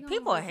second. gonna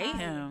People retire? hate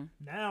him.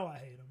 Now I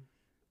hate him.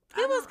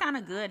 He was kind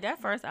of good.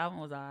 That first album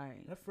was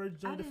alright. That first I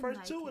joint, the didn't first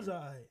like two was him.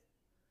 alright.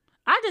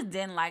 I just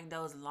didn't like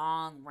those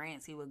long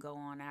rants he would go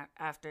on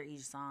after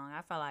each song.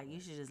 I felt like you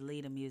should just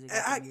lead the music.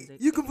 With the music.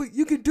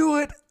 You can do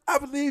it. I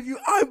believe you.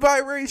 I'm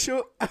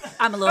biracial.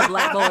 I'm a little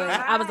black boy.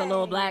 I was a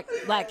little black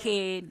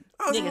kid.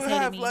 I was a Niggas little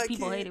hated half me. black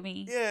People kid. hated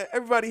me. Yeah,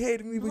 everybody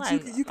hated me, but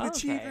Like, you can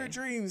achieve okay. your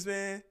dreams,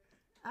 man.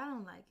 I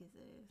don't like his ass.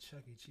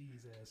 Chuck E.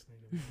 Cheese ass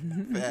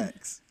nigga.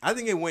 Facts. I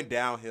think it went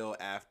downhill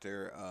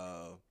after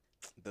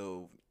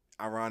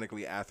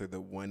ironically after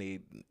the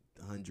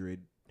 1-800.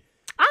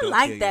 I Don't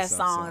like Kill that Yourself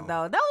song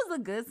though. That was a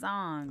good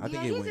song. I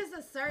think he's it went. just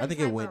a certain I think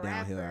it type went of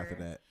downhill rapper. after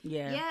that.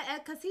 Yeah. Yeah,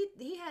 because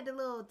he had the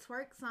little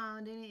twerk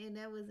song, didn't it? And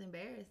that was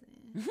embarrassing.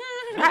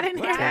 I didn't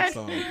What hear twerk that.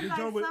 song? The Like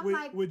joint with, something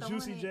like with the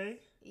Juicy one that- J.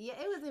 Yeah,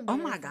 it was Oh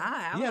embarrassing. my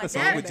god. He had a was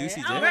song like, with that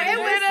Juicy bad. J? All right, It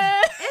with was,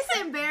 it. it's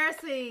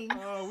embarrassing.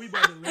 Oh, we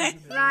about to listen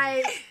to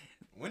Like,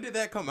 When did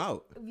that come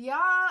out? y'all,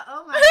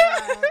 oh my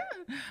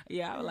god.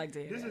 Yeah, I would like to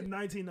hear this. This that. is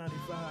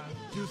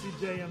 1995. Juicy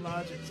J and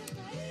Logic.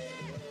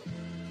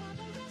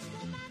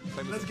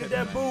 Let's get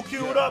that boo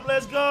queued up.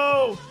 Let's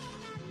go.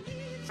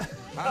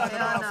 Alright,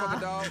 Hell no.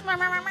 motherfucker, dog.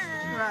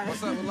 Right.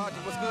 What's up with Logic?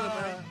 What's good,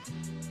 man?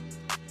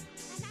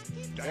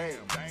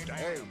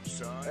 Damn,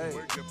 son.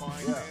 Where'd you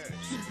find this?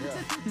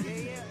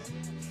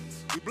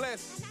 We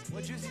blessed.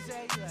 What Juicy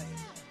say? You like,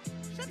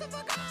 shut the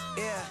fuck up.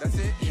 Yeah. That's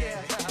it? Yeah.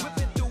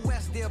 Whipping through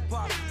West Deer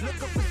Park. Looking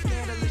for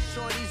scandalous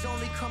shorties,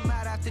 only come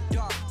out after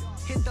dark.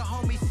 Hit the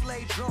homie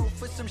Slade drove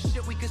for some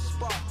shit we could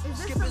spark. Is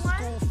this Skipping the one?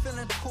 school,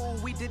 feeling cool,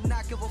 we did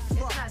not give a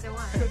fuck. It's not the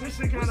one. This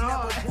shit kind of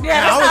hard.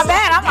 Yeah, that's not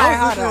bad. I'm like,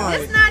 hold on.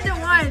 It's not the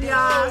one,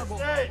 y'all.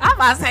 I'm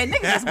about to say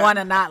niggas just want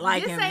to not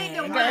like This him. ain't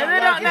the man. one. It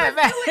don't that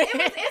bad.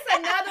 It's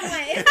another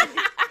one.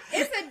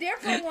 It's a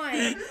different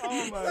one.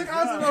 Oh my Like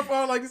I was on my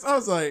phone like this. I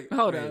was like,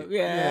 Hold wait, up.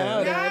 Yeah,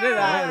 hold Nah, up.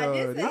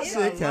 This Hold this on, is- this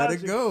shit kind of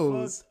Logic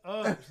goes.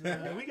 fucked up,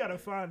 man. We gotta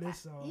find this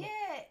song. Yeah,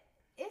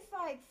 it's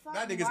like That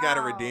something niggas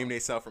gotta wild. redeem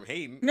themselves from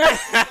hating.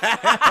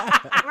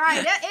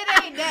 Right,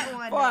 it ain't that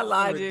one. Poor though.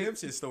 Logic.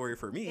 Redemption story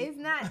for me. It's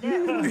not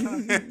that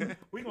one.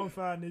 We gonna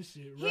find this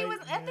shit. He right was.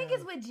 I think now.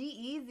 it's with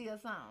G-Eazy or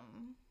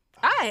something.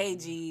 I hate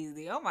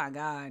Jeezy. Oh my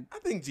god. I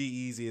think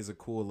G-Eazy is a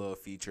cool little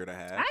feature to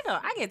have.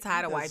 I get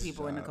tired of He white does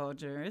people in the job.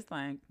 culture. It's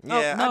like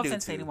Yeah, no I do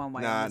offense to too. anyone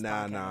white. Nah, on this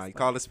podcast, You but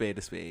call a spade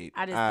a spade.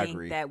 I just I think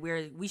agree. that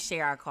we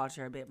share our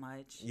culture a bit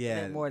much. Yeah.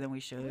 a bit more than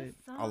we should.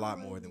 A lot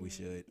more than we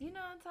should. You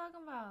know what I'm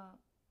talking about.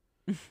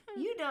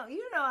 You know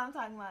what I'm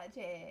talking about,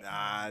 Chad.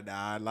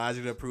 Nah.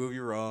 Logic to prove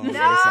you wrong. No,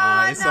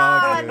 It's all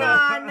good. no.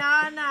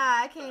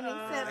 I can't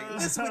accept it.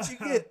 This is what you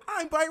get.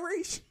 I'm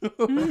biracial.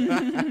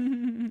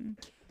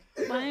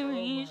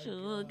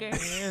 Biracial girl.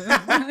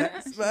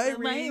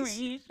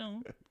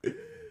 Biracial.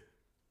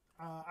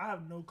 I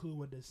have no clue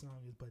what this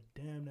song is, but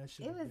damn, that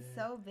shit. It was bad.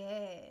 so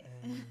bad,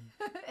 And-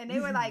 and they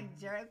were like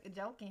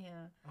joking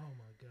him. Oh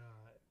my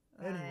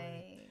god.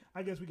 Anyway, Like,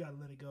 I guess we gotta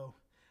let it go.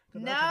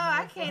 'Cause no,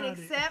 I I cannot can't find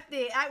it. accept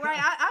it.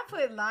 I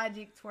put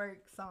Logic twerk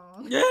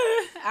song.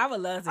 I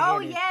would love to Oh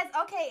hear it. yes,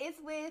 okay, it's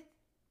with.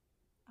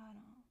 Hold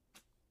on,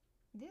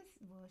 this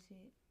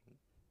bullshit.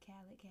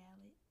 Khaled.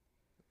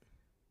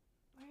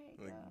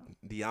 Where it go?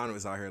 Deanna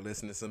was out here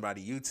listening to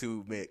somebody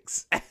YouTube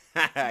mix. Hell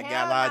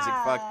Got Logic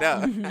nah. fucked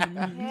up.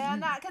 Hell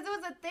nah, because it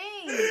was a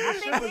thing.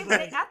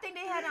 I think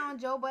they had it on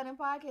Joe Budden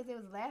podcast. They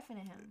was laughing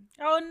at him.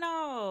 Oh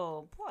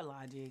no, poor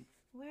Logic.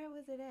 Where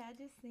was it at? I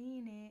just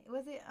seen it.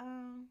 Was it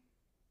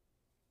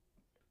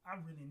I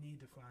really need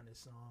to find this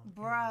song.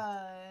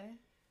 bruh?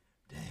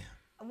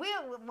 Damn.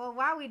 Well,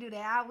 while we do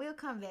that, we'll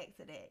come back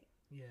to that.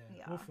 Yeah,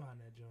 Yeah. we'll find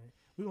that joint.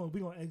 We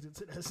gonna exit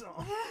to that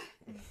song.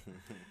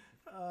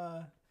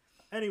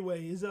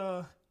 Anyway, it's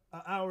an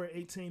hour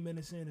 18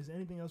 minutes in. Is there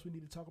anything else we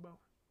need to talk about?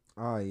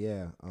 Oh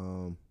yeah.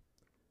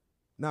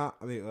 Nah,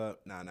 I mean,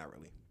 nah, not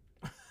really.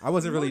 I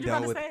wasn't really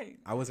done with.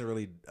 I wasn't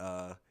really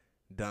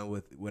done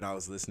with what I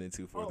was listening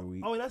to for the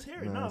week. Oh, let's hear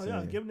it. You know No, what I'm yeah,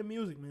 saying? give him the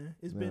music, man.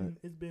 It's Man.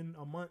 been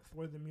a month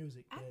worth of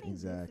music. I that- think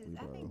Exactly,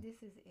 I bro. think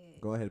this is it.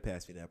 Go ahead and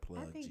pass me that plug,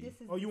 I think G. this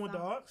is. Oh, you want the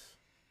song. aux?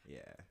 Yeah.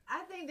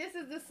 I think this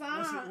is the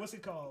song. What's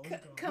it called?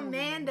 What's it called?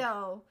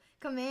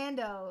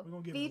 Commando, We're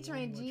gonna give it a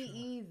featuring one more try.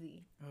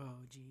 G-Eazy. Oh,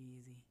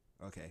 Jeezy.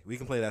 Okay, we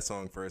can play that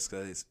song first,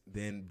 cause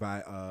then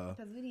by Cause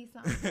we need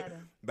something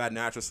better. by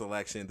natural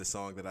selection, the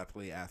song that I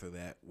play after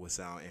that will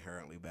sound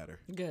inherently better.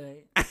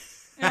 Good. Well,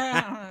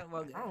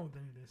 good. I don't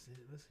think this is.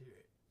 Let's hear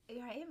it.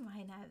 Yeah, it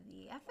might not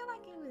be. I feel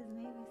like it was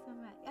maybe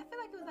somebody. I feel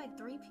like it was like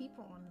 3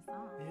 people on the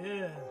song.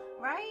 Yeah.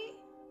 Right?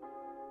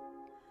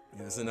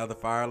 Yeah, it's another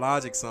Fire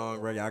Logic song,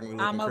 bro. Y'all gonna be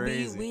looking I'ma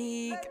crazy.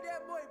 be weak. Make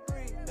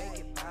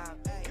it pop,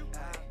 make it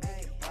pop,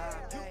 make it pop.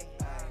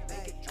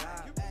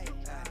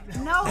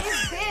 No,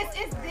 it's this.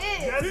 It's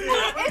this. That's it.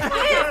 It's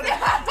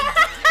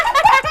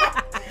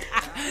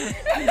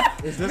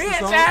this. Is this Me the and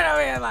song? Chad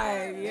over here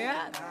like,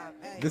 yeah.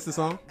 This the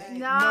song?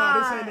 No,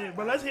 this ain't it.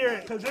 But let's hear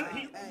it, because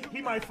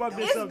he might fuck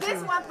this up, It's this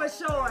too. one for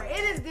sure.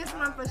 It is this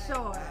one for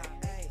sure.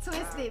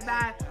 Twisted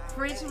by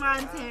French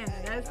Montana.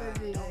 That's what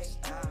it is.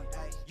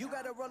 You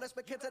gotta roll us,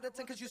 but can't tell the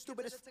 10 cause you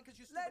stupid as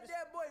let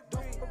that boy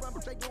breathe.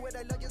 They do it,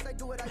 I love, yes, I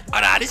do it, I do Oh,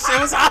 nah, this shit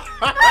was hot.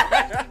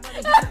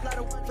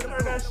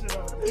 Turn that shit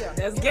on.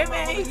 Let's get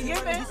me.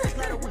 Get me.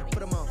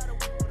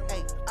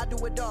 Hey, I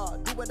do it all.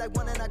 Do what I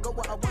want and I go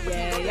where I want.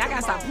 Yeah, y'all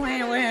gotta stop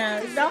playing with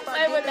him. Don't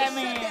play with that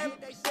man.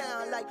 They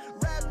sound like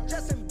rap,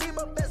 Justin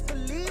Bieber, best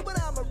believe when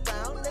I'm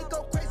around. They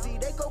go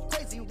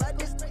crazy, right?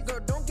 This girl,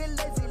 don't get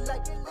lazy,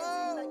 like,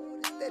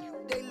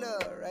 they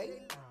love,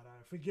 right?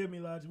 Forgive me,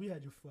 Lodge. We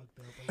had you fucked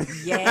up.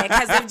 Yeah,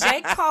 because if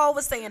J. Cole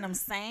was saying them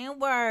same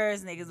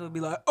words, niggas would be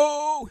like,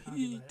 oh, I'll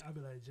be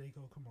like, J.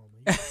 Cole, come on,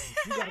 man.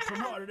 You gotta come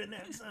harder than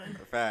that, son.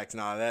 Facts.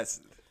 Nah, that's.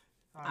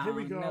 All right, here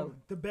we go. know.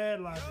 The Bad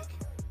Logic.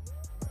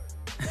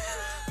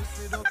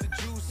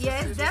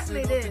 Yeah, it's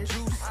definitely this.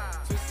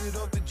 Twisted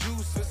off the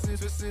juice,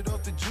 twisted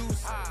off the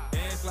juice.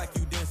 Dance like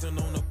you dancing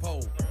on a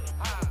pole.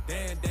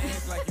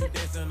 Dance like you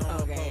dancing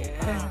on a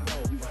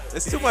pole.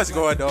 There's too much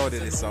going on in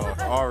this song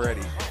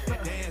already.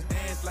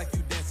 Dance like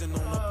you dancing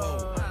on a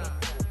pole.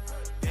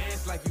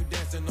 Dance like you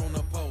dancing on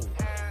a pole.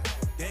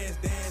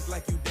 Dance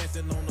like you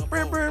dancing on a pole.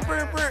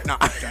 No.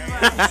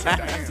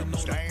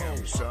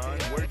 Damn, son,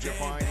 where'd you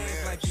find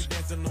Dance like you this?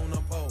 dancing on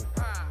a pole.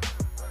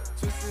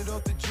 Twisted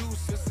off the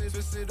juice,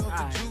 twisted off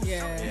the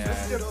juice.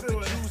 Twisted off the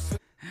juice.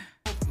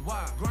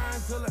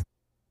 Grind till it.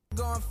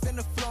 Going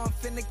finna flow, I'm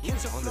finna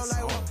catch a flow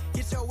like whoa.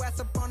 Get your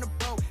ass up on the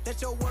boat,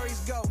 let your worries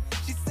go.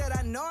 She said,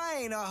 I know I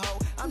ain't a hoe.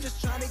 I'm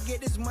just trying to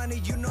get this money,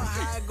 you know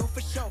how I go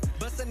for show.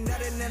 Bust a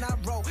nut and then I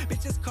roll.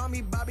 Bitches call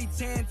me Bobby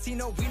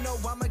Tarantino. We know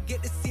I'ma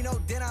get the Cino,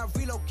 then I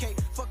relocate.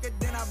 Fuck it,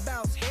 then I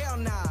bounce. Hell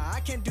nah,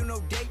 I can't do no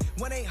date.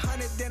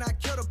 1-800, then I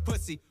kill the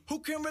pussy. Who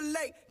can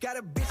relate? Got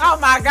a bitch. Oh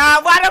my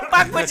God, why the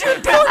fuck would you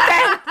do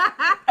that?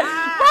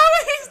 Why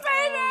would he say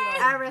that?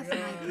 I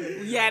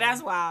resonate. Yeah,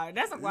 that's wild.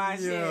 That's a wild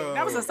Yo. shit.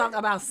 That was a song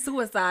about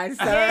suicide.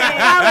 So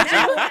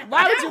Yeah.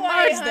 why would you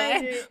merge That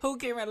that? 100. Who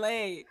can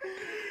relate?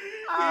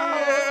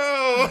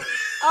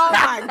 Oh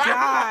my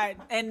God.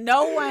 And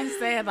no one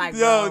said like, Yo,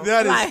 bro,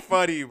 that is like,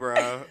 funny,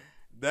 bro.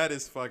 That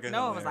is fucking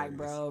no one was hilarious.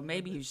 like, bro,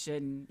 maybe you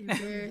shouldn't.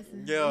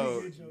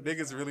 Yo,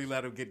 niggas really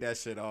let him get that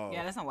shit off.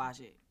 Yeah, that's some wild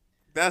shit.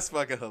 That's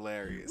fucking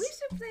hilarious. We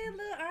should play a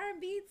little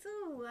R&B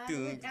too.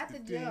 After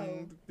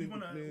Joe. You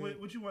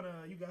what you wanna?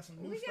 You got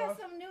some new We stuff?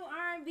 got some new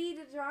R&B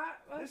to drop.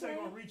 Okay. This ain't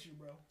gonna reach you,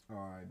 bro. All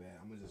right, man.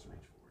 I'm gonna just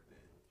reach for it then.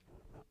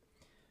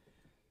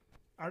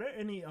 Are there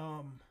any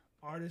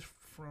artists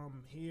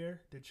from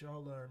here that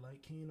y'all are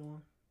like keen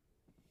on?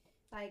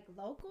 Like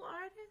local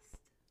artists?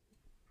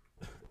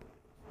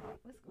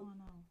 What's going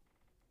on?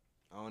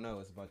 I don't know.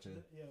 It's a bunch of.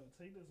 Yo,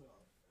 take this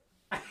off.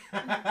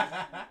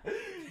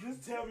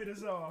 Just tell me the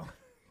song.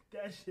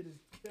 That shit is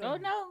killing Oh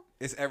me. no.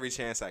 It's every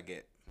chance I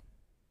get.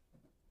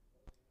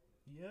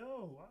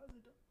 Yo, why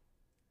is it?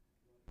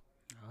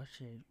 Oh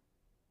shit.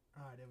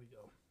 All right, there we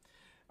go.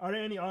 Are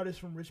there any artists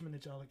from Richmond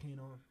that y'all are keen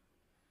on?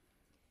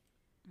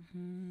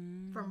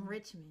 From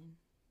Richmond?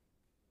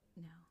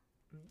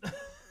 No.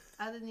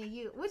 Other than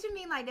you. What you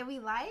mean, like, that we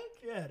like?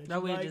 Yeah, that No,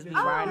 you we like, just that be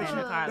you- riding that in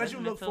you, the car that you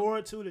listening look to.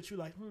 forward to, that you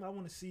like, I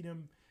want to see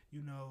them,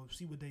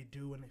 see what they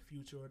do in the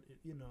future,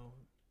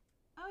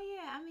 Oh,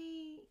 yeah. I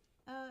mean,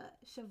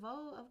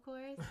 Chavot, of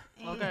course.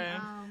 And, Okay.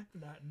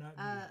 Not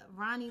me.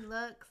 Ronnie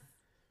Lux.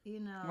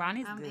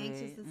 Ronnie's I'm good.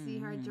 anxious to see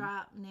her Mhm.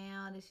 drop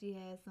now that she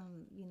has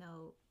some,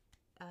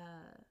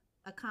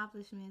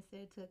 accomplishments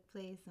that took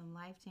place, some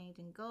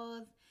life-changing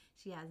goals.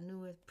 She has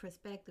newer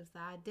perspectives, so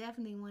I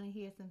definitely want to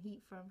hear some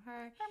heat from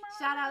her.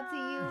 Shout out to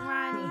you,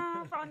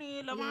 Ronnie.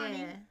 Ronnie, love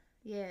Ronnie.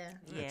 Yeah.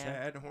 Yeah.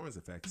 Add the horns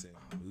effects in,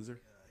 loser.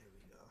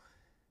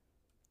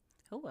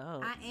 Who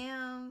else?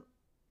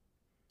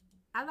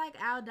 I like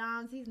Al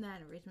Dons. He's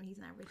not in Richmond. He's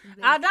not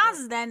Richmond. Al Dons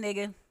is that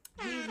nigga.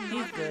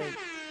 He's good.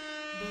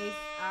 Bass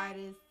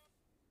artist.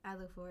 I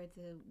look forward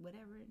to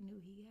whatever new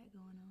he got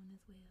going on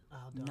as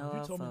well. Al Don.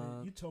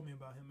 No, you told me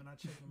about him, and I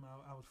checked him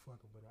out. I was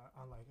fucking with it.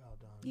 I like Al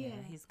Don.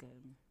 Yeah, he's good.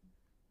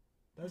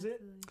 That's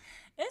it?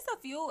 It's a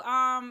few.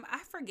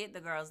 I forget the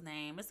girl's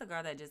name. It's a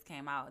girl that just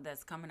came out.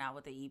 That's coming out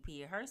with the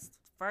EP. Her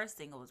first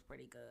single was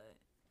pretty good.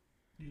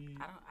 Yeah.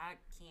 I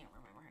can't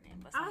remember her name,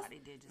 but somebody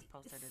did just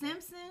post her today.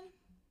 Simpson.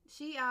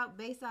 She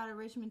based out of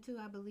Richmond too,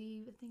 I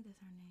believe. I think that's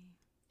her name.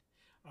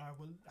 All right.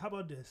 Well, how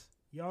about this?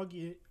 Y'all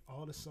get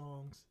all the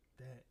songs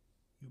that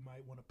you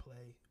might want to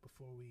play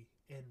before we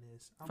end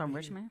this. From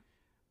Richmond?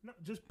 No,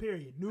 just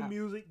period. New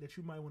music that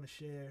you might want to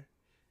share.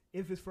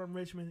 If it's from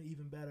Richmond,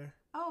 even better.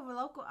 Oh, we're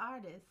local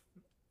artists.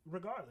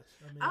 Regardless.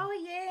 Oh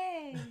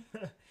yeah.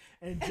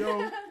 And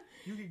Joe,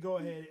 you can go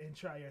ahead and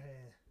try your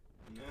hand.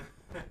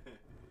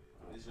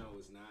 This show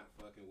was not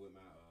fucking with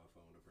my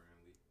phone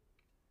apparently.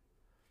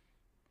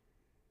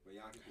 But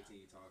y'all can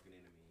continue talking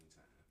in the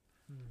meantime.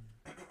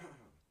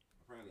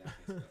 Apparently I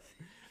can't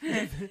spell.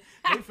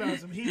 They found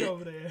some heat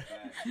over there.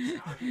 We can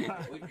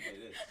play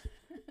this.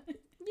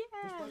 Just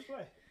press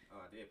play. Oh,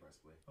 I did press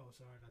play. Oh,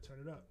 sorry, I gotta turn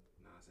it up.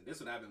 Nah, so this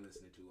is what I've been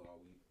listening to all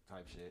week.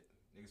 Type shit.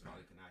 Niggas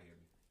probably cannot hear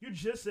me. You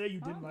just said you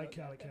didn't like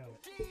Khaled.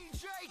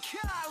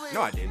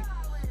 No, I didn't.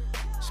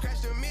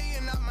 Scratched $1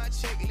 million off my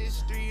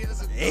checklist 3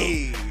 years ago.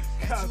 Hey.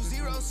 Got 2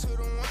 zeros to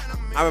the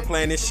one. I've been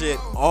playing this shit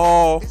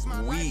all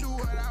week.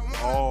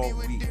 All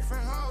week.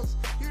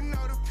 You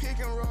know the pick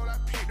and roll. I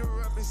picked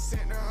her up and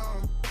sent her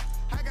home.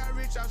 I got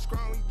rich out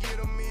strong. We get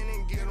them in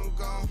and get them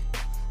gone.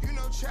 You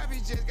know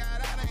Travis just got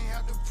out. I ain't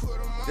have to put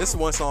them on. This is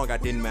one song I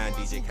didn't mind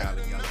DJ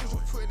Khaled. Y'all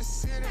know. Put the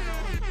city on.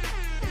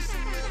 It's the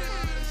middle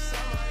of the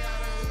summer. I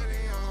got a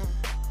hoodie on.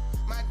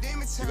 My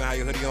demon You gonna have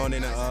your hoodie on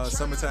in the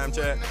summertime,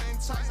 chat?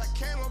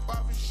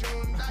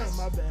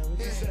 My bad. What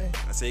you say?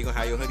 I say you gonna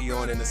have your hoodie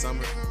on in the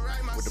summer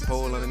with the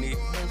pole underneath.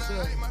 No,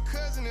 sir.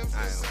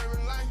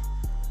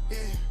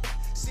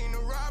 Seen the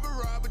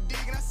robber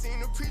digging. I seen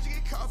the preacher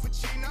get caught for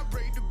cheating. I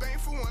break the bank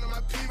for one of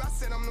my people. I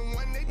said I'm the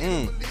one they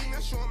didn't believe me.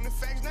 I show them the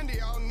facts, now they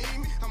all need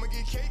me. I'ma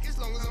get cake as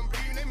long as I'm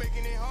breathing. They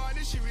making it hard,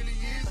 this shit really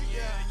easy.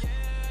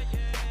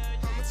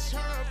 I'ma turn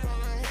up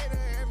on a hater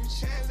every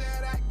chance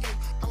that I get.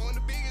 I want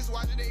the biggest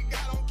watch that they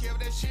got. Don't care if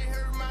that shit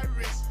hurt my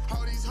wrist.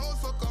 All these hoes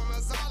fuck on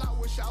us all.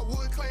 I wish I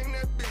would claim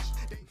that bitch.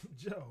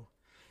 Joe,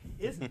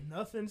 it's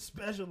nothing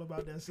special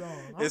about that song.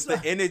 It's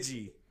the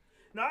energy.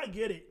 No, I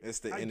get it. It's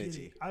the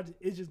energy.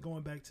 It's just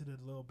going back to the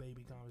little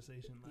baby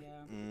conversation. Like,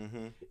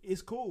 Yeah.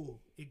 It's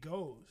cool. It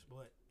goes,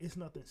 but it's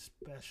nothing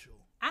special.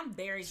 I'm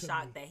very to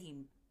shocked me. that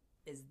he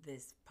is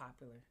this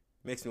popular.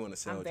 Makes me want to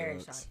sell I'm very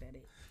drugs. shocked at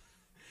it.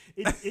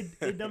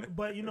 It done,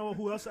 but you know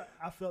who else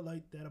I felt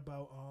like that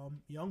about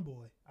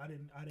YoungBoy. I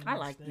didn't I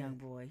like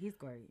understand. YoungBoy. He's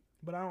great.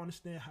 But I don't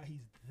understand how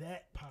he's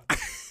that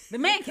popular. The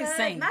man can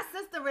sing. My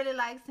sister really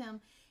likes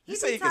him. You He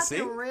say be he can talking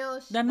sing? real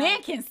shit. The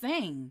man can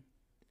sing.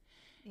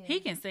 Yeah. He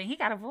can sing. He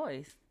got a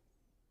voice.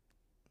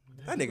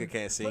 That nigga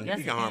can't sing. Yes,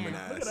 He he can can.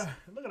 harmonize.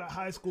 Look at a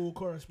high school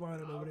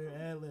correspondent over there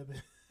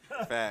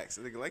ad-libbing. Facts.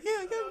 Nigga like,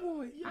 yeah,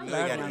 boy. I You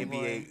love got an YoungBoy.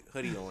 NBA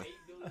hoodie on.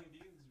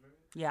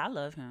 Yeah, I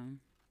love him.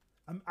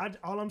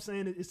 All I'm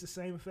saying is it's the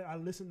same effect. I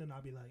listen and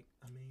I'll be like,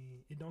 I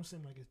mean, it don't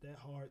seem like it's that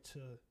hard to.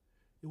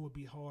 It would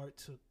be hard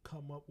to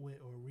come up with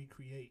or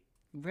recreate.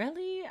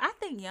 Really? I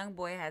think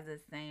YoungBoy has the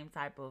same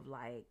type of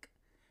like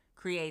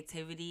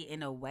creativity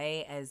in a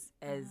way as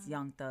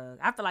Young Thug.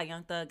 I feel like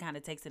Young Thug kind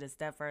of takes it a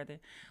step further,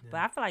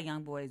 but I feel like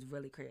YoungBoy is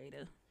really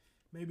creative.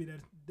 Maybe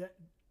that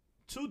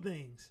two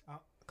things,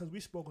 because we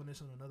spoke on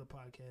this on another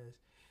podcast.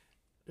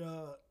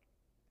 The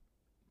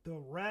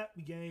rap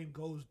game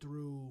goes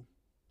through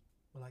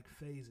like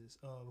phases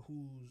of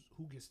who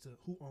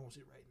owns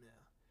it right now.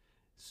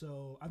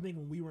 So I think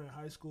when we were in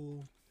high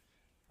school,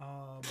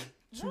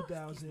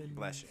 2000,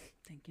 Bless you.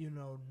 Thank you.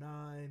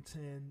 9,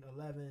 10,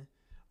 11,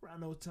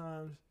 around those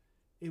times,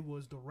 it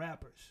was the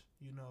rappers.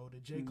 The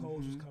J.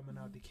 Cole's was coming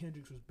out, the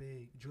Kendricks was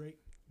big, Drake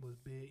was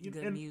big.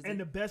 Good music. And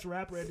the best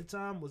rapper at the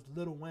time was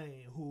Lil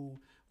Wayne, who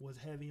was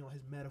heavy on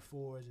his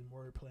metaphors and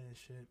wordplay and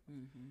shit.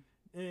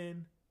 Mm-hmm.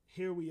 And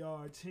here we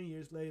are 10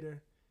 years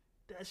later,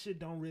 that shit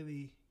don't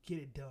really get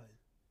it done.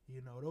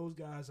 Those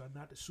guys are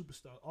not the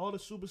superstars. All the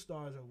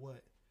superstars are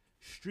what?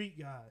 Street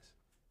guys.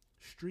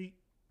 Street,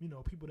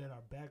 people that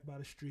are backed by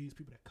the streets,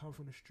 people that come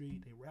from the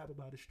street, they rap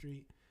about the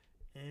street,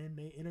 and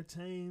they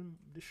entertain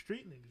the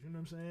street niggas, you know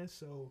what I'm saying?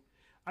 So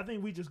I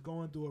think we just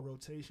going through a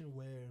rotation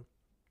where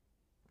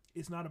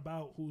it's not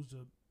about who's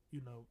the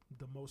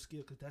most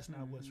skilled, because that's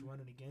not what's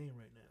running the game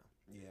right now.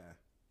 Yeah.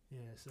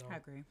 Yeah, so I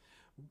agree.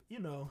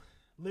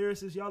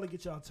 Lyricists, y'all will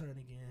get y'all turn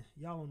again.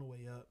 Y'all on the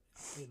way up,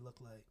 it look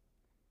like.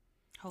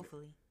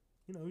 Hopefully.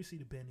 We see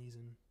the Bennies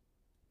and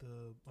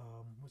the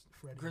what's the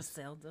Freddie?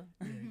 Griselda.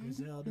 Yeah,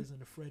 Griseldas and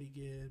the Freddie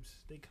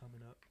Gibbs. They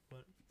coming up.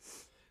 But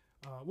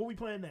what we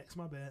playing next?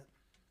 My bad.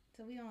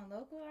 So we on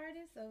local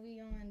artists or we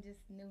on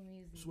just new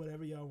music? Just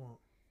whatever y'all want.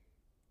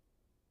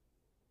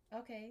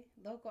 Okay,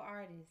 local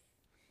artists.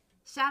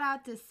 Shout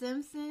out to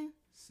Simpson.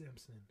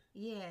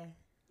 Yeah.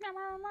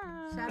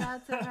 Shout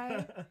out to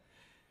her.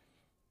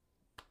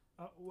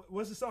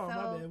 What's the song? So,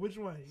 My bad. Which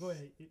one? Go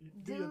ahead.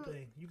 Do your Dude,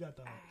 thing. You got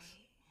the house.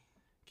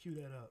 Cue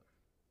that up.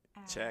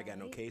 Chad got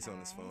no case on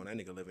his phone. That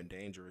nigga living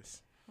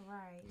dangerous.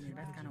 Right. Yeah,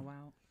 that's kind of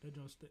wild. That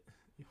don't stay.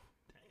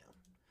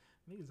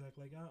 Damn. Niggas act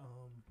like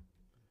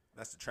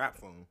That's the trap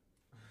phone.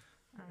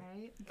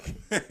 Alright.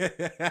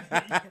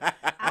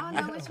 I don't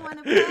know which one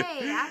to play.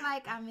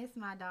 I miss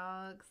my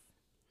dogs.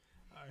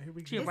 Alright, here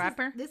we go. She a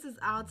rapper? This is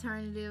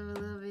alternative a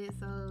little bit,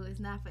 so it's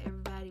not for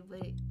everybody,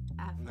 but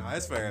No,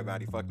 it's for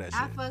everybody. Fuck that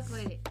shit. I fuck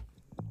with it.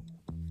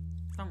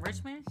 From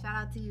Richmond? Shout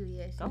out to you,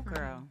 yeah. Go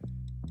girl.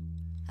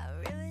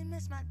 I really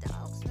miss my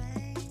dogs,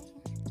 man.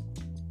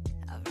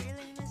 I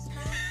really miss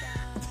my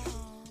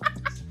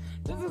dogs.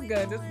 This is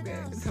good. This is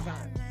good. It's a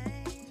vibe.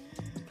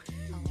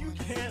 You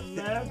can't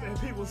laugh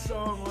at people's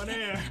song on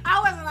air. I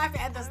wasn't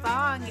laughing at the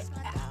song.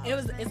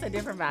 It's a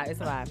different vibe.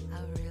 It's a vibe.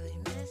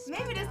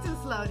 Maybe this too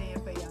slow then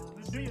for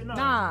y'all.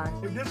 Nah,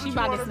 If this she what you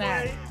about to wanna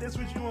snap. play, this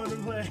what you want to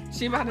play.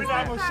 She about to We're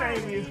not snap. gonna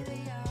shame you.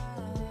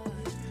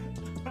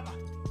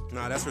 No,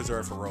 Nah, that's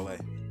reserved for Role.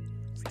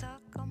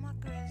 Stuck on my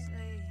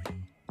grizzly.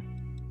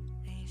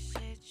 Ain't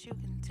shit you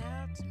can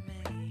tell to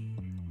me.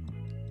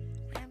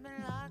 Ain't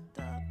been locked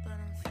up, but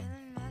I'm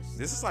feeling messed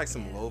This is like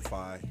some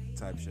lo-fi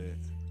type shit,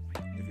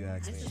 if you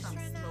ask me. This is some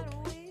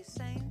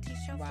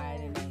smoke ride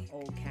in an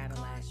old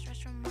Cadillac.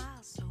 Stretch from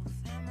miles so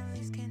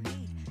families can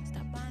eat.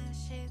 Stop buying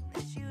shit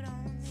that you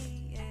don't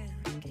need.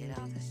 Yeah, get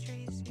off the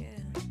streets. Yeah.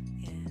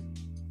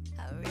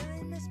 I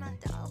really miss my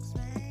dogs,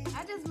 man.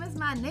 I just miss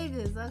my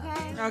niggas,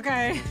 okay?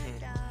 Okay.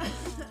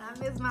 I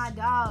miss my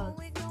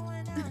dogs.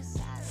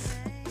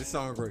 This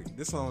song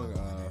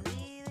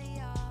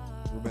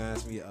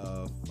reminds me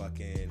of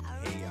fucking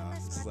Hey Ya.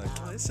 It's like,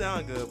 oh, it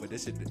sound good, but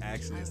this shit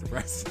actually is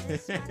depressing.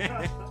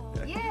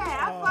 Yeah,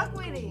 I fuck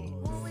with it.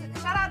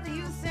 Shout out to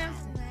you,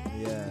 Simpson.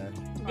 Yeah.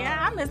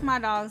 Yeah, I miss my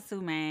dogs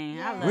too, man.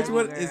 I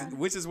love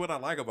Which is what I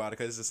like about it,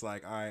 because it's just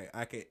like, all right,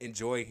 I can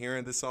enjoy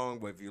hearing the song,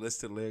 but if you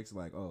listen to the lyrics,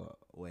 like, oh,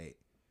 wait.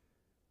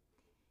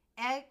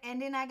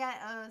 And then I got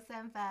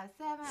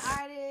 757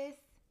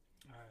 artists.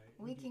 All right.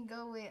 We can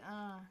go with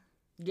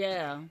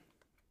Yeah.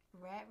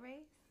 Rat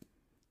Race.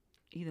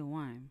 Either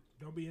one.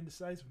 Don't be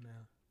indecisive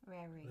now.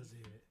 Rat Race. Let's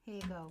hear it. Here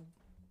you go.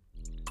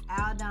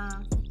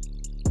 Aldon.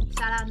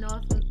 Shout out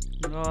Norfolk.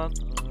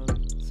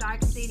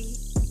 Shark City.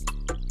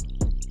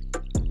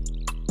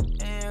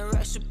 And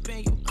rush up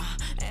in you,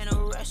 and a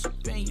rush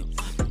up in you.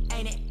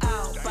 Ain't it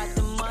all about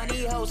the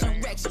money, hoes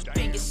and racks up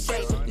in your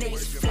safe.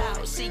 Niggas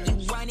flow, see you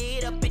run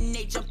it up and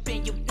they jump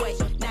in your way.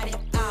 Not at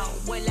all.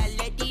 Well, I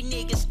let these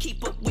niggas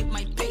keep up with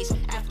my pace.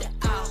 After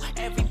all,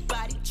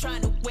 everybody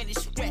trying to win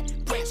this rat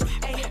race.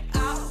 Ain't it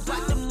all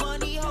about the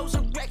money, hoes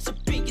and racks up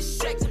in your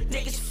safe.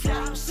 Niggas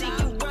flow, see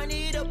you run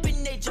it up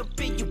and they jump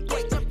in your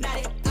way. Not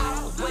at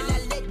all. Well, I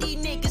let these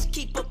niggas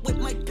keep up with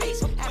my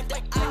pace. After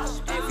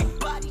all,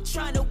 everybody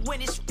trying to win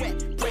this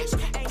rat race.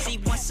 See,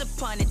 once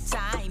upon a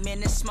time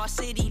in a small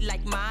city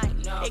like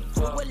mine, it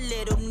grew a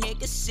little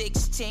nigga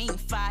 16,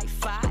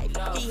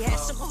 5'5". He had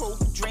some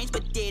hoop dreams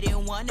but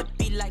didn't wanna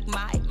be like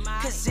mine.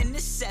 Cause in the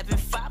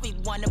 7'5" he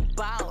wanna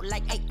ball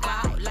like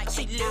 8'5". Like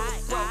see, little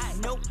bro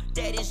knew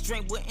that his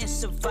dream wouldn't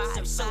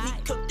survive, so he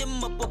cooked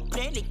him up a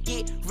plan to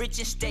get rich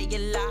and stay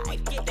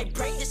alive. They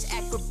practice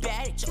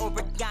acrobatics,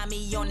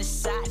 origami on the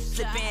side,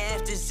 flipping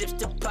after zips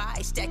to buy,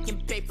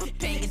 stacking paper,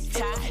 paying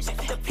ties.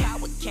 The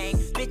power came,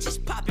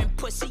 bitches popping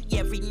pussy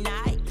every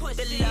night.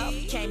 The love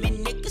came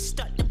and niggas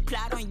start to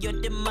plot on your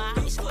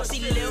demise.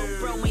 See, lil'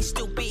 bro ain't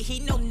stupid,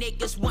 he know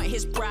niggas want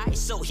his prize,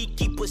 so he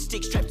keep a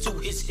stick strapped to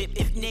his hip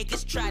if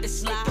niggas try to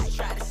slide.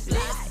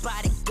 Live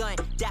by the gun,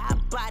 die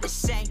by the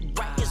same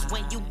right. Cause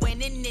when you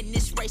winning in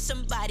this race,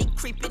 somebody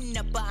creeping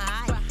up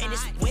behind. And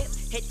his whip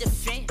hit the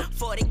fence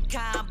for the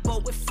combo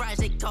with fries.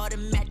 They caught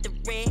him at the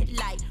red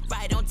light,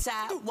 right on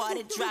top,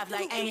 water drive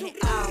like ain't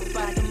it all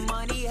by the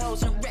money,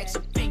 hoes and racks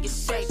up in your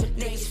safe.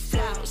 Niggas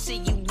flow, see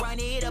you run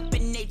it up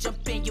and they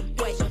jump in your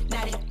way.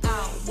 Not at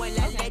all. Well,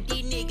 I let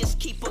these niggas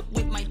keep up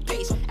with my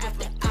pace.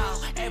 After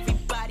all,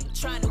 everybody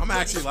trying to. I'm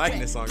actually liking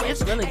this song.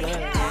 It's really good.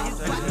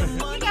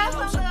 You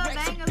got some little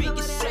bangers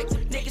over there.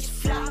 Niggas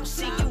flow,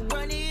 see you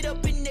run it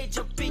up and they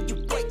jump in your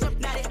way.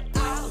 Not at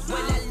all.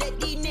 Well, I let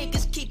these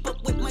niggas keep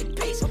up with my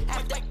pace.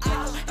 After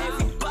all,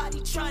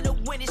 everybody trying to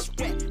win this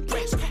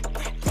race.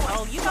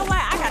 Oh, you know what?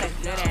 I got a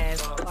good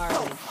ass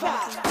artist.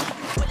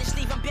 Well, it's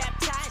leave him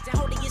baptized and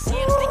holding his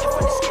hands sticking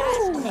from the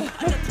skies.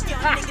 Another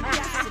young nigga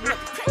dies and look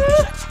crazy,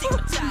 shot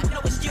stigmatized.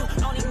 Know it's you,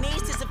 only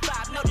means to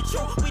survive. Know the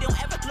truth, we don't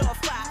ever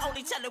glorify.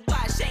 Only tell it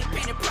why, shame,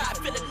 pain, and pride.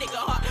 Feel a nigga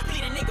heart,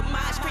 bleed a nigga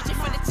mind. Screeching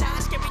from the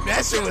ties, scary.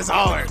 That shit was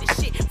hard.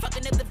 Shit,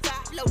 fucking up the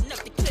vibe, loading up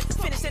the clip.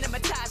 Finish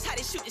cinematized, how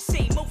they shoot the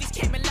scene. Movies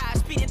came alive,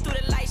 speeding through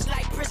the lights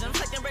like prison.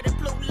 Flicking red and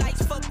blue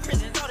lights, fuck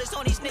prison. All this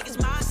on these niggas'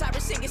 minds.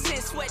 Cyrus singing,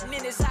 sin sweating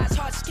in his eyes,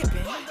 heart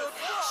skipping.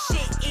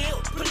 Shit ill,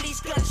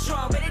 police guns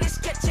drawn, ready to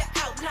sketch your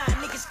outline.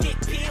 Niggas get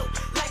peeled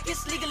like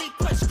it's legally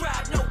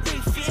prescribed. No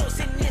refills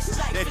in this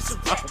life. It's a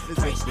rat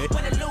race.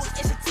 When I lose,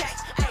 it's a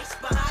tax. Ice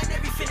behind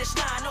every finish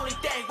line. Only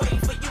thing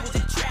waiting for you is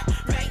a trap.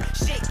 Right?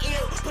 Shit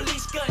ill,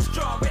 police guns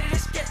drawn, ready to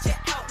sketch your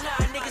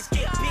outline. Niggas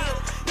get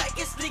peeled like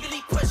it's legally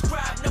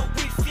prescribed. No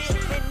refill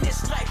in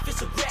this life.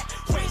 It's a rat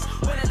race.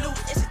 When I lose,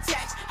 it's a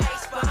tax.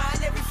 Ice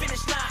behind every finish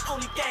line.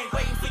 Only thing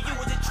waiting for you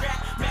is a trap.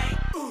 Right?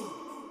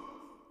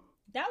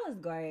 That was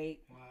great.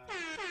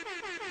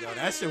 Yo,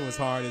 that shit was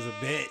hard as a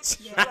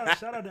bitch.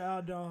 Shout out to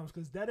Al Doms,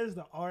 because that is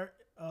the art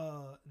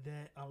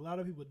that a lot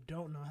of people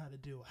don't know how to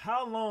do.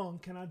 How long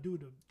can I do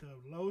the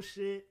low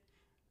shit?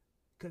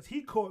 Because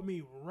he caught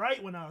me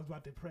right when I was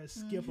about to press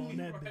skip on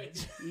that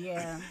bitch.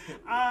 Yeah.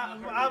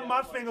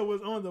 My finger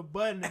was on the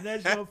button, and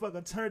that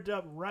motherfucker turned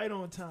up right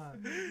on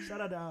time. Shout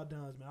out to Al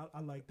Doms, man.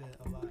 I like that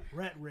a lot.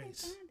 Rat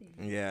Race.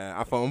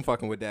 Yeah, I'm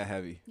fucking with that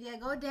heavy. Yeah,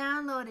 go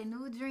download it.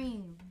 New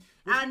Dream.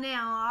 Out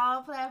now on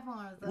all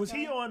platforms. Okay? Was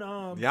he on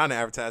Yana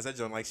advertised that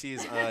joint like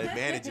she's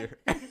manager.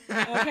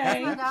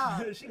 Okay.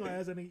 She gonna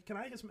ask me, can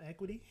I get some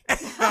equity?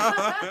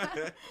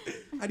 I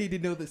need to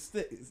know the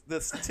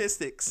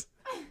statistics.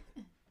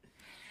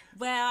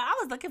 Well, I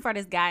was looking for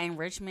this guy in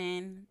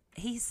Richmond.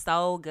 He's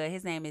so good.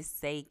 His name is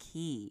Say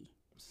Key.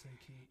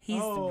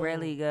 He's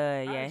really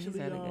good. Yeah, actually,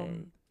 he's really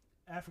good.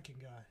 African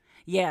guy.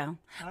 Yeah,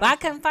 but I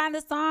couldn't find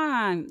the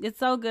song. It's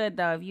so good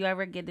though. If you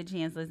ever get the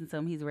chance to listen to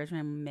him, he's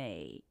Richmond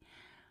made.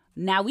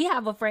 Now we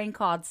have a friend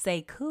called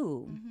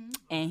Sekou,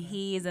 and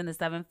he is in the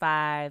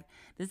 7-5.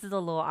 This is a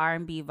little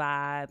R&B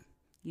vibe.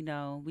 You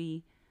know,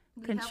 we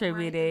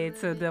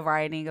contributed to the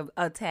writing of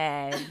a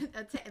tad.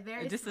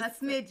 Very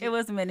smidgen. It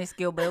was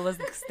minuscule, but it was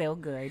still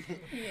good.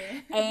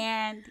 Yeah.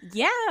 And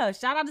yeah,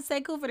 shout out to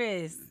Sekou for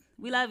this.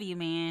 We love you,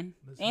 man.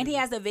 And he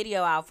has a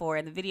video out for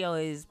it. The video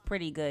is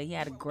pretty good. He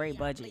had a great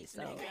budget,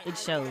 so it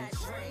shows.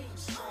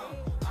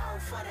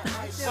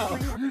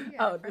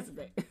 Oh, this is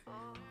it.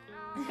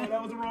 Oh,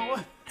 that was the wrong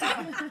one.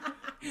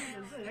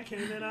 That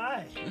came in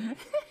eye.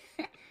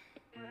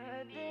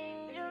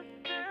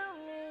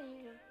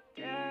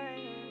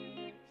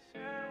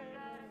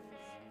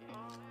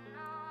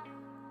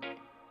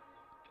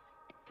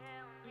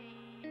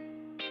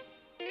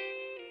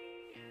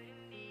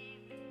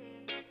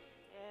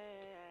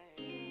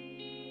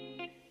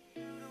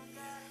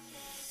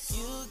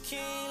 You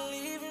can't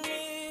leave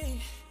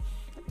me.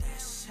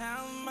 That's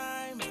how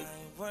my mind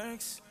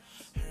works.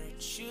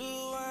 Hurt you,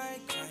 I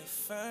cry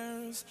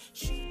first.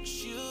 Shoot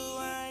you,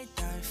 I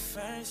die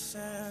first.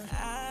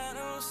 I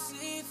don't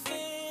see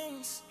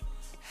things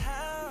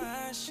how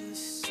I should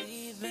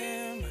see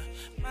them.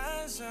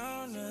 My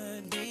zone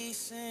are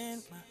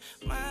decent.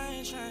 My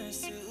mind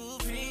tries to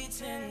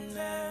pretend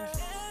that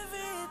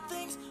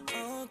everything's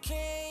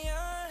okay.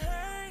 You're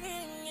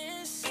hurting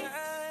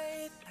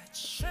inside.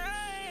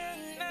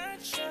 I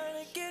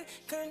try to get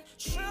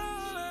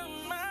control of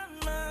my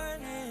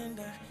mind, and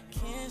I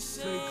can't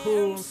say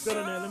cool. I'm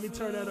feeling that. Let me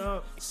turn that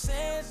up.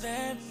 Said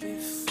that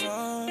before.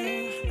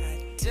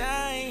 I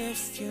die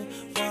if you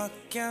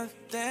walk out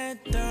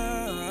that door.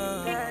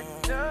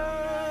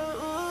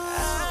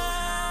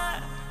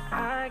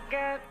 I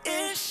got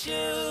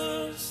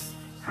issues.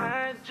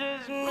 I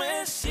just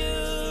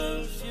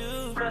misuse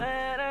you, but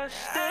I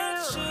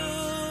still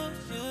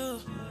choose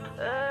you.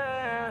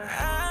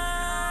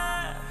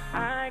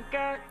 I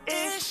got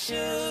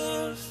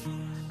issues.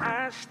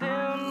 I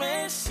still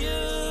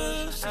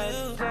misuse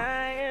you.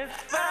 Die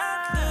if I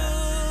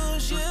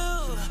lose you.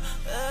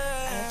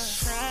 I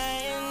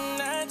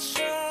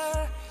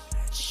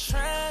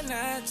try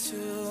not to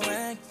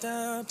act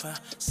up. I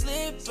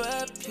slip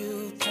up,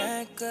 you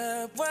pack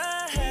up.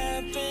 What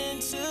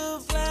happened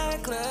to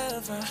black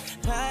love?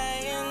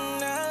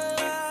 Lying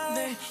alive.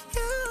 Then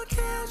you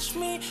catch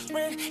me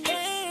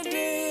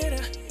red-handed. I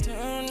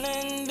don't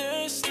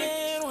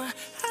understand why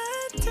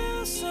I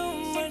do so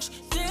much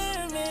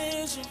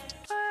damage.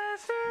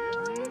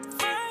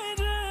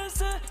 Find us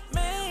to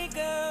make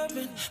up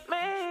and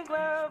make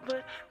love,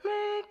 but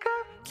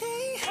makeup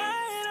can't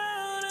hide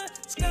all the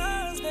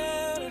scars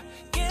that I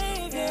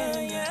gave you.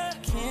 Yeah,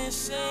 can't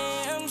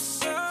say I'm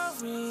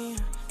sorry.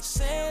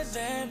 Said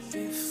that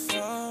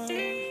before.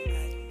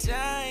 I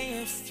die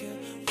if you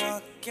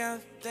walk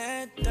out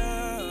that door.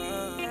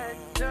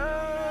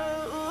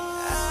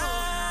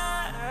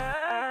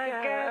 I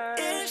got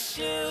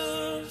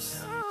issues.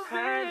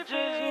 I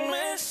just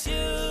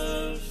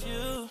misuse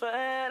you, but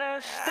I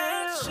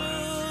still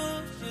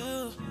choose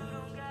you.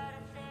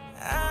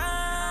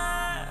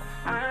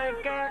 I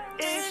got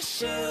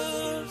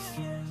issues.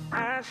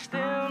 I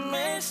still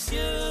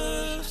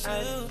misuse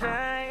you.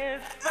 Die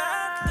if I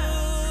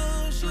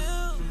lose you.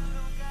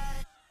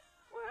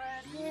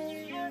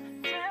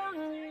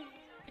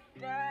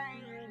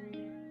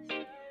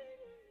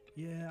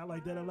 Yeah, I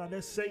like that a lot.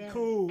 That's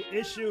Sekou.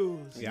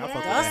 Issues. Yeah, I fuck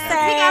with We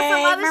that. got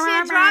some other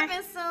shit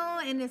dropping soon,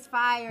 and it's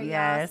fire, y'all.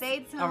 Yes, Stay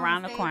tuned.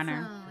 around the stay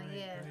corner. tuned.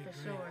 Yeah, for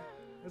sure.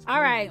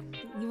 All right,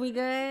 we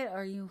good?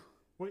 Or you?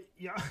 Wait,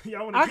 y'all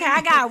want to? Okay,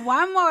 I got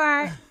one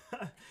more.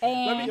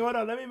 And hold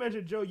on. Let me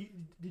mention Joe.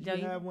 Did Joe,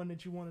 you have one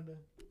that you wanted to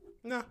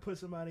put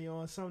somebody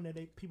on? Something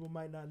that people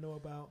might not know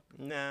about?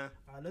 Nah.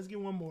 All right, let's get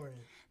one more in.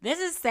 This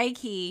is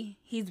Sekou.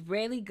 He's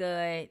really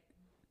good.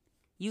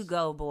 You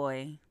go,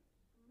 boy.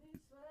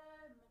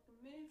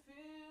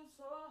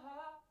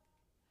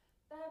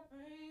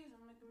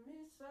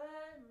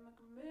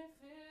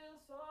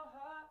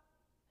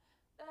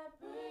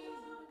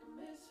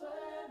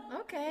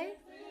 Okay.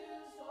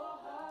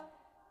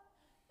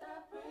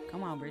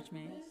 Come on,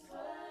 Richmond.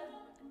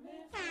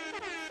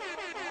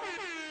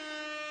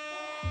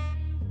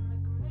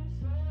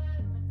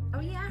 Oh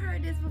yeah, I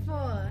heard this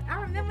before.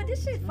 I remember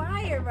this shit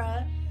fire,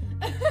 bro.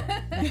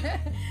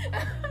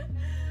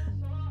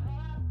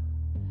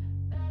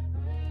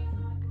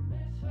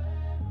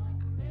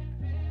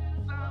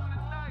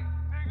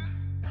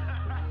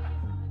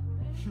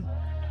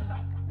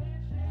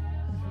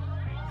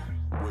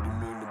 What it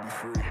mean to be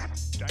free?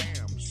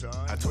 Damn, son.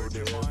 I told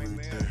them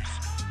everything.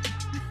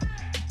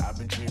 I've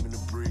been dreaming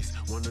of breeze,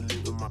 wanna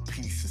live in my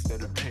peace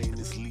instead of paying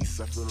this lease.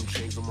 I feel them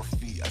chains on my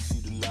feet, I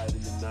see the light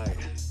in the night.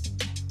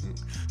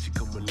 She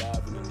come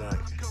alive in the night.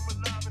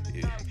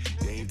 Yeah,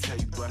 they ain't tell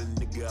you about a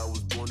nigga. I was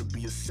born to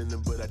be a sinner,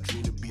 but I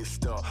dream to be a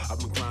star. I've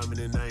been climbing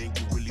and I ain't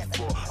get really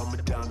far. I'm a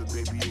diamond,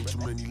 baby, ain't too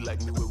many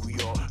like me where we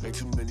are. Ain't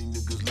too many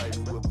niggas like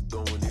me where we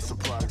going. It's some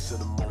products of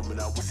the moment.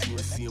 I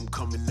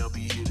coming, I'll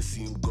be here to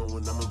see him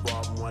going. I'm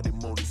involved in why they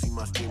mold. See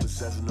my steam is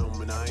 7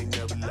 them, and I ain't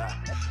never lie.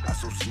 I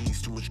so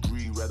seize too much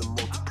greed, rather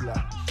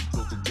multiply.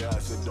 Spoke to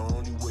God, said the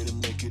only way to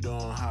make it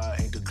on high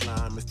ain't to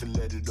climb, is to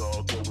let it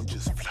all go and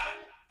just fly.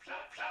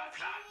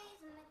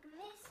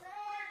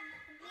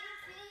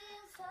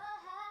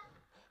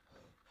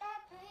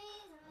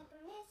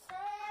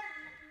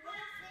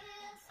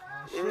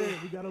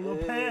 Shit, we got a little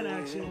pan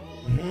action.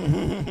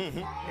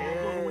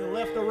 Going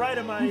left or right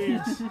in my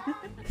ears.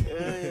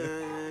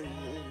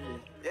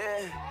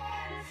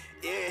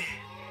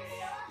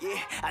 Yeah,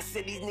 I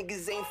said these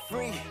niggas ain't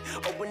free.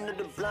 Open up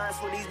the blinds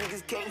where these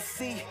niggas can't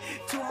see.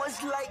 Too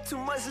much light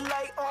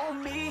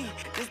on me.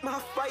 This my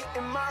fight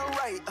and my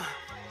right.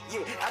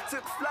 Yeah, I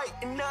took flight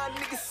and now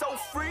niggas so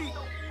free.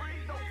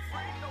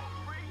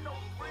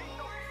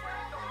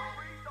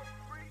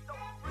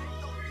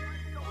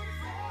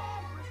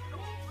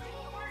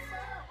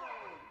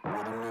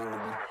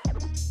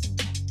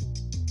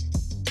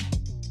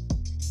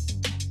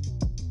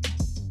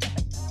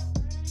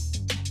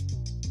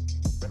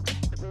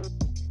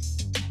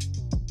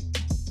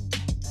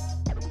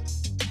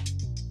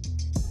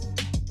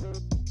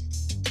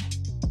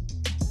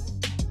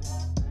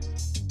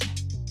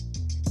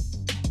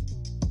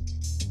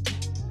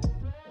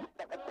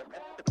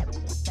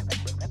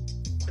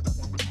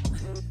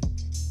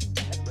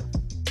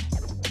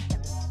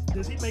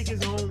 Does he make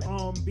his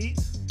own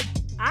beats?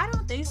 I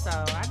don't think so.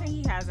 I think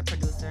he has a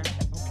producer.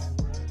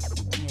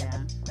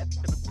 Yeah.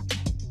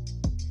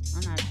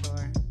 I'm not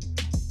sure.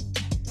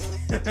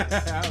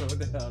 I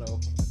don't know.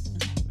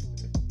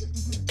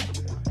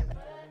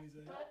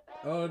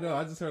 Oh no,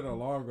 I just heard an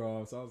alarm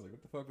go off, so I was like,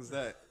 what the fuck was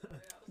that?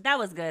 That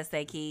was good,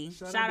 Seiki.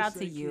 Shout out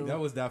to you. That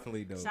was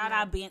definitely dope. Shout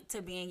out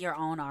to being your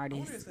own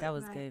artist. That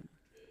was good.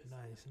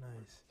 Nice.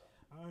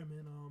 All right,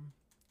 man.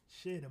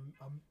 Shit, an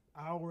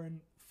hour and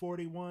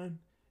 41.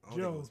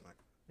 Joe,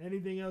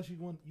 anything else you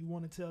want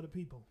to tell the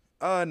people?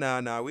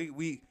 No.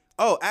 We.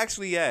 Oh,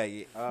 actually, yeah.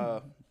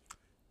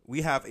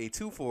 We have a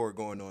 2-4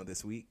 going on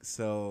this week,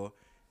 so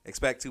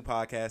expect 2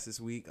 podcasts this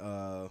week.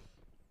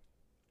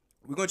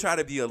 We're gonna try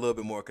to be a little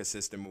bit more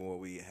consistent with what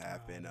we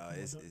have been.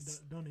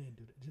 Don't even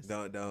do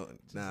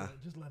that.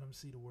 Just let them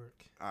see the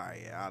work. All right,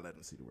 yeah, I'll let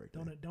them see the work.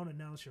 Don't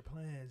announce your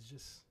plans.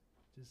 Just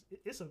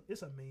it's a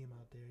meme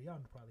out there. Y'all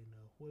probably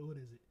know. What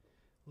is it?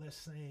 Less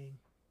saying,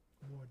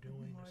 more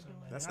doing, or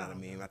something. That's not a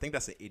meme. I think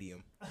that's an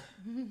idiom.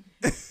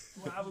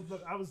 Well,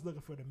 I was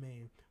looking for the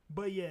meme,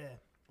 but yeah,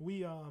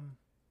 we what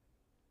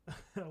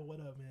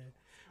up, man?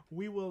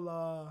 We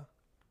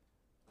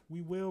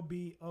will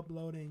be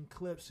uploading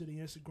clips to the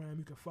Instagram.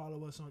 You can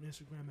follow us on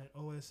Instagram at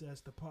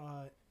OSS the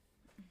Pod.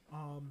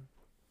 On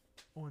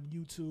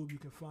YouTube, you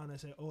can find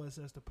us at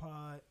OSS the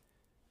Pod.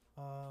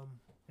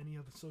 Any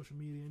other social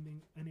media?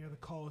 Any other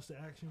calls to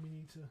action we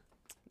need to?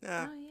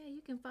 Nah. Oh yeah,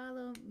 you can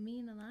follow me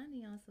and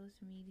Alani on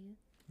social media.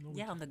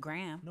 On the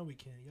gram. No, we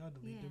can't. Y'all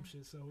delete them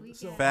shit.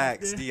 So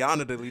facts.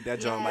 Deanna delete that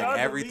joint like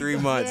every 3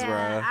 months, bro.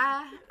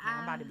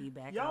 I'm about to be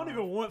back. Y'all don't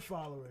even want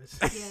followers.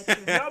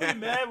 Y'all be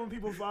mad when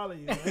people follow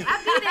you. Right?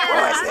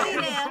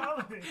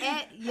 I'll be there.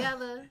 At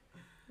Yella,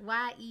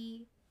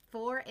 YE,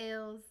 4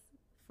 L's,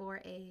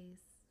 4 A's.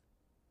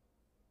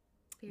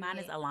 Period. Mine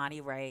is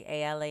Alani Ray,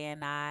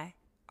 ALANI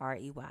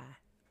REY.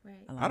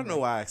 Right. I don't know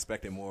why I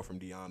expected more from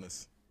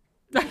Deanna's.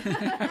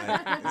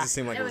 It just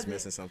seemed like it was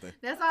missing something.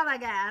 That's all I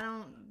got. I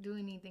don't do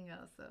anything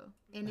else, so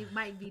and it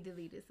might be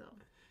deleted. So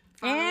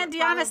and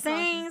Deanna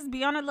sings.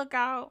 Be on the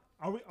lookout.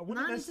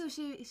 Nani too.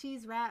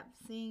 She's rap,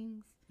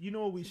 sings. You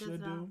know what we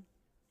should do?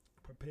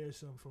 Prepare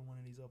something for one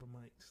of these open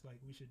mics.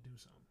 Like we should do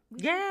something.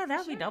 Yeah,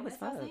 that'd be dope as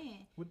fuck.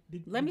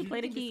 Let me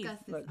play the keys.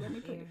 Let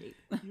me play the keys.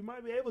 You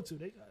might be able to.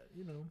 They got,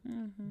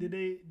 Mm-hmm.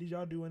 Did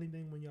y'all do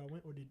anything when y'all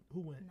went, or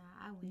who went?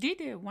 Nah, I went. You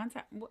did one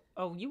time.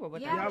 Oh, you were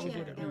with yeah, us. I was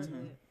with her.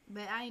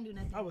 But I ain't do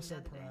nothing. I was so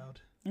proud.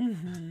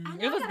 Mm-hmm.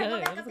 It was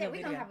good.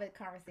 We're gonna have a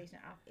conversation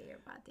off air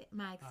about that.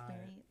 My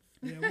experience.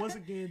 Yeah. Once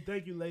again,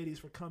 thank you, ladies,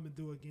 for coming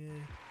through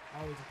again.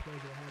 Always a pleasure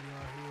to have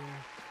y'all here.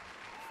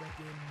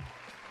 Fucking.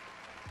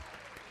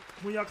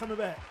 When y'all coming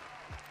back?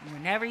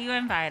 Whenever you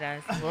invite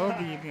us, we'll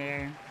be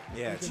there.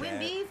 Yeah, when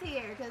B's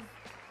here, because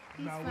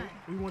he's fun.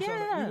 We want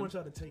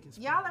y'all to take his.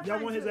 Y'all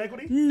want his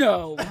equity?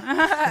 No.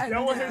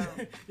 Y'all want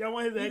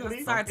his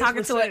equity? Start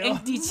talking to an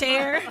empty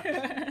chair.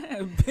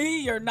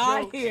 B, you're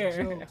not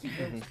here. Jokes, I'm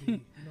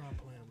playing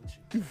with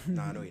you.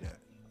 Nah, I know you're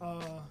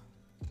not.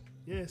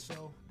 Yeah,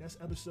 so that's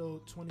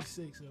episode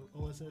 26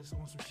 of OSS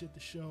on Some Shit to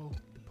Show,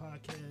 the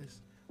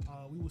podcast.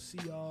 We will see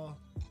y'all.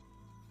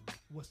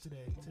 What's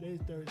today? Today's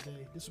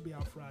Thursday. This will be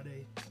out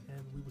Friday,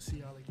 and we will see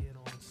y'all again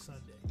on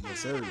Sunday. Yes,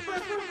 sir.